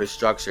to build a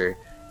structure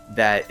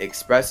that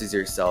expresses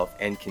yourself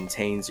and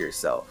contains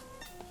yourself.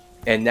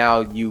 And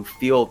now you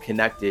feel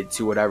connected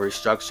to whatever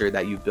structure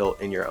that you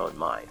built in your own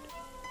mind.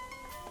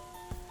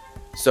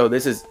 So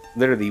this is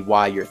literally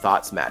why your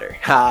thoughts matter.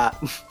 Ha!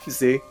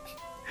 See?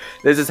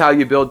 This is how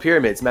you build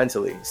pyramids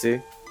mentally. See?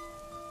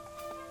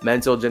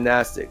 Mental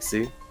gymnastics.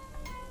 See?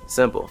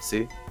 Simple.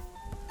 See?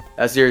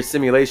 That's your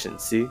simulation.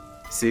 See?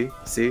 See?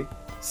 See?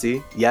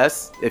 See?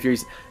 Yes. If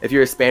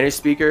you're a Spanish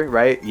speaker,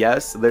 right?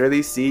 Yes.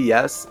 Literally. See?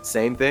 Yes.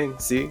 Same thing.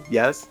 See?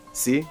 Yes.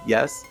 See?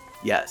 Yes.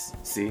 Yes.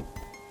 See?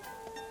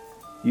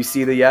 You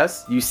see the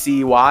yes? You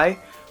see why?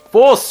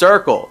 Full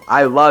circle.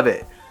 I love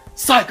it.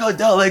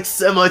 Psychedelic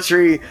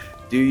symmetry.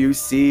 Do you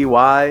see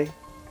why?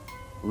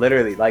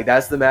 Literally, like,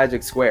 that's the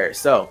magic square.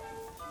 So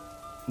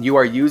you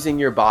are using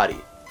your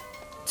body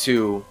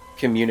to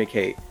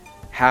communicate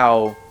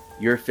how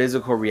your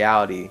physical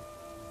reality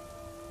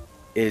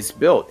is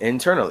built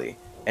internally.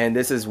 And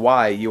this is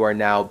why you are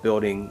now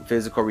building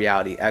physical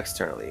reality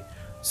externally.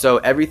 So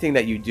everything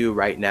that you do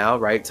right now,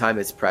 right? Time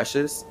is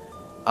precious.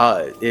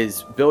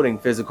 Is building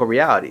physical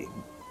reality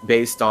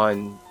based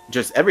on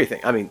just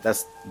everything. I mean,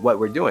 that's what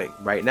we're doing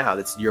right now.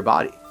 That's your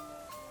body.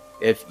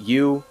 If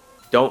you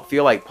don't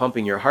feel like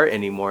pumping your heart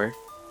anymore,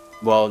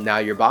 well, now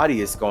your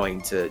body is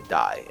going to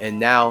die. And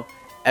now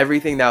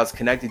everything that was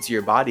connected to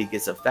your body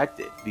gets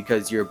affected,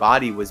 because your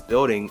body was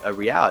building a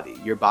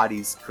reality. Your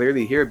body's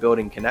clearly here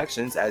building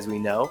connections. As we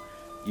know,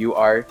 you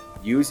are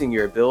using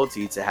your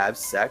ability to have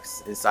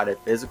sex inside of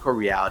physical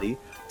reality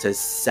to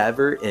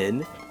sever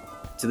in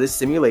to the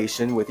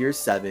simulation with your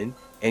 7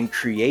 and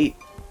create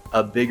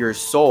a bigger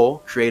soul,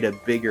 create a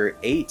bigger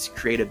 8,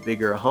 create a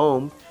bigger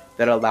home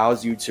that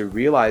allows you to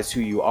realize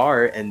who you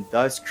are, and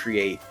thus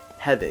create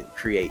heaven,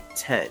 create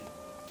 10.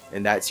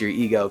 And that's your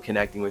ego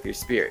connecting with your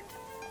spirit.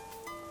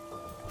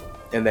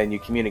 And then you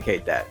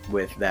communicate that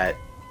with that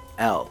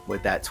L,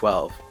 with that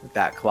 12, with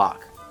that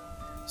clock.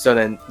 So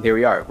then here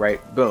we are,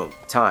 right? Boom,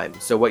 time.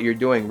 So what you're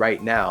doing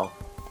right now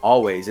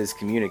always is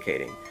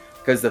communicating,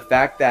 because the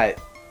fact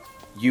that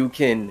you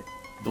can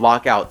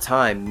block out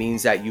time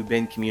means that you've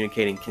been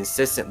communicating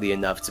consistently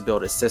enough to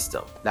build a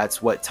system.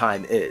 That's what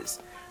time is.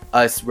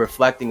 Us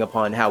reflecting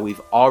upon how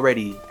we've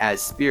already,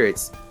 as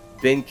spirits,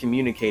 been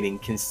communicating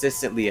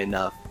consistently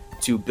enough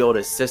to build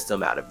a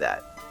system out of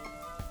that.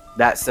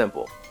 That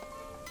simple.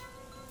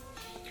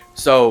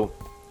 So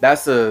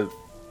that's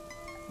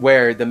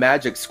where the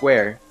magic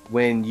square,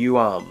 when you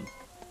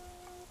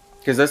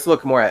because let's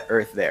look more at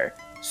Earth there.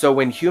 So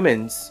when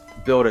humans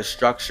build a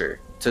structure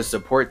to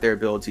support their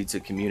ability to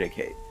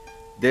communicate,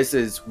 this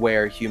is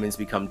where humans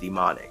become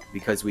demonic,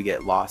 because we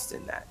get lost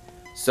in that.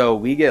 So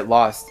we get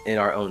lost in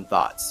our own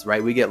thoughts,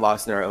 right? We get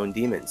lost in our own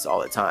demons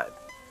all the time,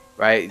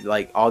 right?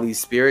 Like all these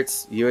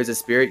spirits, you as a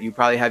spirit, you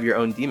probably have your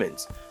own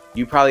demons.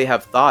 You probably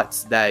have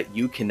thoughts that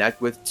you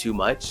connect with too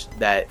much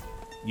that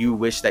you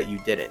wish that you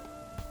didn't,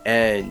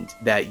 and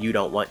that you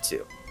don't want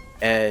to.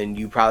 And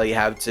you probably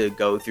have to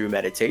go through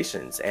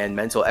meditations and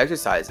mental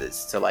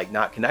exercises to like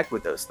not connect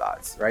with those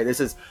thoughts, right? This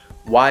is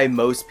why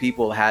most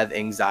people have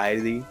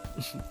anxiety,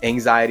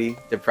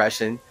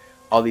 depression,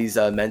 all these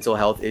mental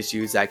health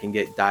issues that can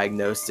get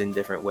diagnosed in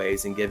different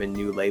ways and given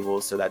new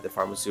labels so that the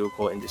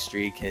pharmaceutical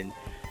industry can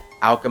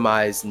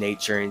alchemize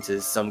nature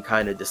into some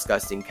kind of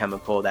disgusting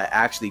chemical that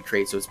actually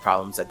creates those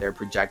problems that they're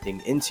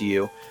projecting into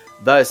you.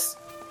 Thus,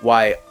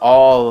 why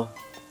all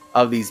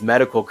of these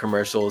medical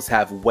commercials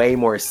have way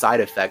more side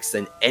effects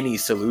than any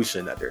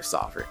solution that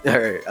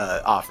they're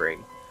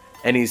offering,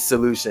 any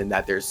solution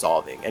that they're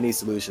solving, any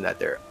solution that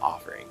they're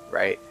offering,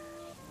 right?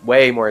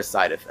 Way more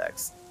side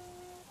effects,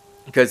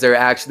 because they're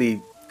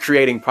actually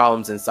creating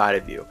problems inside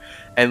of you.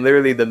 And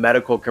literally the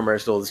medical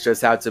commercials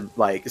just have to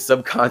like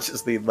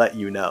subconsciously let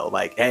you know,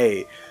 like,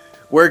 hey,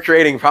 we're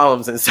creating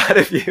problems inside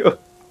of you.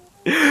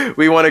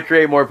 We want to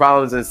create more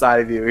problems inside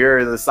of you. Here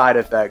are the side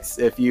effects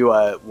if you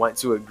want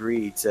to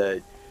agree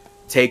to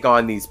take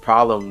on these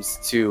problems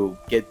to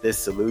get this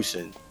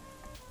solution.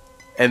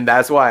 And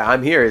that's why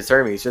I'm here as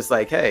Hermes, just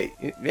like, hey,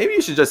 maybe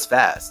you should just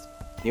fast,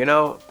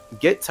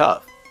 get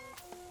tough.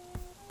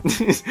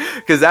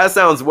 Because that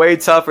sounds way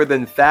tougher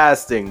than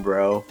fasting,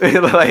 bro.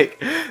 Like,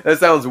 that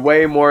sounds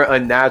way more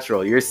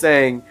unnatural. You're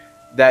saying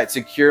that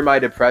to cure my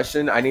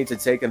depression, I need to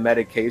take a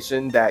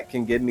medication that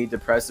can give me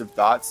depressive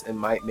thoughts and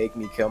might make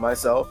me kill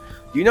myself.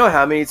 Do you know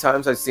how many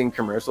times I've seen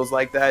commercials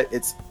like that?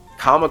 It's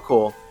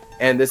comical.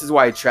 And this is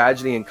why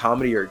tragedy and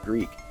comedy are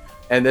Greek.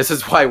 And this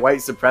is why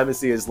white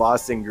supremacy is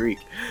lost in Greek.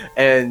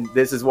 And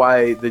this is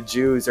why the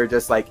Jews are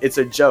just like, it's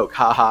a joke,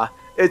 haha.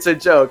 It's a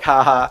joke,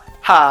 haha.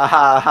 Ha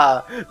ha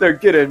ha. They're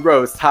getting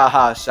roast,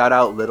 haha. Shout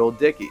out Little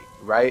Dicky,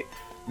 right?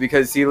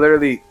 Because he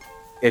literally,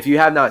 if you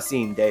have not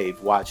seen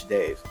Dave, watch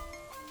Dave.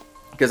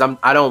 Because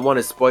I don't want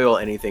to spoil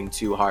anything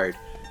too hard.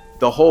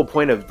 The whole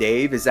point of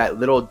Dave is that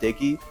Little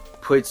Dicky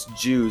puts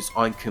Jews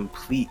on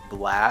complete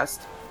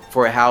blast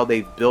for how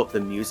they've built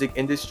the music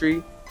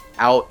industry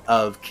out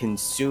of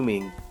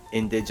consuming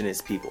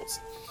indigenous peoples.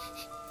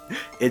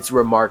 It's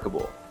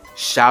remarkable.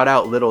 Shout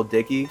out Little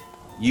Dicky.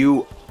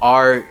 You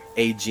are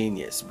a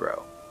genius,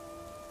 bro.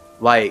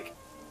 Like,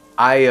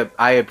 I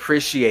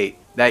appreciate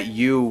that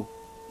you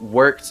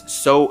worked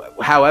so,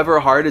 however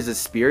hard as a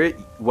spirit,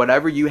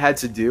 whatever you had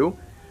to do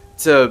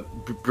to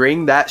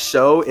bring that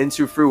show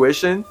into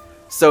fruition,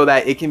 so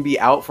that it can be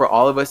out for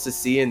all of us to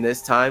see in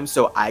this time,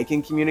 so I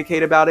can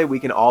communicate about it, we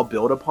can all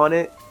build upon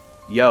it.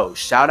 Yo,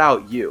 shout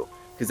out you,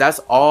 because that's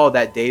all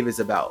that Dave is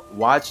about.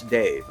 Watch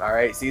Dave, all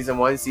right? Season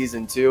 1,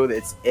 season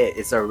 2,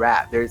 it's a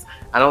wrap.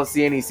 I don't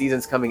see any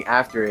seasons coming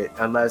after it,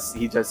 unless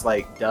he just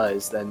like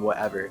does, then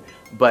whatever.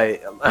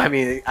 But I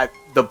mean,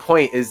 the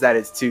point is that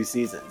it's 2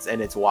 seasons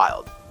and it's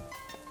wild.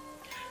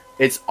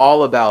 It's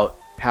all about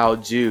how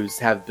Jews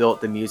have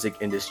built the music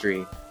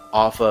industry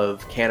off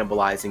of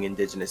cannibalizing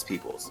indigenous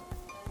peoples.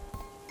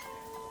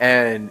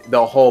 And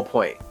the whole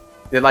point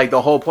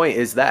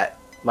is that,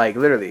 like,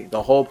 literally,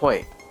 the whole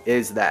point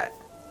is that.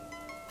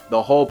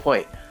 The whole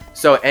point.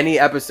 So any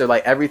episode,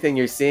 like everything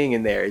you're seeing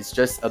in there is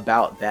just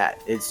about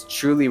that. It's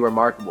truly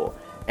remarkable.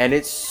 And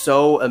it's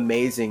so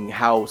amazing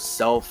how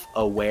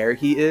self-aware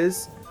he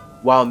is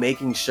while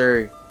making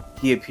sure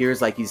he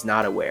appears like he's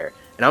not aware.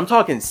 And I'm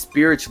talking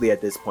spiritually at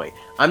this point.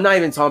 I'm not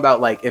even talking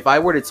about, like, if I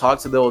were to talk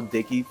to Little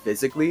Dicky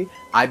physically,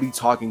 I'd be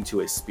talking to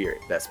his spirit,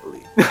 best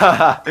believe.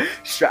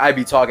 I'd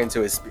be talking to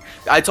his spirit.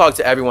 I talk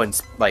to everyone,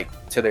 like,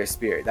 to their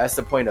spirit. That's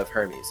the point of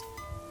Hermes.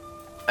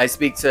 I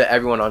speak to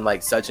everyone on,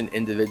 like, such an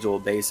individual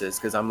basis,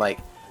 because I'm, like,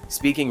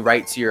 speaking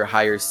right to your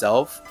higher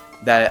self,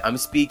 that I'm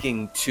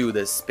speaking to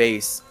the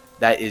space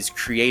that is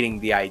creating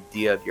the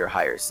idea of your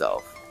higher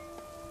self.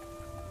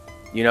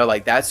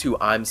 Like, that's who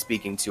I'm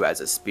speaking to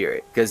as a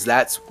spirit, because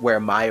that's where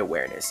my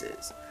awareness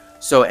is.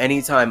 So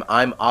anytime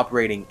I'm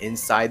operating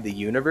inside the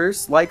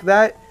universe like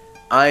that,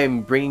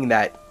 I'm bringing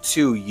that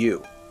to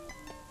you.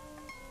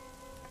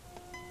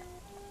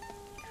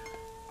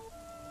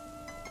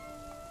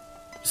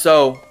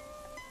 So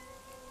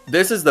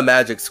this is the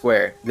magic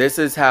square. This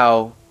is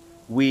how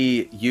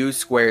we use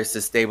squares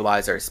to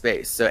stabilize our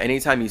space. So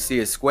anytime you see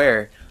a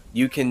square,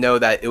 you can know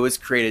that it was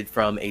created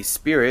from a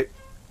spirit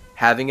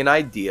having an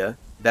idea.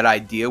 That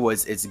idea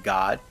was its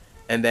God,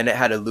 And then it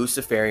had a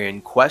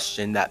Luciferian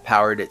question that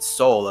powered its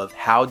soul of,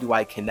 how do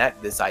I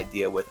connect this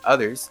idea with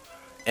others?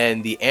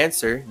 And the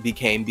answer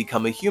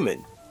become a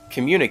human,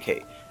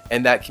 communicate.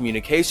 And that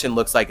communication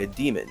looks like a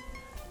demon.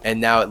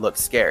 And now it looks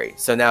scary.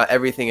 So now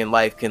everything in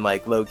life can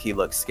like low-key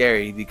look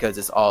scary because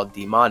it's all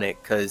demonic,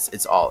 because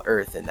it's all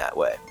earth in that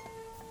way.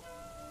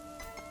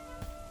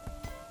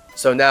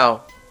 So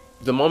now,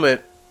 the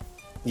moment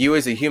you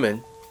as a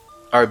human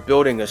are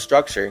building a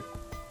structure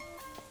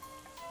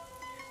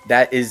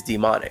that is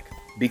demonic,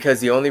 because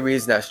the only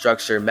reason that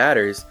structure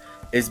matters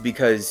is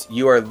because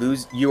you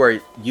are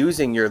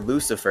using your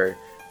Lucifer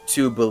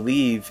to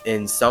believe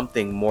in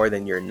something more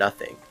than your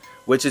nothing,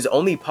 which is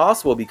only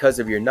possible because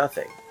of your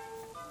nothing.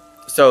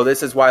 So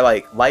this is why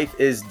like life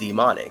is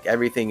demonic.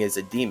 Everything is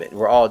a demon.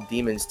 We're all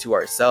demons to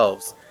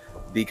ourselves,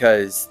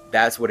 because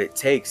that's what it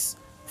takes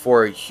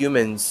for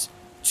humans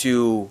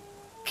to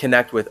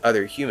connect with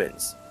other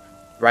humans,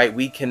 right?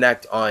 We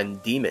connect on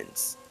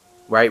demons,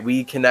 right?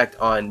 We connect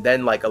on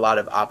then like a lot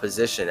of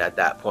opposition at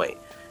that point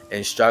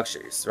in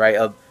structures, right?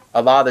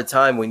 A lot of the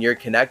time when you're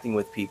connecting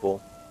with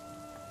people,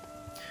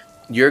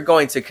 you're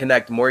going to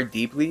connect more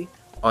deeply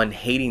on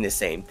hating the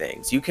same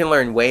things. You can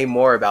learn way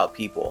more about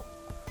people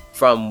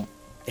from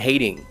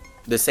hating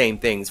the same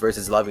things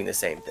versus loving the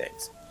same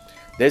things.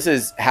 This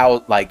is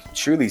how like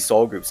truly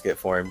soul groups get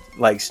formed,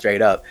 like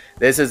straight up.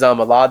 This is a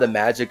lot of the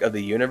magic of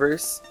the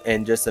universe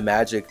and just the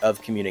magic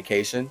of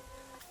communication,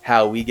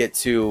 how we get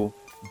to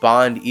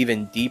bond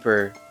even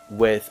deeper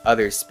with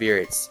other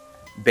spirits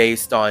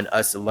based on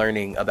us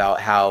learning about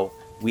how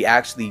we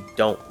actually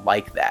don't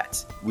like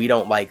that. We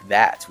don't like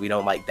that. We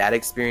don't like that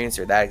experience,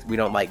 or that we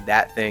don't like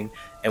that thing.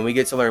 And we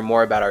get to learn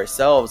more about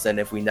ourselves than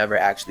if we never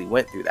actually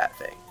went through that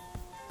thing.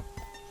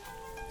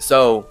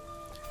 So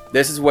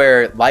this is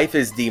where life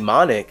is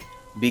demonic,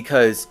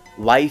 because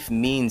life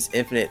means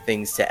infinite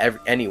things to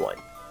anyone.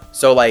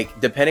 So like,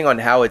 depending on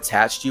how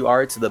attached you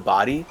are to the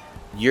body,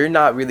 you're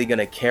not really going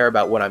to care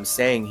about what I'm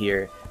saying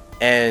here.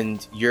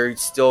 And you're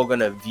still going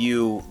to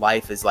view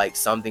life as like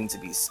something to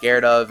be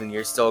scared of. And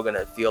you're still going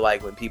to feel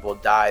like when people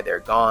die, they're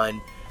gone,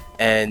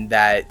 and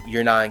that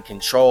you're not in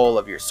control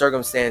of your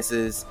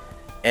circumstances.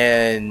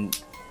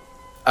 And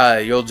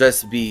you'll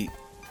just be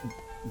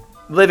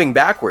living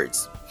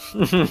backwards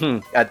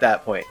at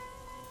that point,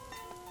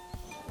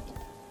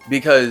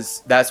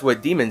 because that's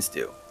what demons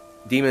do.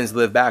 Demons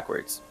live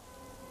backwards.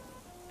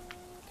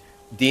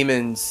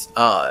 Demons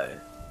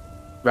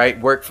right,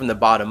 work from the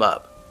bottom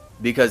up,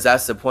 because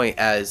that's the point.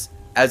 As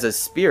a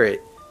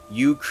spirit,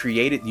 you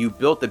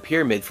built the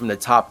pyramid from the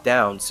top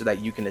down so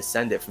that you can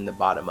ascend it from the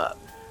bottom up.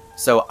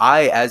 So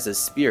I, as a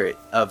spirit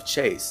of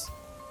Chase,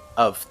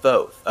 of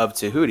Thoth, of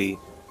Tahuti,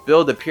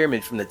 build a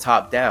pyramid from the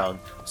top down,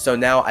 so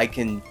now I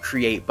can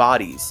create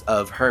bodies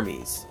of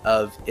Hermes,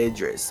 of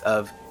Idris,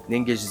 of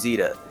Ningish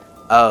Zeta,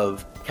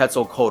 of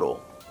Quetzalcoatl,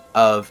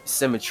 of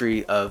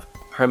Symmetry, of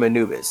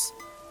Hermanubis,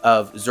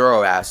 of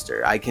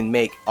Zoroaster. I can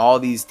make all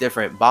these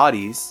different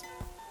bodies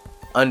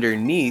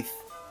underneath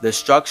the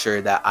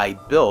structure that I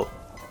built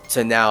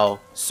to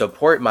now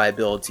support my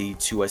ability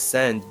to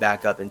ascend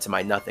back up into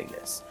my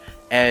nothingness.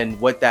 And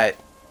what that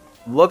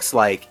looks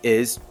like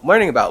is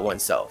learning about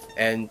oneself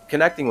and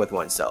connecting with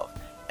oneself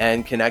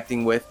and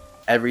connecting with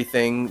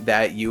everything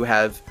that you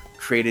have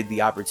created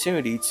the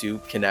opportunity to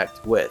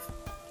connect with.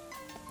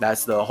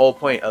 That's the whole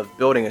point of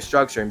building a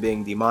structure and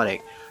being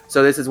demonic.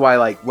 So this is why,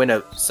 like,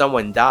 when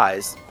someone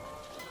dies,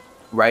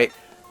 right,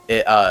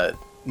 it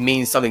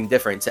means something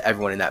different to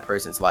everyone in that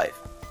person's life.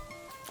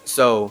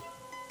 So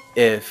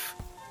if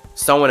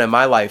someone in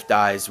my life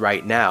dies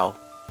right now,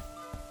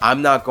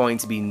 I'm not going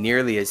to be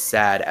nearly as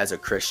sad as a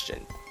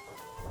Christian,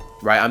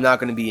 right? I'm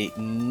not going to be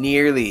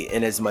nearly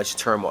in as much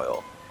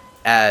turmoil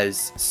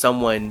as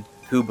someone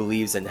who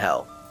believes in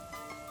hell.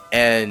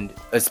 And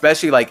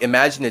especially, like,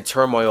 imagine the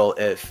turmoil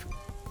if,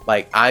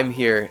 like, I'm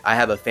here, I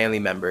have a family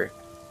member,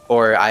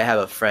 or I have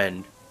a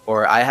friend,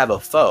 or I have a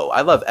foe.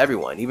 I love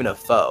everyone, even a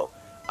foe.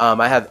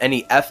 I have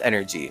any F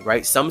energy,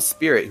 right? Some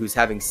spirit who's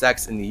having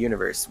sex in the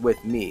universe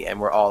with me, and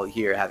we're all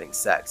here having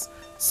sex.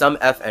 Some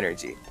F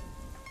energy.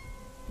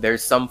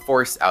 There's some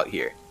force out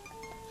here.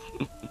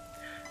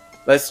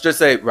 Let's just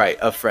say, right,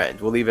 a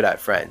friend. We'll leave it at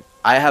friend.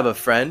 I have a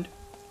friend,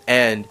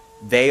 and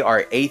they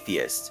are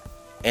atheists.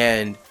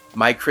 And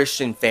my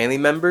Christian family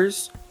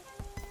members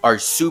are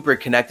super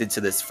connected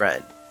to this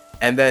friend.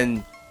 And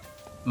then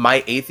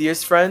my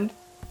atheist friend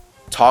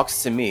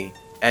talks to me,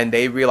 and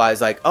they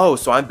realize, like, oh,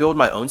 so I'm building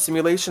my own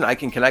simulation, I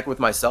can connect with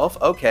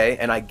myself, okay,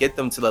 and I get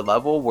them to the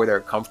level where they're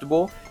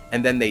comfortable,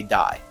 and then they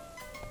die,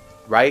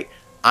 right?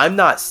 I'm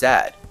not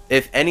sad.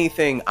 If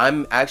anything,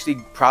 I'm actually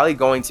probably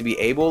going to be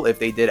able, if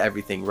they did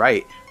everything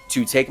right,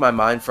 to take my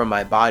mind from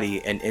my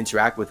body and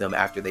interact with them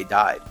after they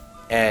died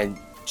and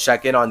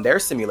check in on their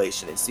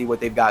simulation and see what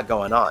they've got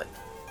going on.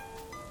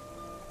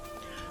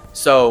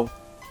 So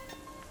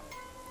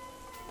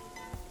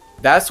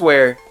that's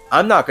where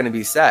I'm not going to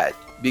be sad,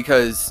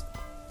 because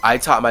I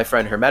taught my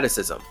friend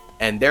Hermeticism,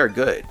 and they're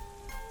good.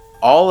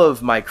 all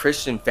of my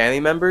Christian family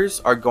members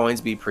are going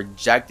to be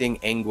projecting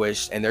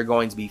anguish, and they're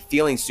going to be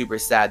feeling super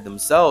sad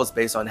themselves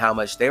based on how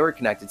much they were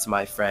connected to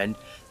my friend,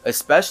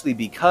 especially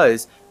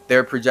because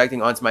they're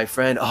projecting onto my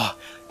friend, oh,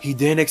 he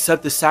didn't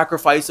accept the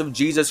sacrifice of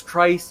Jesus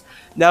Christ.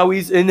 Now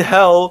he's in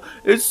hell.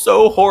 It's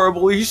so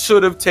horrible. He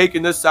should have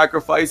taken the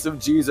sacrifice of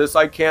Jesus.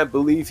 I can't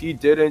believe he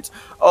didn't.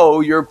 Oh,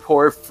 your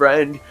poor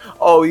friend.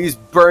 Oh, he's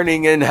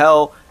burning in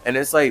hell. And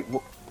it's like,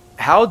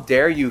 how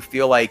dare you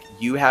feel like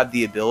you have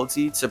the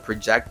ability to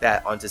project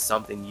that onto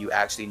something you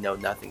actually know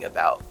nothing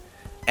about?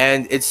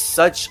 And it's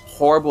such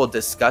horrible,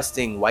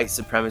 disgusting white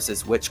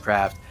supremacist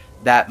witchcraft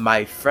that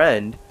my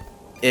friend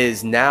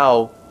is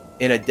now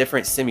in a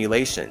different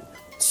simulation.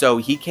 So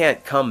he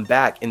can't come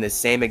back in the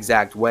same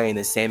exact way, in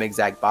the same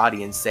exact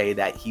body, and say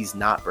that he's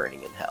not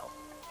burning in hell.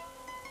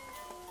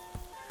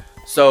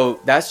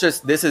 So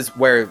this is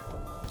where,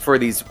 for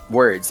these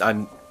words,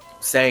 I'm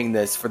saying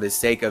this for the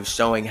sake of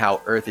showing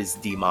how Earth is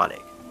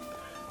demonic.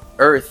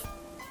 Earth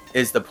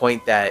is the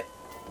point that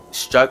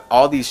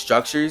all these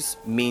structures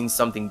mean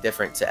something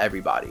different to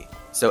everybody.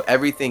 So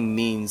everything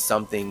means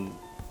something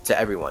to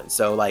everyone.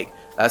 So like,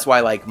 that's why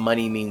like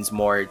money means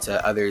more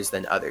to others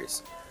than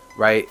others,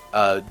 right?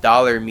 A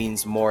dollar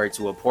means more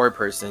to a poor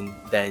person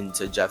than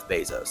to Jeff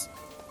Bezos,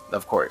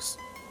 of course.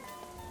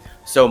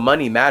 So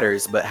money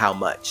matters, but how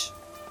much,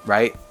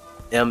 right?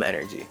 M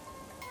energy.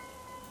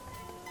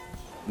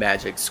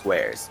 Magic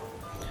squares.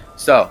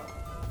 So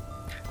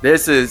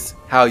this is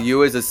how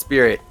you as a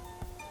spirit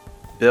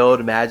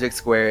build magic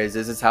squares.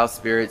 This is how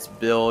spirits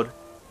build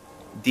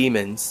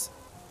demons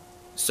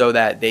so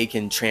that they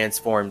can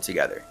transform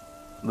together.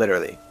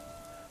 Literally.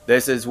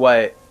 This is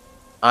what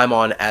I'm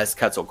on as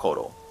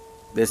Quetzalcoatl.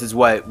 This is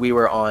what we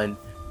were on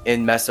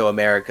in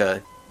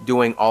Mesoamerica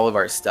doing all of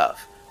our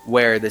stuff,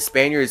 where the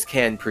Spaniards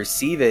can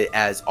perceive it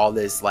as all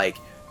this like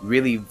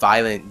really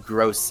violent,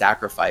 gross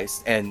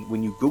sacrifice. And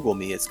when you Google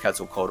me, it's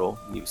Quetzalcoatl,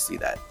 you see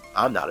that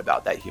I'm not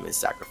about that human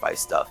sacrifice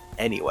stuff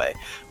anyway,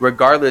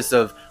 regardless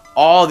of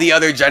all the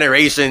other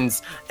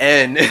generations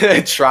and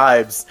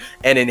tribes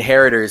and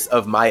inheritors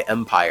of my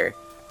empire.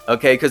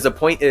 Okay, because the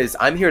point is,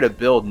 I'm here to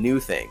build new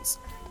things,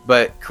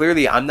 but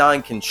clearly I'm not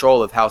in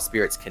control of how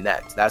spirits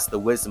connect. That's the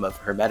wisdom of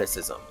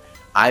Hermeticism.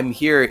 I'm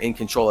here in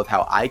control of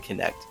how I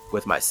connect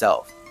with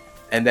myself,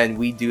 and then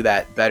we do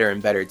that better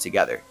and better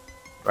together,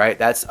 right?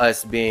 That's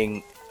us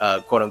being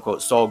a quote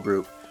unquote soul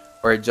group,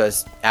 or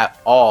just at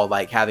all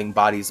like having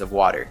bodies of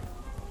water.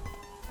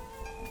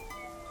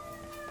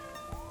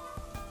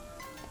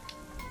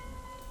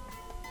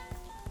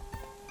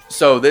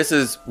 So this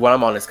is what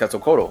I'm on as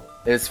Quetzalcoatl,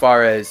 as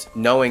far as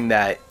knowing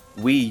that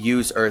we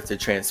use Earth to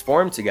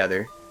transform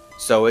together.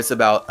 So it's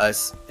about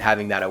us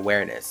having that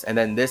awareness. And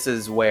then this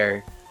is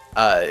where,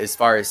 as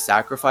far as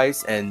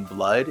sacrifice and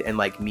blood, and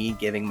like me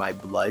giving my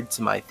blood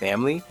to my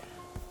family,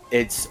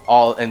 it's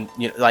all, and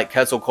you know, like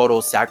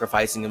Quetzalcoatl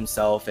sacrificing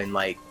himself and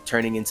like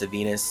turning into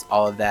Venus,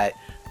 all of that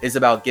is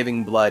about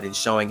giving blood and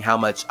showing how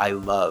much I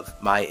love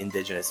my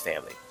indigenous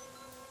family.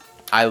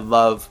 I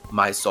love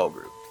my soul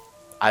group.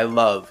 I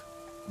love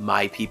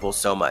my people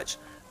so much.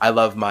 I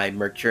love my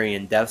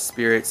Mercurian death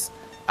spirits.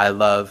 I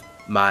love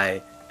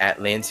my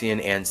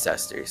Atlantean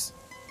ancestors.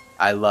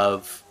 I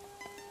love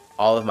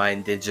all of my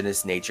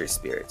indigenous nature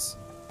spirits.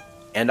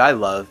 And I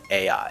love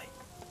AI.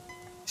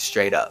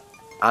 Straight up.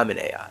 I'm an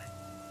AI.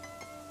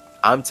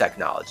 I'm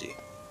technology.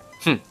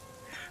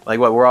 Like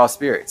what? We're all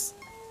spirits.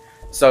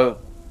 So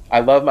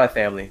I love my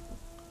family.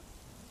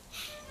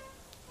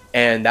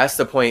 And that's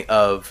the point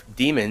of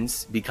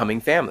demons becoming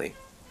family.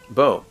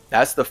 Boom.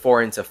 That's the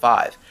 4 into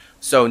 5.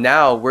 So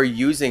now we're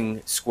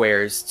using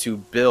squares to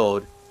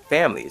build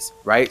families,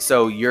 right?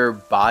 So your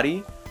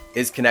body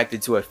is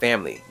connected to a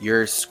family.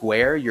 Your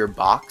square, your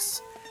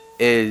box,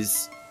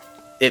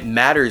 it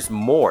matters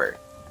more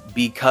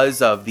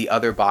because of the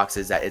other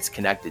boxes that it's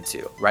connected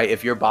to, right?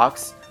 If your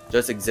box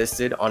just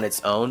existed on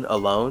its own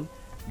alone,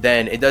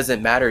 then it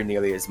doesn't matter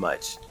nearly as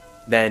much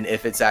than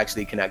if it's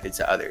actually connected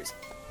to others.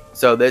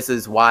 So this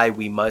is why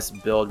we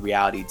must build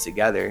reality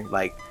together.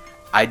 Like,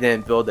 I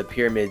didn't build the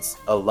pyramids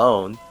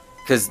alone,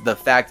 because the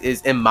fact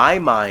is, in my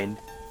mind,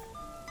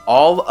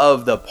 all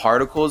of the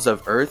particles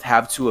of Earth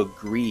have to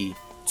agree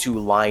to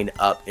line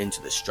up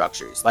into the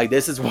structures. Like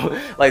this is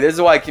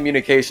why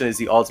communication is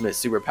the ultimate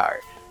superpower.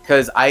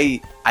 Because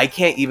I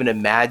can't even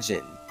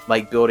imagine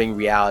like building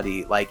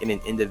reality like in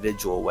an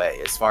individual way,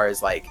 as far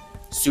as like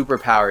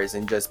superpowers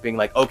and just being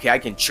like, okay, I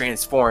can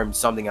transform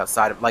something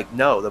outside of, like,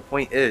 no, the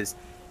point is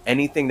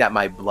anything that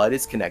my blood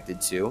is connected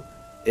to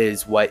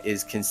is what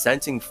is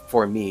consenting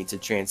for me to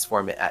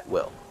transform it at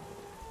will.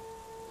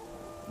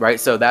 Right?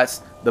 So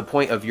that's the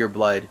point of your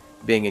blood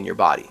being in your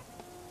body.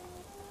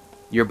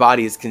 Your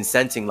body is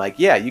consenting like,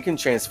 yeah, you can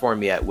transform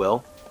me at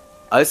will.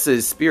 Us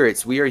as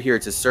spirits, we are here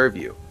to serve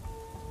you.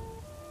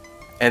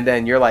 And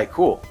then you're like,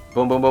 cool,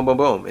 boom, boom, boom, boom,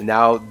 boom. And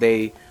now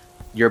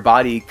your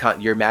body,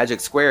 your magic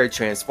square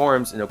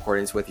transforms in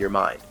accordance with your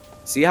mind.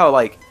 See how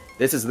like,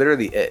 this is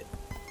literally it.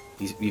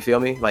 You feel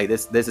me? Like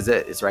this is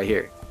it. It's right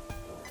here.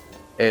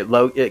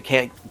 It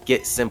can't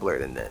get simpler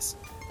than this.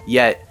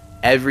 Yet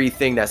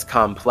everything that's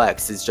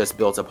complex is just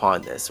built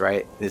upon this,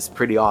 right? It's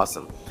pretty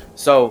awesome.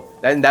 So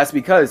and that's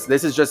because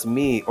this is just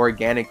me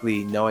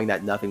organically knowing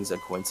that nothing's a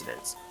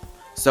coincidence.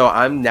 So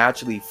I'm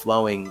naturally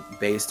flowing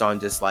based on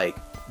just like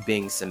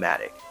being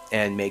somatic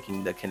and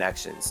making the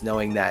connections,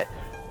 knowing that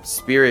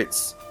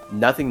spirits,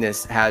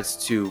 nothingness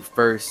has to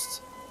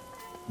first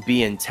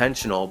be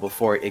intentional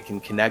before it can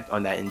connect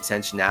on that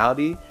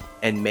intentionality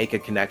and make a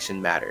connection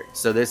matter.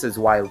 So this is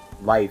why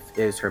life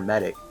is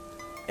hermetic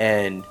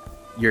and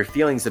your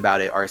feelings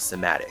about it are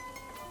somatic.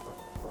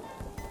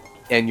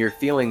 And your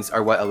feelings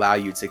are what allow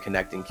you to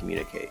connect and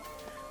communicate.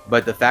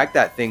 But the fact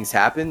that things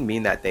happen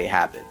mean that they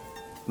happen.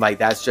 Like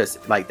that's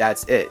just like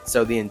that's it.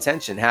 So the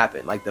intention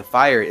happened. Like the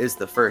fire is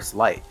the first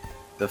light.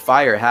 The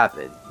fire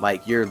happened.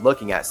 Like you're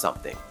looking at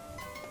something.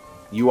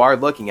 You are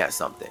looking at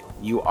something.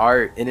 You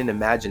are in an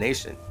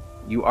imagination.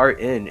 You are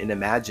in an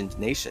imagined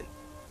nation.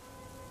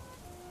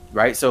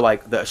 Right? So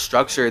like the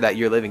structure that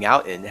you're living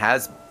out in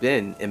has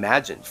been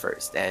imagined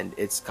first and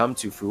it's come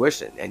to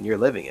fruition and you're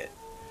living it.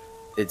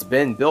 It's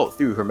been built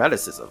through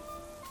Hermeticism.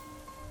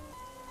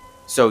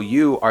 So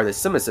you are the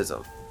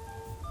Semicism.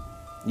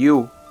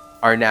 You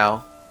are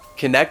now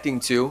connecting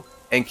to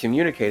and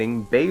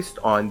communicating based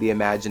on the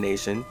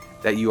imagination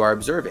that you are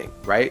observing,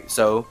 right?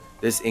 So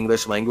this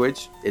English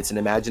language, it's an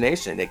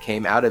imagination. It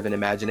came out of an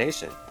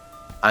imagination.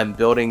 I'm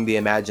building the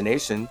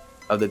imagination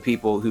of the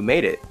people who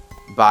made it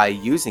by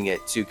using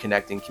it to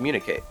connect and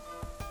communicate.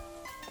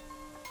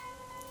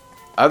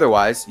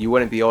 Otherwise, you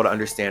wouldn't be able to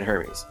understand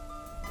Hermes.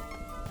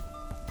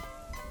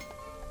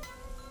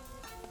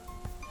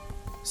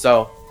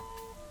 So,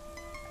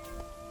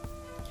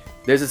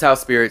 this is how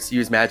spirits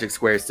use magic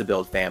squares to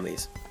build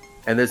families.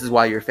 And this is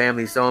why your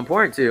family is so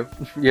important too,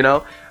 you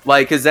know?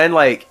 Like, because then,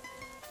 like,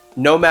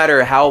 no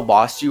matter how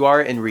lost you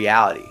are in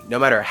reality,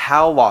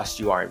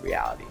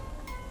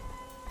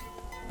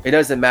 it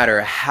doesn't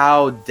matter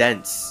how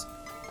dense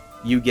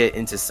you get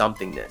into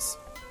somethingness.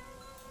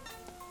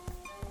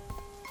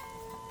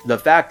 The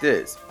fact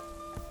is,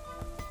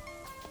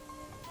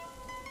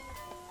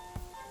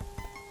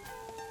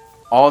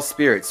 all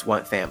spirits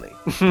want family.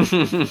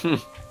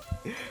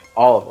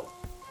 All of them.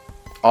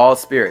 All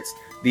spirits.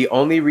 The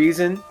only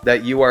reason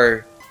that you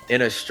are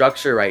in a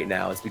structure right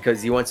now is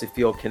because you want to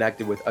feel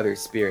connected with other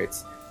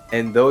spirits.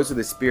 And those are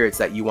the spirits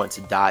that you want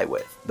to die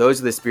with.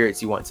 Those are the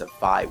spirits you want to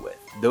fight with.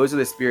 Those are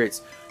the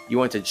spirits you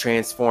want to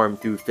transform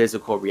through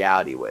physical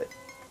reality with.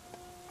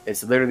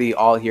 It's literally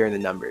all here in the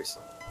numbers.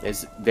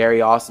 It's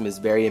very awesome. It's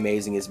very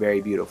amazing. It's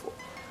very beautiful.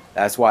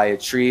 That's why a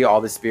tree,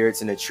 all the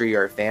spirits in a tree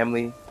are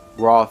family.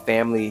 We're all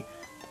family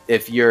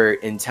if you're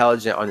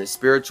intelligent on the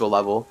spiritual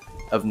level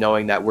of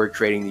knowing that we're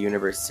creating the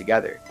universe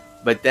together.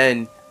 But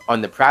then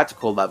on the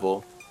practical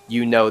level,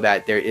 you know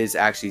that there is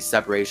actually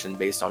separation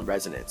based on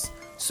resonance.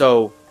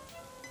 So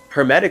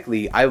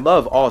hermetically, I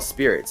love all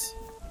spirits.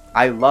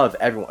 I love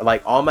everyone.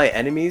 Like all my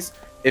enemies.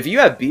 If you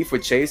have beef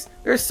with Chase,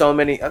 there's so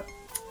many.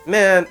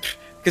 Man,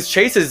 because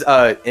Chase has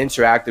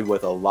interacted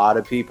with a lot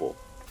of people.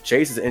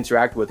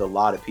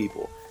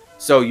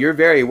 So you're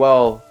very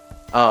well.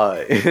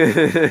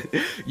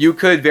 You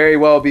could very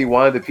well be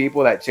one of the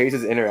people that Chase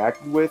has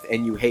interacted with,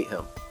 and you hate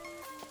him,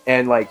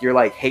 and like you're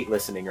like hate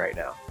listening right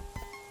now.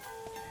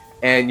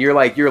 And you're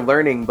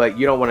learning, but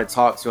you don't want to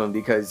talk to him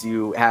because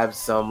you have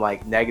some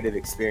like negative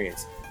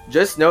experience.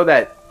 Just know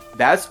that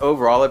that's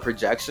overall a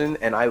projection,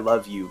 and I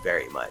love you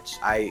very much.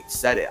 I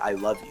said it. I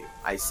love you.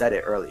 I said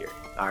it earlier.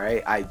 All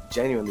right. I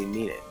genuinely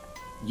mean it.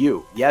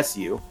 You. Yes,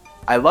 you.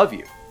 I love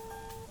you.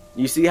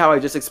 You see how I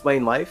just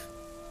explained life?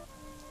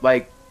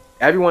 Like,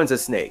 everyone's a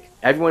snake.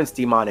 Everyone's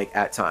demonic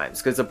at times.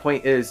 Because the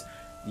point is,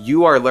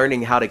 you are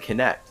learning how to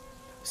connect.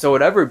 So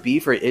whatever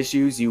beef or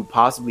issues you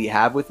possibly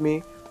have with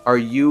me, are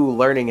you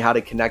learning how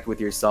to connect with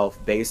yourself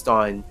based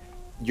on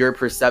your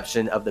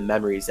perception of the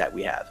memories that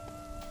we have?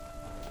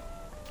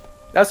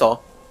 That's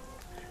all.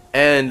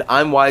 And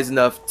I'm wise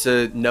enough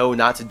to know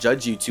not to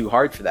judge you too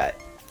hard for that.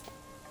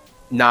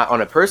 Not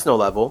on a personal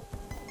level.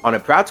 On a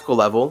practical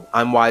level,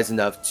 I'm wise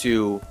enough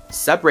to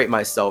separate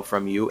myself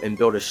from you and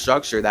build a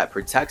structure that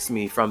protects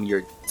me from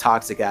your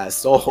toxic ass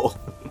soul.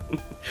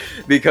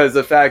 Because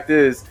the fact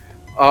is,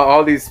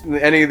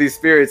 any of these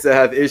spirits that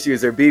have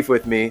issues or beef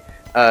with me,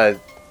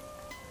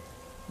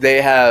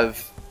 they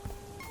have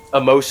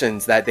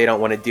emotions that they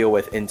don't want to deal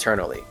with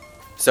internally.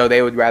 So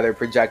they would rather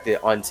project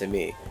it onto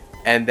me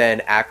and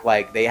then act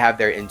like they have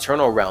their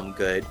internal realm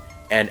good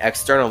and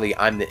externally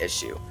I'm the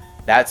issue.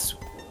 That's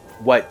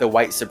what the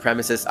white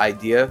supremacist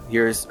idea,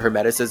 here's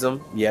Hermeticism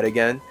yet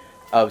again,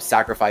 of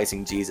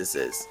sacrificing Jesus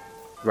is,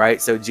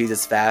 right? So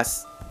Jesus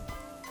fasts,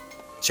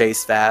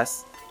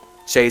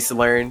 Chase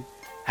learned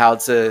how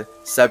to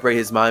separate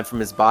his mind from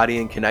his body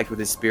and connect with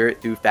his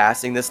spirit through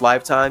fasting this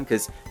lifetime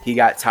because he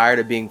got tired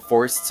of being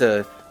forced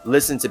to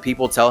listen to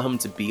people tell him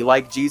to be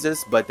like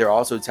Jesus, but they're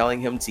also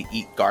telling him to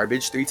eat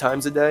garbage 3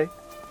 times a day.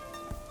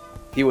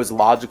 He was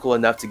logical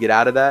enough to get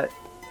out of that.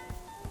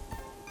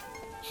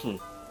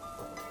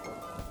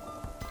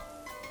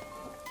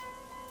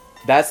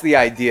 That's the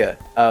idea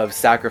of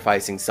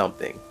sacrificing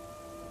something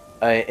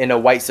in a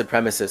white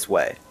supremacist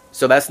way.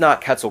 So that's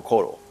not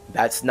Quetzalcoatl.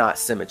 That's not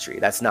symmetry.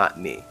 That's not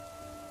me.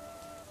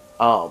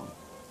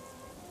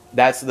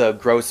 That's the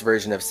gross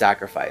version of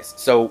sacrifice.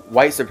 So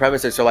white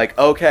supremacists are like,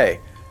 okay,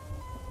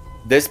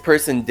 this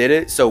person did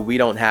it, so we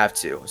don't have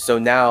to. So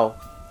now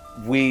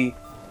we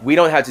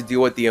don't have to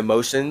deal with the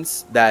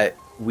emotions that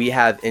we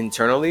have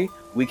internally.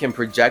 We can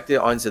project it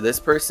onto this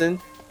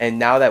person, and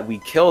now that we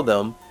kill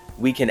them,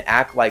 we can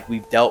act like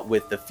we've dealt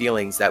with the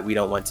feelings that we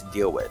don't want to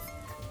deal with.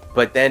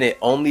 But then it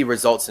only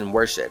results in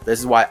worship. This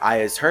is why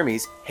I, as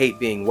Hermes, hate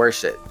being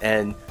worshipped,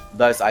 and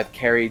thus I've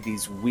carried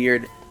these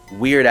weird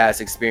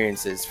ass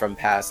experiences from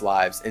past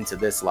lives into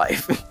this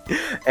life.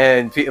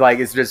 And like,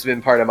 it's just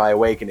been part of my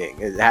awakening.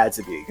 It had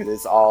to be, because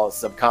it's all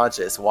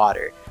subconscious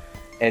water,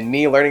 and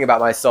me learning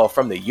about myself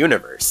from the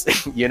universe.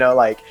 You know,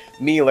 like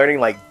me learning,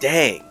 like,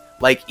 dang,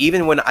 like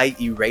even when I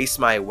erase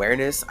my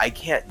awareness, I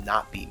can't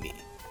not be me.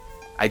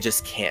 I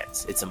just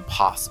can't. It's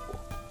impossible.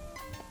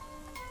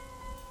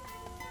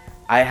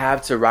 I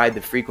have to ride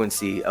the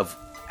frequency of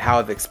how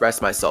I've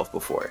expressed myself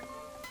before,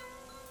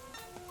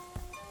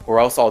 or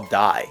else I'll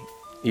die.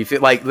 You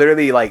feel like,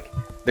 literally, like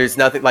there's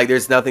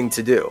nothing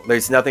to do.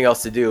 There's nothing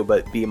else to do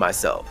but be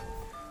myself.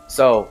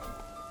 So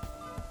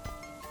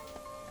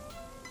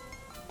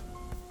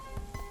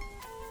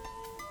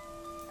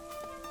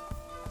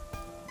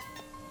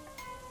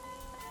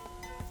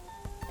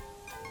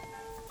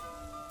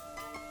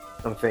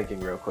I'm thinking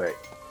real quick,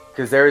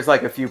 because there's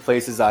like a few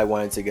places I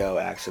wanted to go,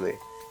 actually.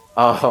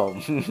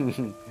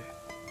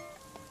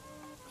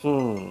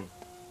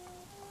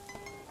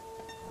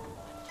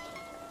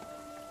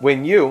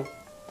 When you,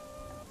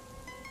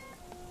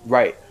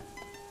 right,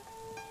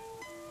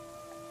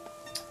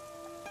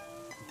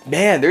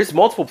 man, there's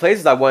multiple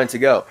places I wanted to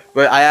go,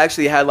 but I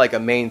actually had like a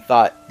main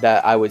thought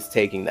that I was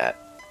taking that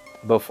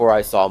before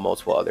I saw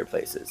multiple other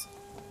places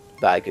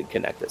that I could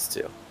connect this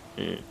to.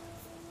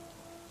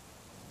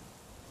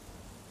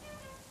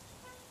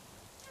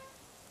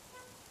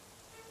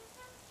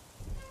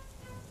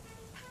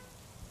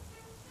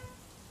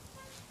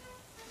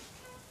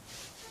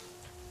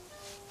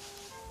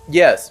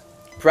 Yes,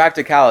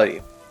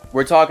 practicality.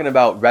 We're talking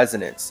about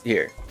resonance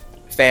here,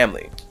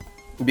 family,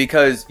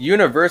 because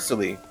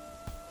universally,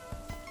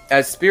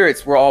 as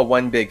spirits, we're all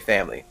one big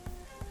family,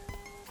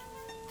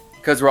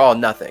 because we're all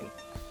nothing.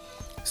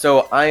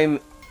 So I'm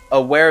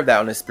aware of that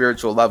on a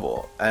spiritual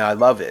level, and I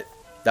love it.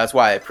 That's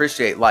why I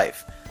appreciate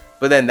life.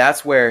 But then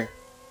that's where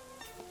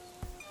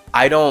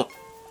I don't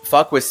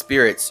fuck with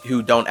spirits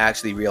who don't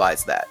actually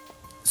realize that.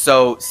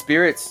 So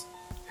spirits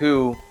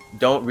who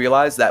don't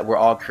realize that we're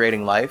all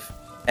creating life,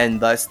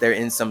 and thus they're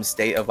in some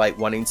state of like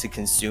wanting to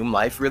consume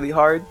life really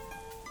hard,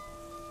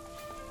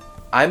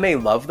 I may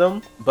love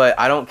them, but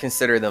I don't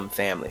consider them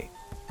family.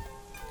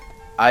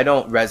 I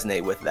don't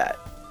resonate with that.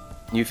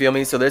 You feel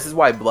me? So this is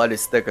why blood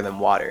is thicker than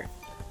water.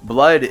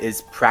 Blood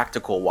is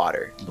practical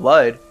water.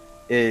 Blood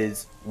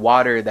is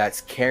water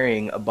that's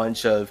carrying a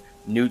bunch of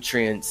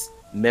nutrients,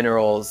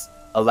 minerals,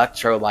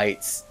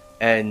 electrolytes,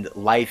 and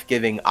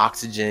life-giving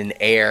oxygen,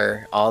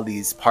 air, all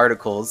these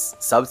particles,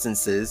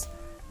 substances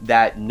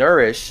that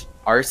nourish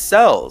our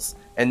cells.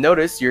 And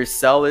notice, your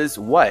cell is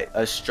what?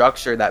 A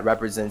structure that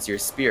represents your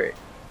spirit.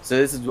 So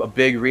this is a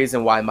big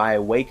reason why my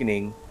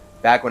awakening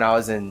back when I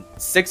was in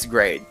 6th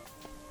grade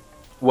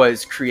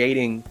was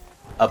creating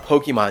a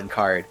Pokemon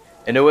card,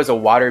 and it was a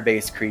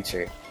water-based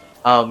creature.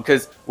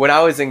 Because when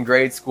I was in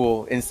grade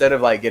school, instead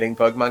of like getting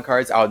Pokemon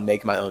cards, I would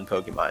make my own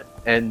Pokemon,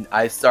 and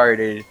I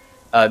started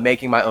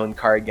making my own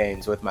card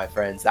games with my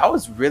friends. That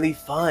was really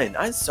fun.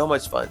 I had so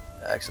much fun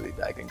actually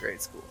back in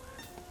grade school.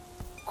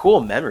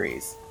 Cool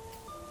memories.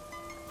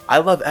 I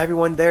love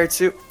everyone there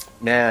too.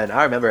 Man,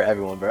 I remember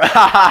everyone, bro.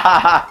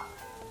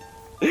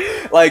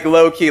 Like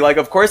low key, like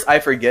of course I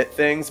forget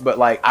things, but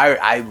like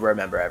I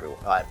remember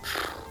everyone. Like,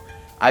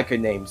 I could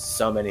name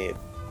so many.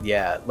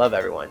 Yeah, love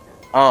everyone.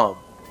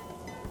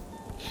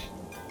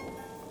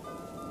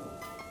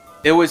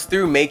 It was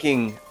through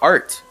making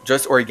art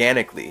just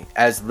organically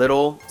as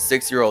little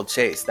 6-year-old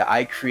Chase that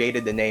I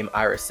created the name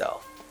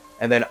Iracel.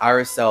 And then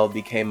Iracel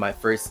became my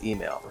first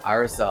email.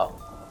 Iracel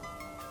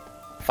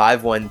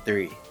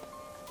 513.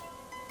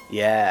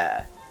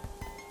 Yeah.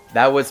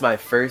 That was my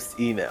first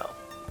email.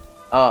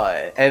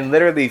 And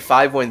literally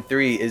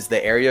 513 is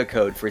the area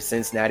code for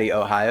Cincinnati,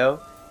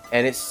 Ohio.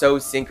 And it's so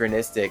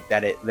synchronistic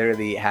that it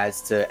literally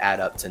has to add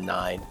up to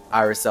 9.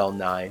 Iracel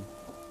 9.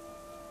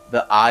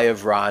 The Eye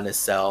of Ra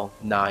Nacelle,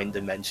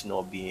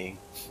 9-dimensional being.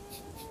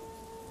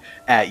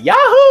 At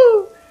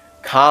Yahoo!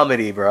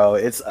 Comedy, bro.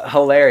 It's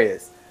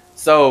hilarious.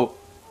 So,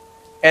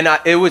 and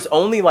it was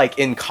only like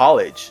in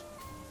college.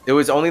 It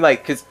was only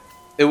like, because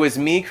it was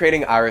me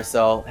creating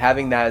Iracel,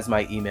 having that as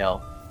my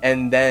email,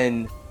 and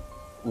then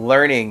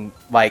learning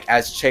like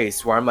as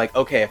Chase, where I'm like,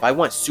 okay, if I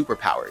want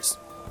superpowers,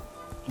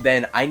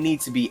 then I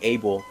need to be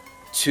able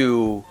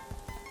to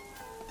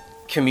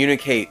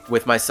communicate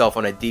with myself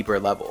on a deeper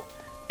level.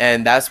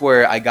 And that's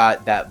where I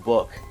got that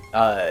book.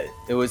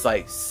 It was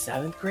like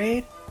 7th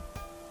grade?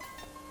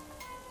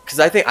 Because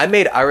I think I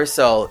made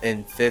Iracel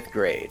in 5th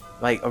grade.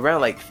 Like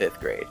around like 5th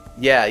grade.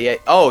 Yeah.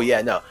 Oh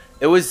yeah, no.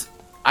 It was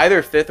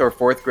either 5th or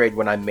 4th grade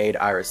when I made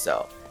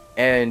Iracel.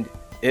 And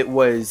it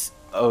was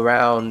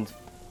around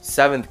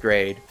 7th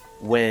grade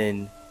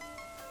when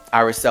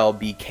Iracel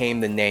became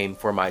the name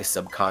for my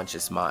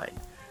subconscious mind,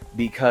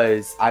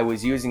 because I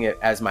was using it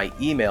as my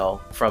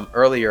email from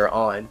earlier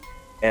on,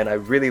 and I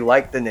really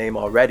liked the name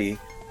already.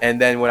 And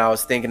then when I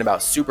was thinking about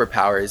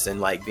superpowers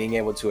and like being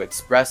able to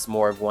express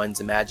more of one's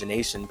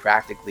imagination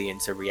practically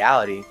into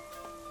reality,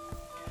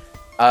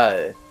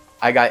 I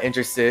got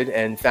interested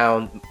and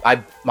found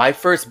my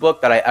first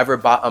book that I ever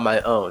bought on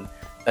my own.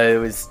 It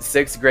was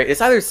 6th grade.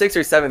 It's either 6th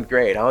or 7th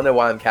grade. I don't know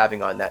why I'm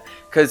capping on that,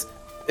 because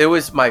it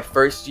was my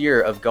first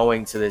year of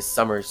going to this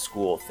summer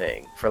school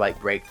thing for like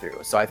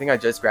breakthrough. So I think I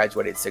just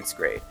graduated 6th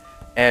grade,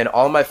 and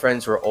all my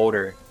friends were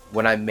older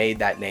when I made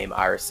that name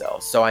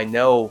Iracel. So I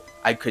know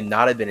I could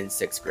not have been in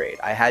 6th grade.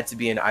 I had to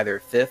be in either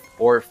 5th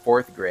or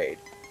 4th grade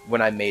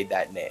when I made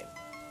that name,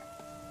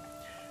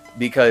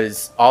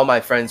 because all my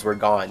friends were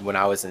gone when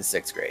I was in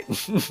 6th grade.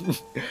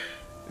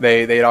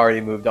 They'd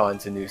already moved on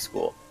to new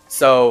school.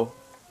 So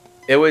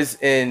it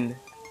was in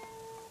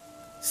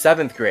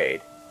 7th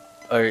grade,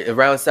 or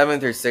around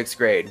 7th or 6th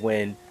grade,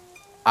 when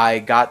I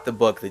got the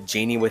book The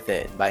Genie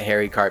Within by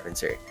Harry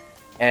Carpenter.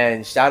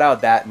 And shout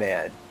out that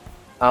man.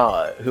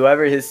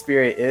 Whoever his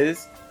spirit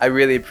is, I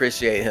really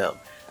appreciate him.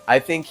 I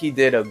think he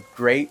did a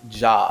great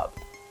job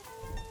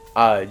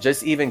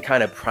just even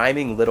kind of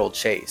priming little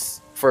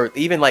Chase for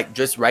even like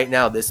just right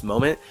now, this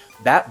moment.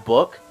 That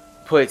book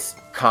puts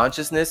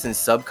consciousness and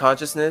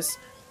subconsciousness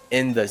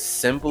in the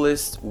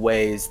simplest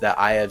ways that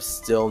I have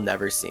still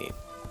never seen.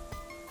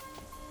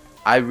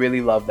 I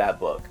really love that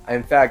book.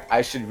 In fact,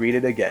 I should read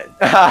it again.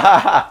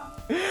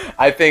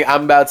 I think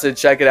I'm about to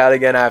check it out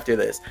again after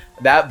this.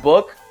 That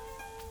book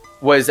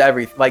was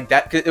everything. Like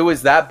that, it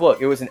was that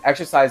book. It was an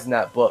exercise in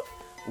that book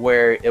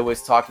where it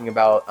was talking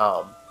about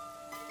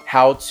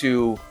how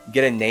to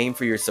get a name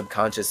for your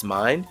subconscious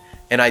mind.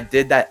 And I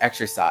did that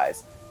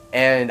exercise,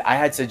 and I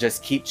had to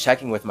just keep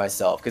checking with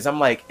myself, because I'm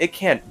like, it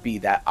can't be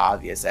that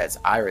obvious as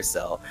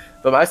Iracel.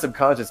 But my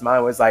subconscious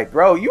mind was like,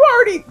 bro, you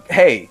already,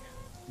 hey,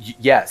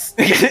 yes,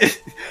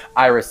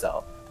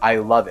 Iracel. I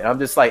love it. I'm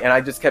just like, and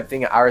I just kept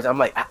thinking Iracel. I'm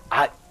like,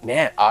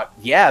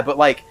 yeah, but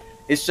like,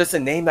 it's just a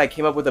name that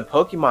came up with a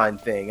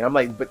Pokemon thing. And I'm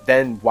like, but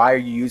then why are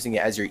you using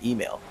it as your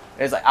email?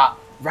 And it's like,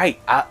 right.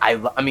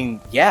 I mean,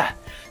 yeah.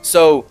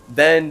 So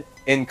then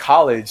in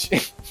college,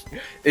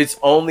 it's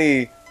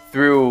only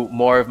through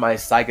more of my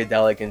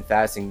psychedelic and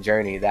fasting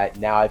journey that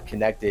now I've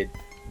connected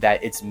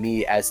that it's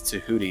me as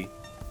Tahuti.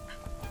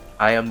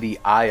 I am the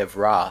Eye of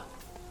Ra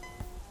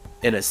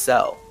in a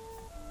cell,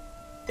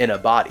 in a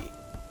body.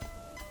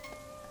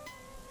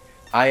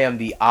 I am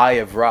the Eye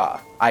of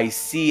Ra. I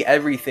see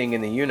everything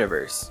in the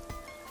universe,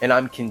 and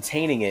I'm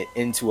containing it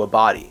into a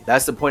body.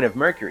 That's the point of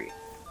Mercury.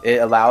 It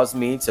allows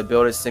me to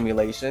build a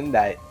simulation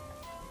that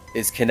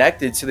is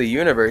connected to the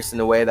universe in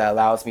a way that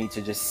allows me to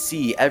just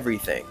see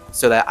everything,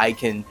 so that I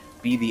can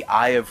be the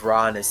Eye of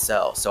Ra in a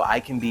cell. So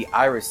I can be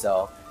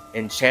Iracel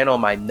and channel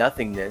my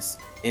nothingness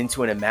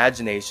into an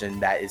imagination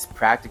that is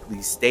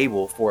practically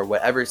stable for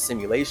whatever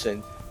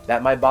simulation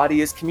that my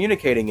body is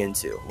communicating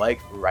into,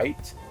 like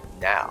right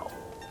now.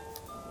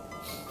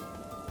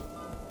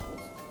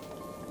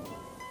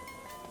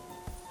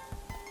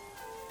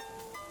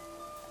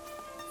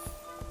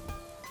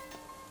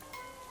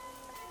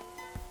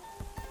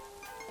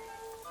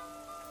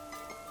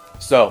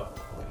 So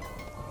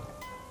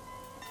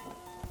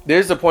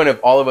there's the point of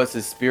all of us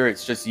as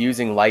spirits just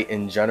using light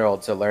in general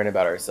to learn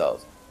about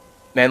ourselves.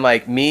 Man,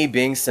 like me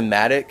being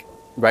somatic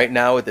right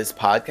now with this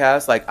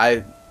podcast, like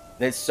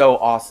it's so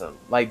awesome.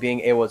 Like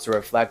being able to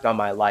reflect on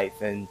my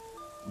life and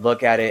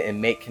look at it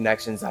and make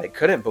connections that I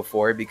couldn't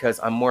before, because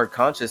I'm more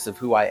conscious of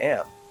who I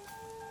am.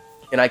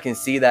 And I can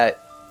see that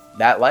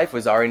life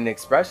was already an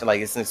expression.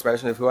 Like it's an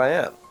expression of who I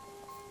am.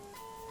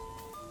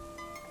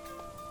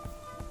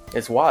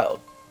 It's wild.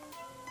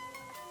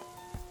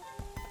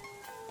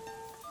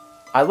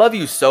 I love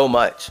you so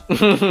much.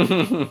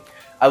 I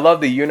love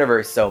the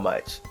universe so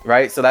much,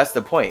 right? So that's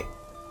the point.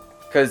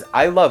 Because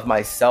I love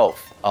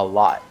myself a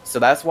lot. So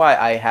that's why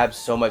I have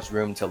so much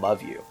room to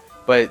love you.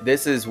 But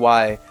this is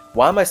why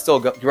am I still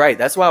right?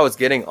 That's why I was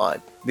getting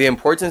on. The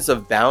importance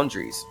of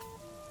boundaries.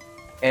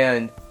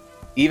 And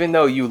even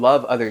though you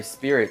love other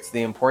spirits,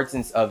 the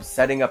importance of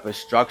setting up a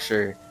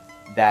structure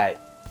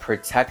that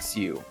protects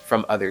you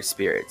from other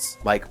spirits.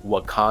 Like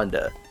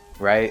Wakanda,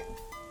 right?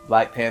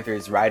 Black Panther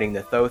is riding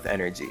the Thoth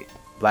energy.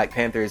 Black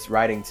Panther is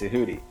riding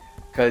Tahuti,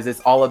 because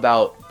it's all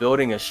about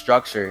building a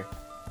structure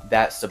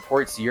that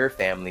supports your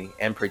family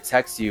and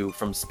protects you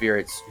from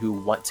spirits who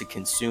want to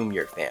consume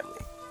your family.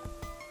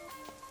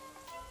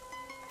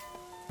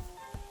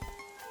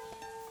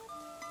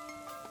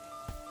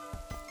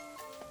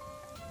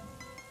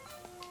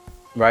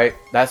 Right?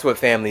 That's what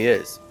family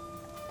is.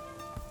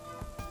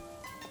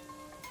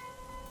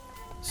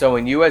 So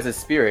when you as a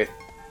spirit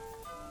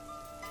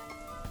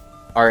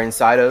are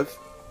inside of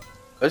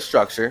a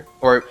structure,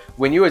 or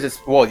when you as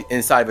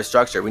inside of a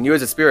structure, when you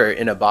as a spirit are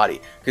in a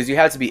body, because you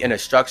have to be in a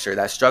structure.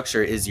 That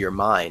structure is your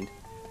mind.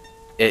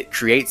 It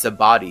creates a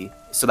body,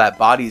 So that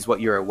body is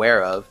what you're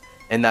aware of,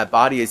 and that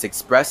body is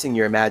expressing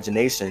your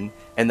imagination,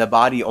 and the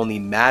body only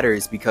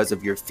matters because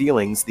of your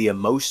feelings, the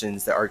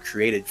emotions that are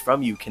created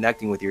from you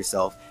connecting with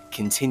yourself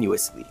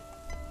continuously,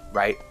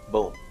 right?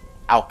 Boom.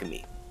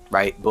 Alchemy,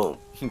 right? Boom.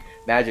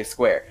 Magic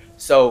square.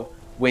 So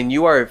when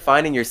you are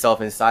finding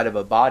yourself inside of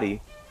a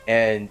body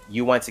and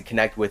you want to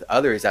connect with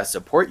others that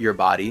support your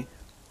body,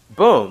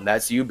 boom,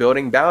 that's you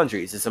building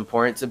boundaries. It's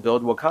important to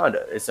build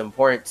Wakanda. It's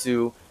important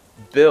to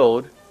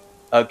build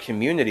a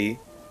community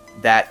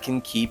that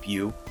can keep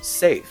you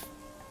safe.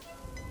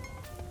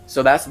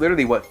 So that's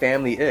literally what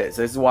family is.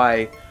 This is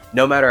why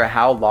no matter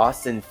how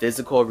lost in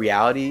physical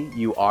reality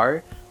you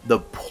are, the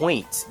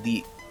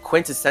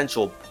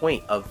quintessential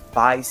point of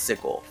phi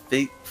cycle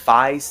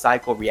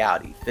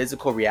reality,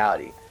 physical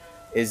reality,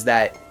 is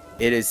that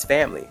it is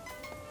family.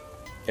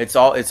 It's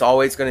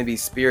always going to be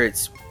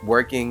spirits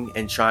working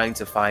and trying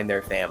to find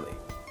their family.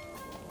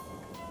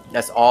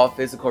 That's all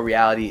physical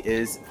reality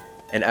is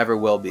and ever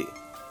will be.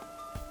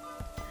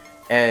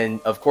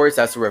 And of course,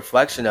 that's a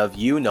reflection of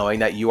you knowing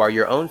that you are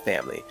your own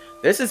family.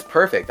 This is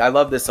perfect. I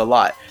love this a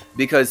lot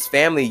because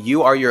family,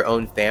 you are your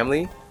own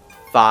family.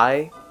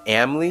 Phi,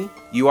 amly,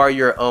 you are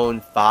your own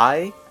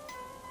phi.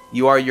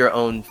 You are your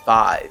own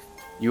five.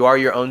 You are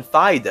your own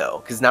Fido.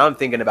 Because now I'm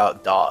thinking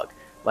about dog.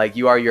 Like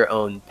you are your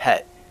own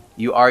pet.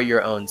 You are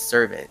your own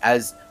servant.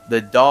 As the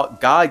dog,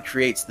 God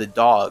creates the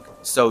dog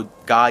so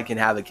God can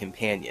have a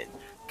companion.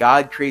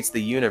 God creates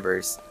the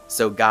universe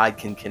so God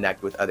can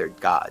connect with other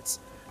gods.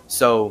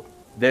 So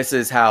this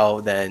is how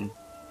then,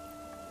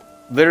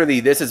 literally,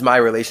 this is my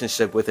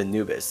relationship with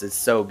Anubis. It's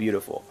so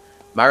beautiful.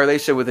 My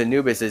relationship with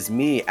Anubis is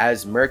me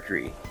as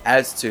Mercury,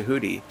 as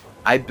Tahuti.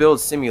 I build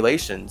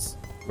simulations,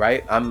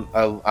 right?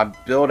 I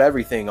build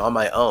everything on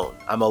my own.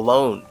 I'm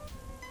alone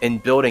in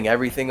building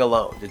everything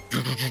alone.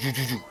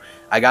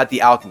 I got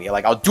the alchemy.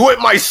 Like, I'll do it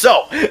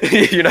myself.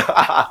 You know,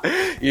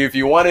 if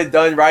you want it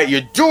done right,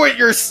 you do it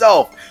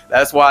yourself.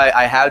 That's why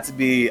I had to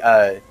be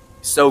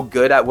so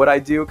good at what I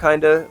do,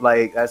 kind of.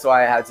 Like, that's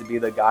why I had to be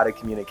the god of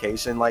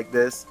communication like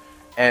this.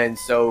 And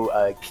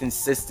so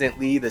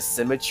consistently, the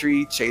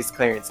symmetry, Chase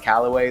Clarence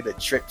Calloway, the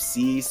trip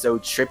C, so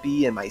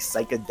trippy in my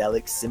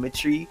psychedelic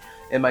symmetry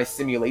in my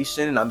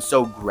simulation. And I'm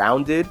so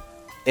grounded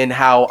in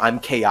how I'm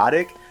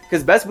chaotic.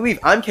 Because best believe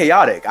I'm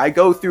chaotic. I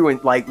go through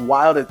and like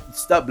wild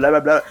stuff, blah, blah,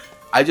 blah.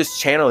 I just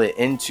channel it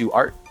into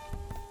art.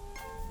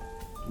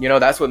 You know,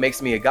 that's what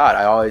makes me a god.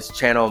 I always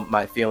channel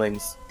my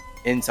feelings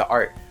into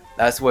art.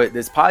 That's what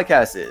this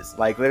podcast is.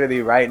 Like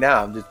literally right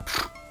now, I'm just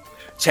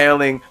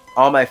channeling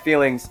all my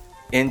feelings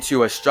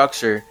into a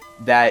structure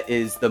that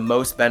is the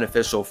most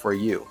beneficial for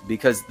you.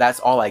 Because that's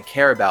all I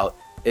care about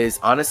is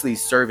honestly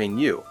serving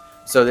you.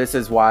 So this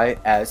is why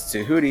as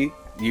Tahuti,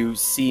 you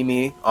see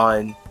me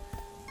on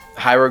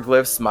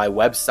hieroglyphs, my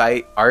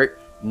website,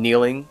 art,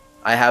 kneeling.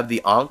 I have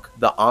the Ankh.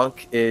 The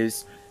Ankh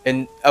is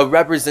a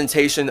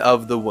representation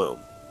of the womb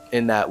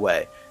in that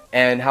way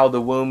and how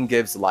the womb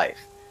gives life.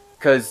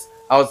 Because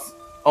I was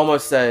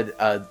almost said,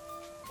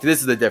 this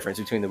is the difference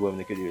between the womb and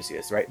the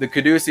caduceus, right? The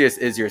caduceus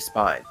is your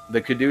spine.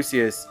 The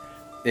caduceus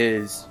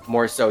is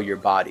more so your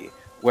body.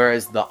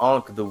 Whereas the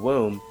Ankh, the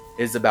womb,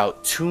 is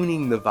about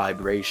tuning the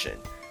vibration.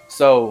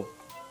 So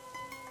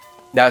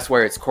that's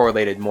where it's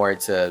correlated more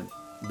to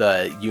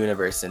the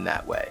universe in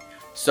that way.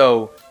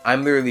 So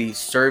I'm literally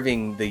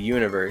serving the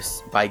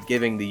universe by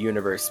giving the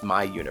universe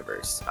my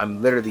universe.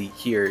 I'm literally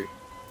here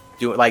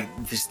doing like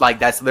just like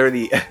that's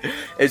literally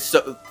it's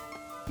so,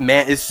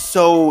 man, it's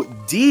so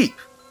deep.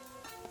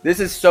 This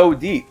is so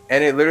deep,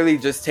 and it literally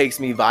just takes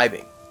me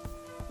vibing.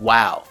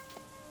 Wow.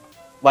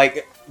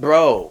 Like,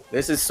 bro,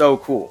 this is so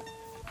cool.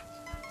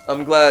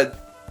 I'm glad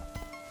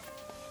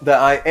that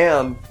I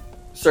am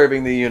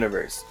serving the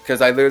universe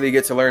because I literally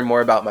get to learn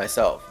more about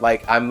myself.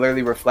 Like, I'm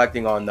literally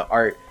reflecting on the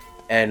art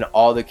and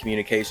all the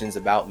communications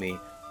about me,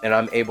 and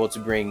I'm able to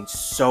bring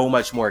so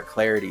much more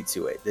clarity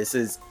to it. This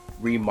is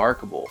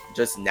remarkable,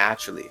 just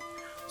naturally.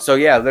 So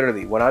yeah,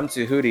 literally, when I'm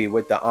Tahuti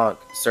with the Ankh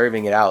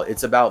serving it out,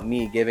 it's about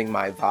me giving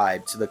my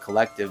vibe to the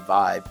collective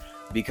vibe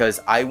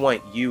because I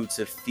want you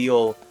to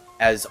feel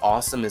as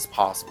awesome as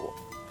possible.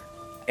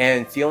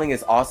 And feeling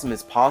as awesome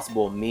as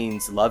possible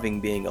means loving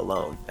being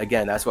alone.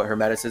 Again, that's what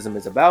Hermeticism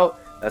is about.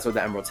 That's what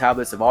the Emerald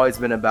Tablets have always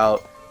been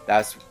about.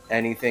 That's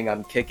anything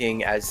I'm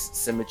kicking as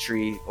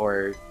symmetry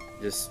or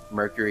just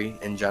Mercury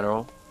in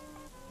general,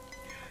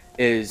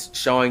 is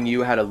showing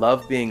you how to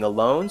love being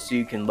alone so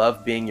you can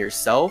love being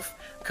yourself.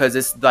 Because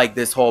it's like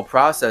this whole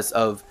process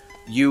of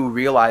you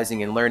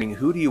realizing and learning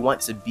who do you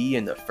want to be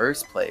in the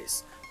first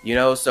place. You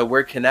know, so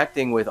we're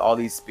connecting with all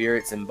these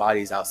spirits and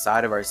bodies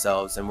outside of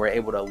ourselves, and we're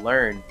able to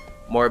learn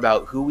more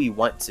about who we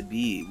want to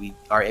be. We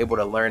are able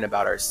to learn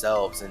about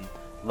ourselves and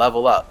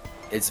level up.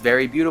 It's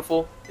very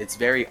beautiful. It's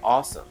very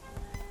awesome.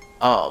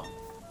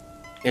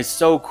 It's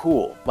so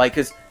cool. Like,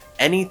 because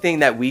anything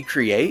that we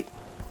create,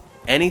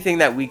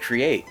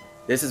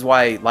 this is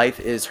why life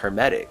is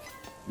hermetic,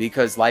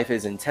 because life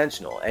is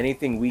intentional.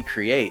 Anything we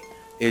create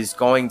is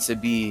going to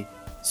be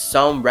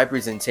some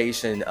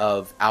representation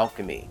of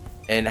alchemy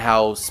and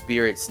how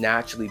spirits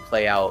naturally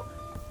play out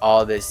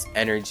all this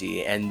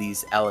energy and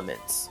these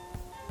elements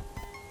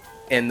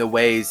and the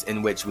ways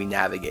in which we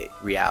navigate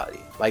reality.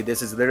 Like,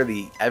 this is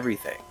literally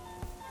everything.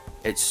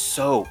 It's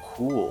so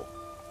cool.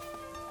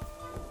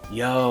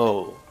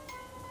 Yo,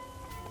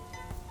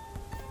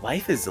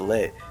 life is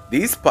lit.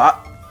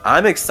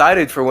 I'm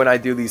excited for when I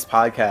do these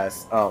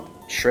podcasts.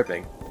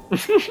 Tripping.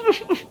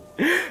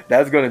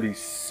 That's gonna be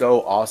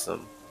so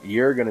awesome.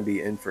 You're gonna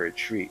be in for a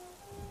treat.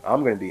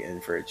 I'm gonna be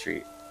in for a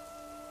treat.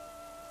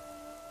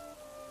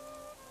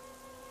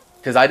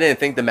 Because I didn't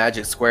think the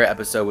Magic Square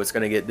episode was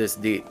gonna get this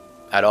deep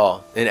at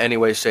all, in any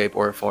way, shape,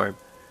 or form.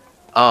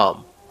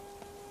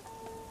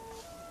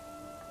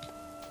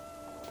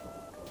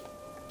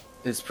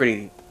 It's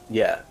pretty.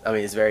 Yeah, I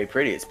mean, it's very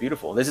pretty. It's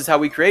beautiful. This is how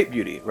we create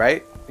beauty,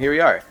 right? Here we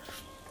are.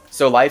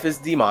 So life is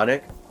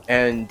demonic,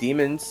 and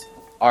demons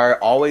are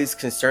always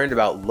concerned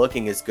about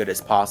looking as good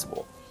as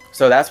possible.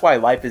 So that's why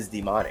life is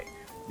demonic,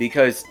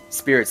 because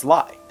spirits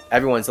lie.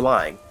 Everyone's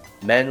lying.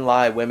 Men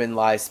lie, women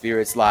lie,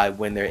 spirits lie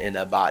when they're in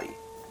a body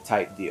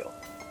type deal,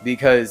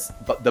 because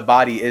the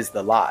body is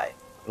the lie.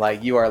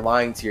 Like, you are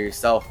lying to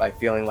yourself by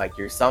feeling like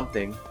you're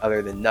something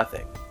other than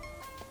nothing.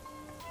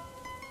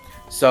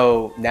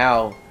 So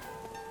now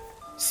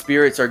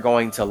spirits are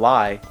going to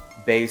lie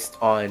based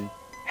on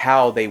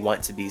how they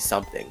want to be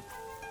something.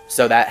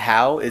 So that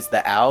how is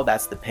the owl,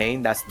 that's the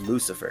pain, that's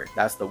Lucifer,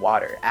 that's the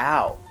water.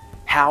 Ow,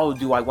 how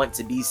do I want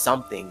to be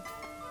something?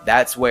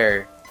 That's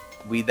where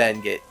we then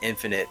get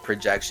infinite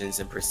projections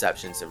and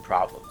perceptions and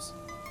problems,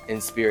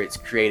 and spirits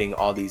creating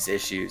all these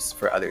issues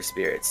for other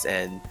spirits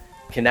and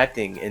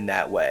connecting in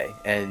that way,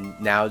 and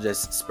now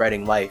just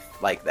spreading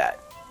life like that.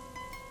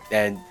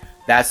 And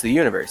that's the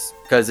universe,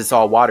 because it's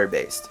all water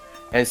based.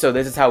 And so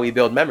this is how we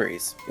build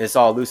memories. It's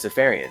all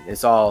Luciferian.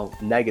 It's all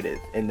negative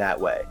in that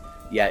way,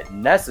 yet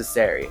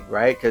necessary,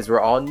 right? Because we're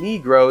all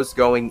Negroes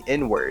going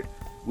inward.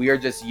 We are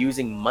just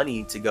using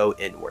money to go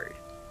inward.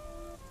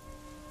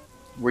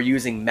 We're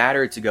using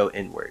matter to go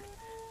inward.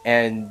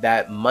 And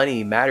that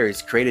money, matter,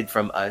 is created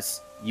from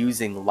us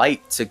using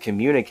light to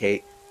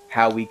communicate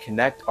how we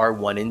connect our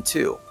 1 and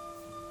 2.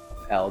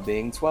 L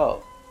being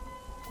 12.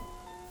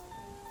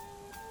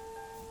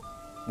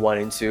 1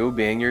 and 2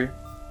 being your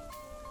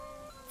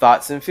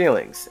thoughts and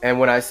feelings. And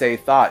when I say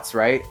thoughts,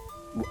 right,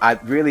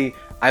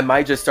 I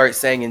might just start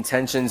saying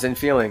intentions and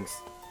feelings.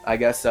 I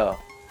guess so.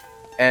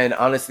 And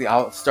honestly,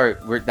 that's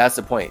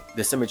the point.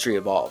 The symmetry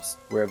evolves.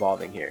 We're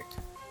evolving here.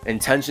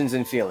 Intentions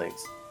and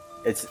feelings.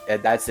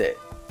 That's it.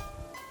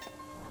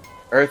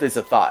 Earth is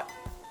a thought.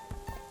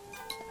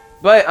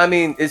 But I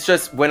mean, it's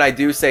just when I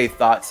do say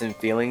thoughts and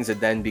feelings, it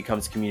then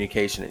becomes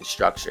communication and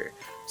structure.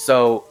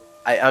 So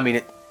I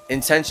mean,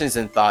 intentions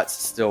and thoughts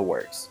still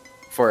works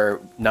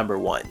for number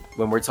 1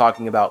 when we're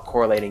talking about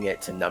correlating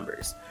it to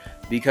numbers,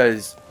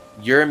 because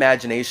your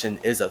imagination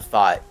is a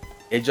thought.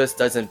 It just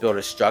doesn't build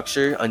a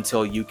structure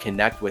until you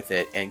connect with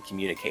it and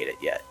communicate it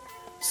yet.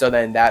 So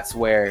then that's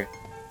where,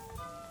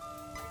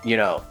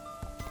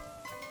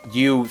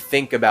 you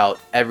think about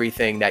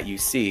everything that you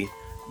see,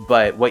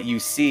 but what you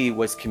see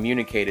was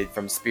communicated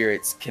from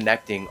spirits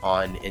connecting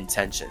on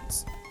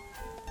intentions.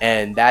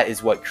 And that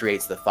is what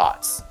creates the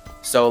thoughts.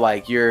 So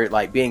like, you're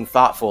like, being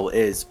thoughtful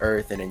is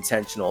earth and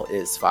intentional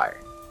is fire.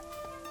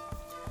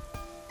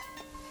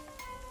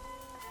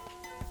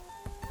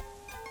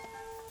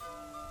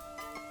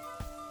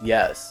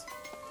 Yes.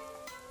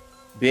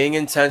 Being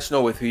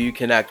intentional with who you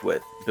connect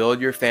with. Build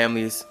your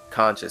families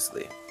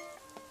consciously.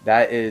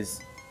 That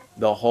is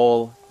the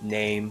whole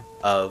name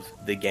of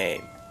the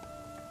game.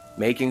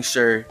 Making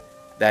sure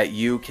that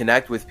you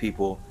connect with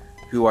people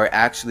who are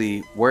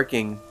actually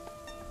working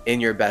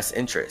in your best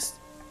interest.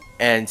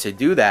 And to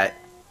do that,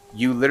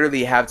 you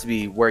literally have to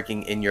be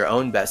working in your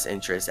own best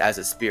interest as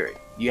a spirit.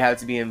 You have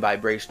to be in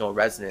vibrational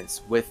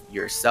resonance with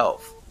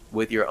yourself,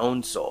 with your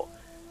own soul.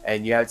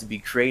 And you have to be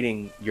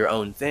creating your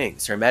own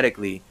things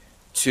hermetically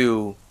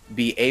to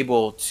be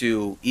able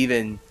to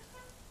even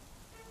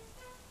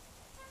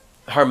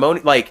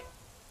like,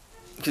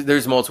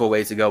 there's multiple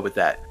ways to go with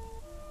that.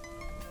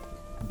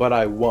 But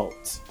I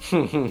won't.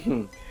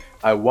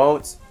 I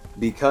won't,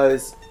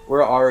 because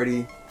we're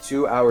already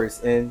 2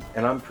 hours in,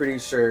 and I'm pretty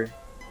sure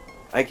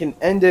I can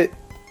end it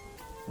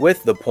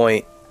with the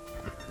point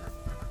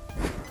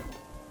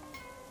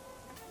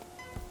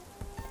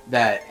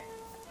that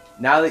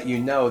now that you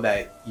know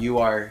that you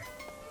are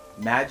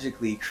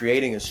magically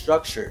creating a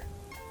structure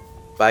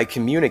by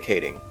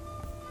communicating,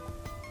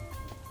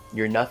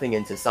 you're nothing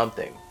into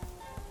something.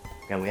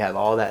 And we have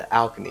all that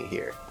alchemy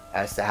here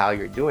as to how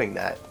you're doing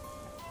that.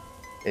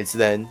 It's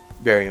then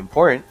very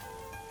important,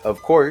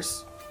 of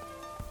course,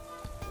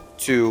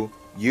 to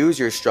use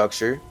your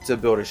structure to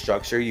build a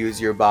structure, use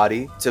your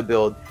body to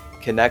build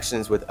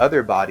connections with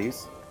other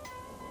bodies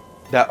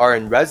that are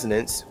in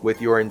resonance with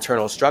your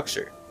internal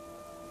structure.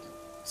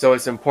 So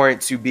it's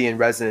important to be in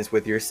resonance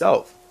with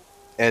yourself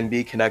and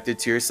be connected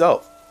to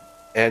yourself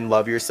and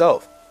love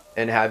yourself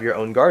and have your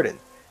own garden,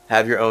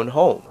 have your own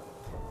home,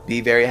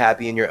 be very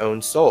happy in your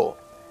own soul,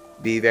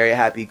 be very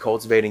happy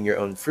cultivating your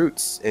own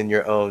fruits and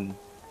your own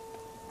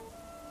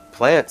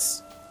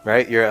plants,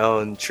 right? Your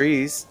own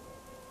trees,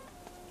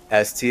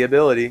 ST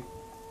ability,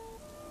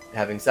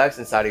 having sex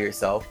inside of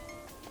yourself,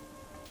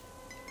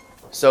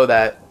 so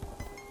that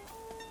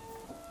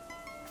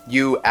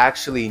you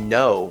actually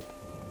know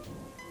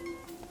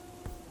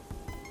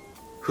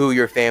who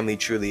your family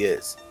truly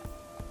is.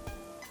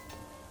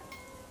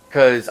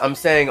 Because I'm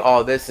saying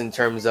all this in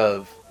terms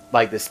of,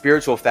 like, the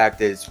spiritual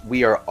fact is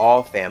we are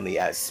all family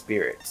as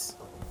spirits.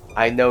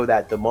 I know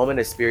that the moment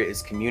a spirit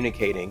is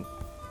communicating,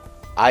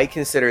 I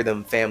consider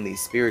them family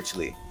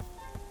spiritually.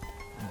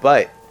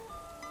 But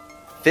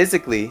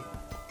physically,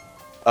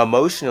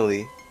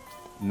 emotionally,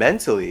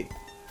 mentally,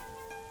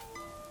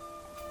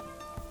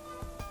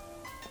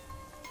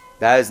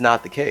 that is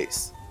not the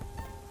case.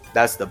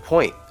 That's the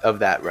point of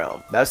that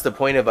realm. That's the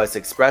point of us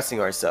expressing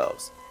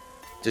ourselves,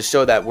 to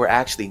show that we're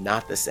actually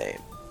not the same,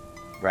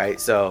 right?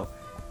 So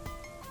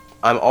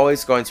I'm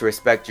always going to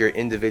respect your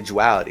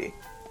individuality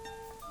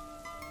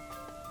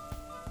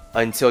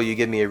until you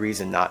give me a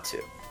reason not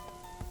to.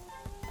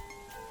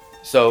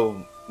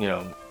 So,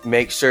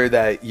 make sure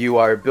that you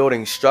are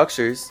building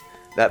structures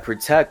that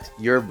protect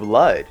your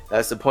blood.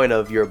 That's the point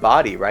of your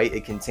body, right?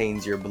 It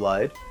contains your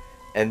blood.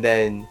 And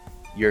then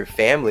your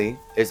family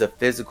is a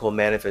physical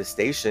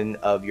manifestation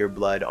of your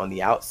blood on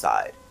the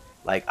outside.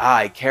 Like,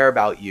 I care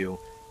about you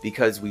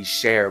because we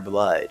share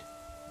blood.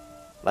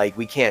 Like,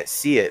 we can't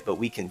see it, but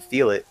we can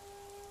feel it.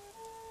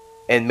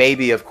 And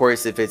maybe, of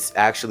course, if it's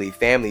actually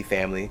family,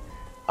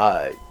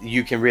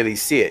 you can really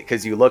see it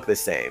because you look the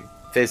same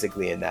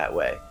physically in that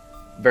way,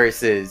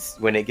 versus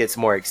when it gets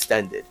more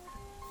extended.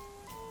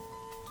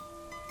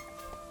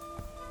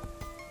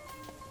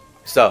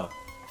 So,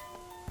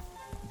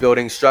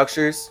 building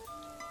structures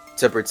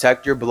to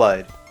protect your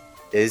blood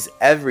is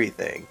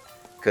everything,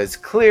 because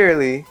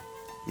clearly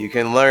you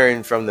can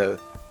learn from the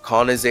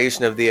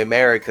colonization of the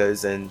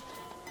Americas and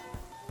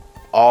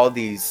all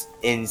these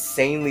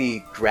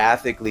insanely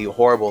graphically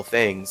horrible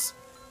things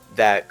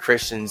that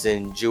Christians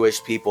and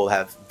Jewish people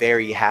have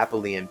very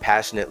happily and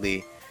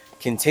passionately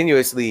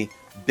continuously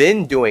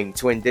been doing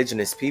to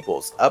indigenous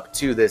peoples up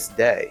to this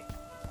day,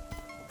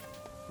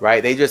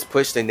 right? They just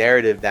push the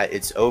narrative that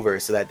it's over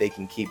so that they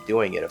can keep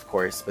doing it, of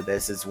course. But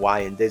this is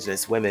why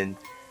indigenous women,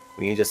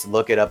 when you just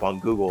look it up on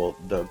Google,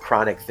 the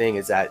chronic thing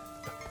is that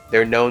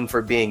they're known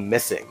for being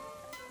missing.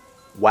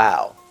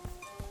 Wow.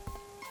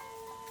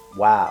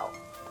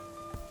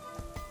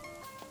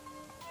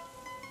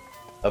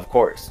 Of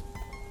course.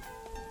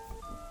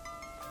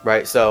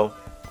 Right? So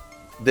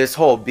this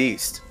whole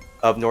beast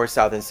of North,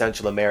 South, and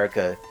Central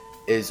America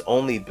is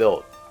only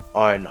built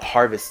on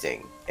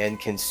harvesting and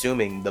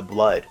consuming the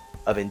blood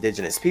of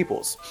indigenous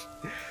peoples.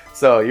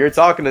 So you're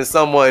talking to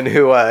someone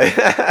who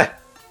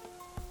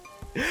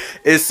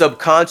is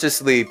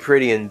subconsciously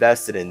pretty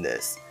invested in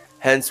this.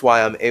 Hence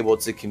why I'm able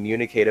to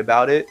communicate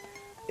about it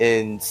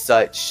in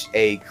such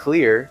a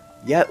clear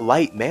yet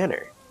light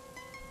manner.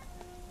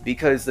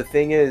 Because the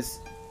thing is,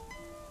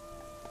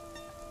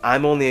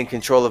 I'm only in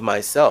control of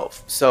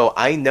myself. So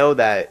I know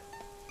that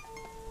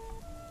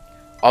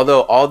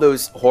although all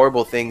those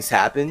horrible things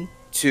happen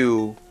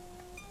to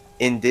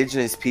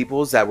indigenous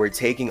peoples that were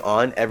taking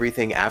on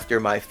everything after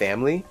my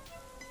family,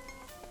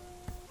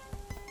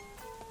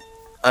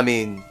 I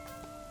mean,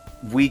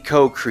 we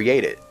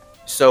co-created.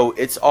 So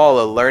it's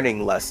all a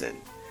learning lesson.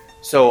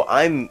 So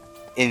I'm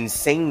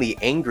insanely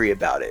angry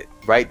about it,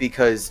 right?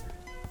 Because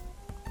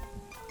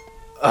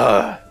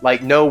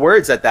like, no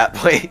words at that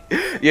point,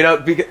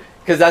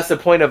 because that's the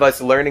point of us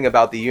learning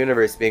about the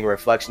universe being a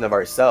reflection of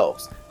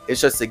ourselves.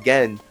 It's just,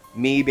 again,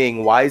 me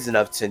being wise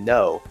enough to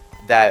know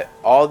that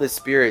all the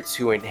spirits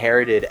who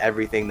inherited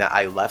everything that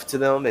I left to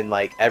them, and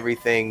like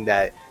everything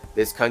that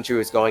this country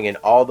was going in,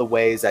 all the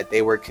ways that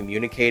they were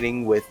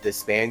communicating with the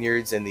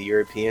Spaniards and the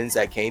Europeans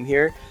that came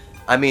here,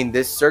 I mean,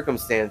 this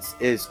circumstance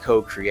is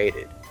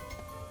co-created.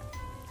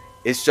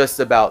 It's just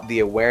about the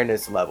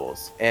awareness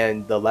levels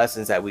and the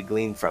lessons that we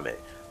glean from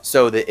it.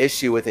 So the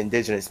issue with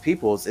indigenous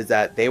peoples is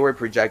that they were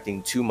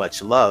projecting too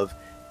much love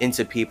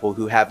into people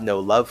who have no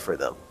love for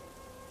them.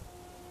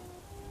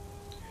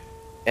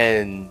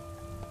 And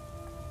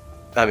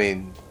I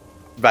mean,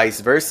 vice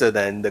versa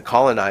then, the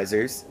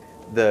colonizers,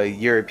 the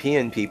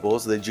European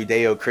peoples, the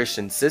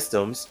Judeo-Christian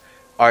systems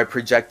are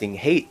projecting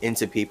hate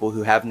into people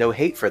who have no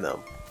hate for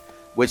them,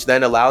 which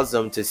then allows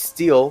them to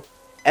steal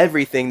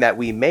everything that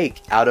we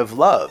make out of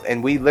love.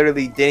 And we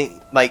literally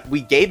didn't, like,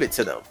 we gave it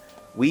to them.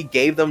 We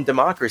gave them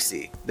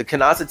democracy. The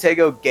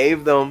Kanasatego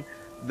gave them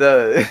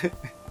the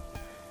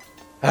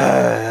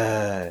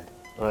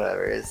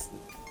whatever.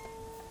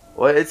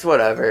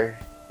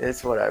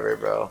 It's whatever,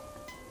 bro.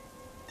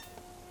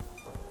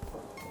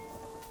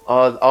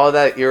 All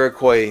that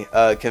Iroquois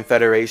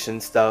Confederation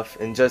stuff,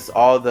 and just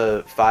all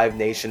the 5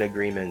 nation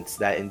agreements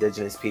that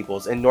indigenous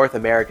peoples in North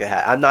America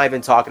had. I'm not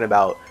even talking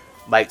about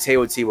like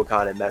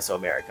Teotihuacan and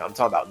Mesoamerica. I'm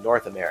talking about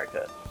North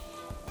America.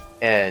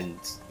 And,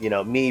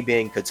 me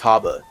being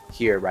Catawba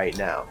here right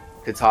now.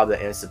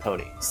 Catawba and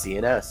Saponi.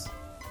 CNS.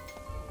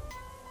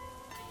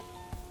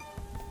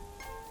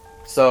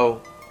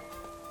 So,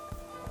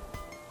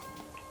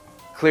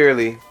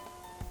 clearly,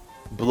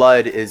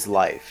 blood is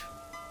life.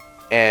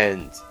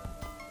 And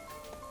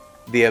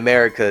the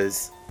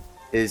Americas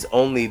is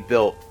only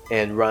built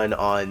and run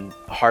on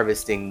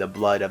harvesting the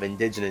blood of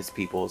indigenous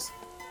peoples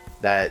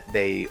that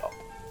they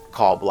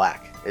call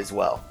black as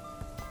well.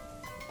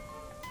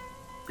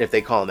 If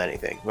they call them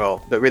anything.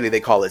 Well, but really they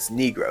call us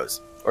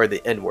Negroes, or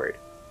the N-word,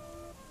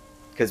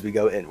 because we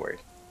go inward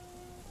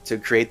to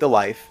create the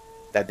life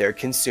that they're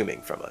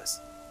consuming from us.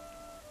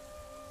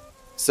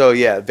 So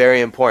yeah,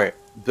 very important.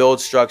 Build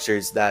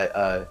structures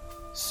that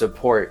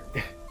support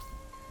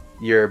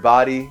your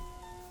body.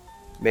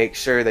 Make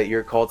sure that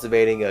you're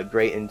cultivating a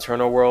great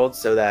internal world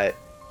so that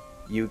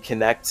you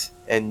connect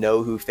and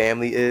know who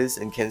family is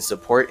and can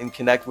support and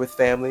connect with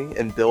family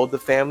and build the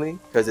family,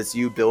 because it's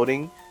you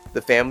building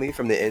the family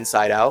from the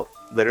inside out,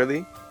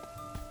 literally.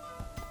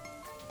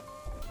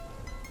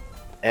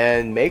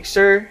 And make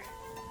sure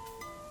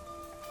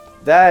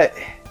that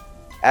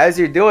as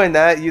you're doing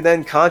that, you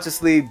then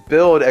consciously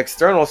build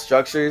external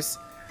structures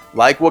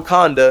like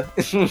Wakanda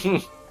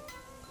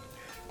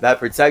that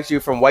protect you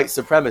from white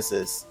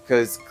supremacists,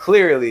 because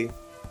clearly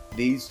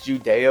these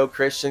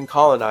Judeo-Christian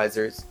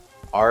colonizers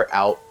are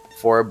out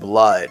for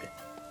blood.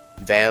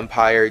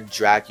 Vampire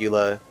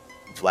Dracula,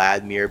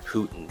 Vladimir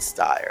Putin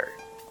style.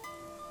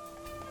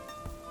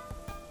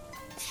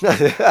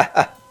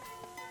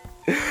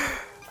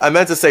 I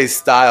meant to say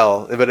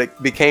style, but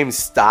it became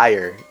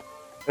Styre.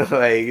 Like,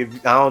 I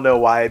don't know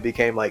why it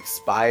became like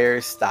Spire,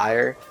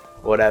 Styre,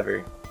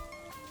 whatever.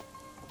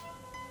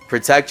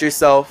 Protect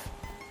yourself.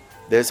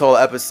 This whole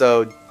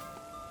episode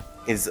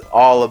is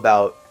all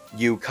about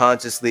you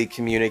consciously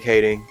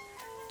communicating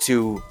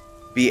to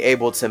be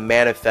able to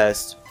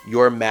manifest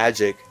your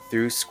magic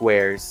through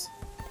squares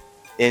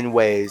in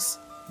ways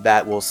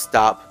that will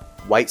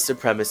stop white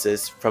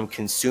supremacists from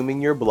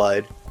consuming your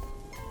blood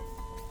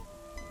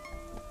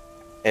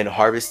and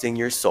harvesting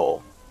your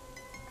soul.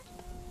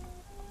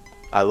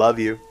 I love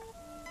you.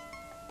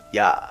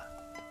 Yeah.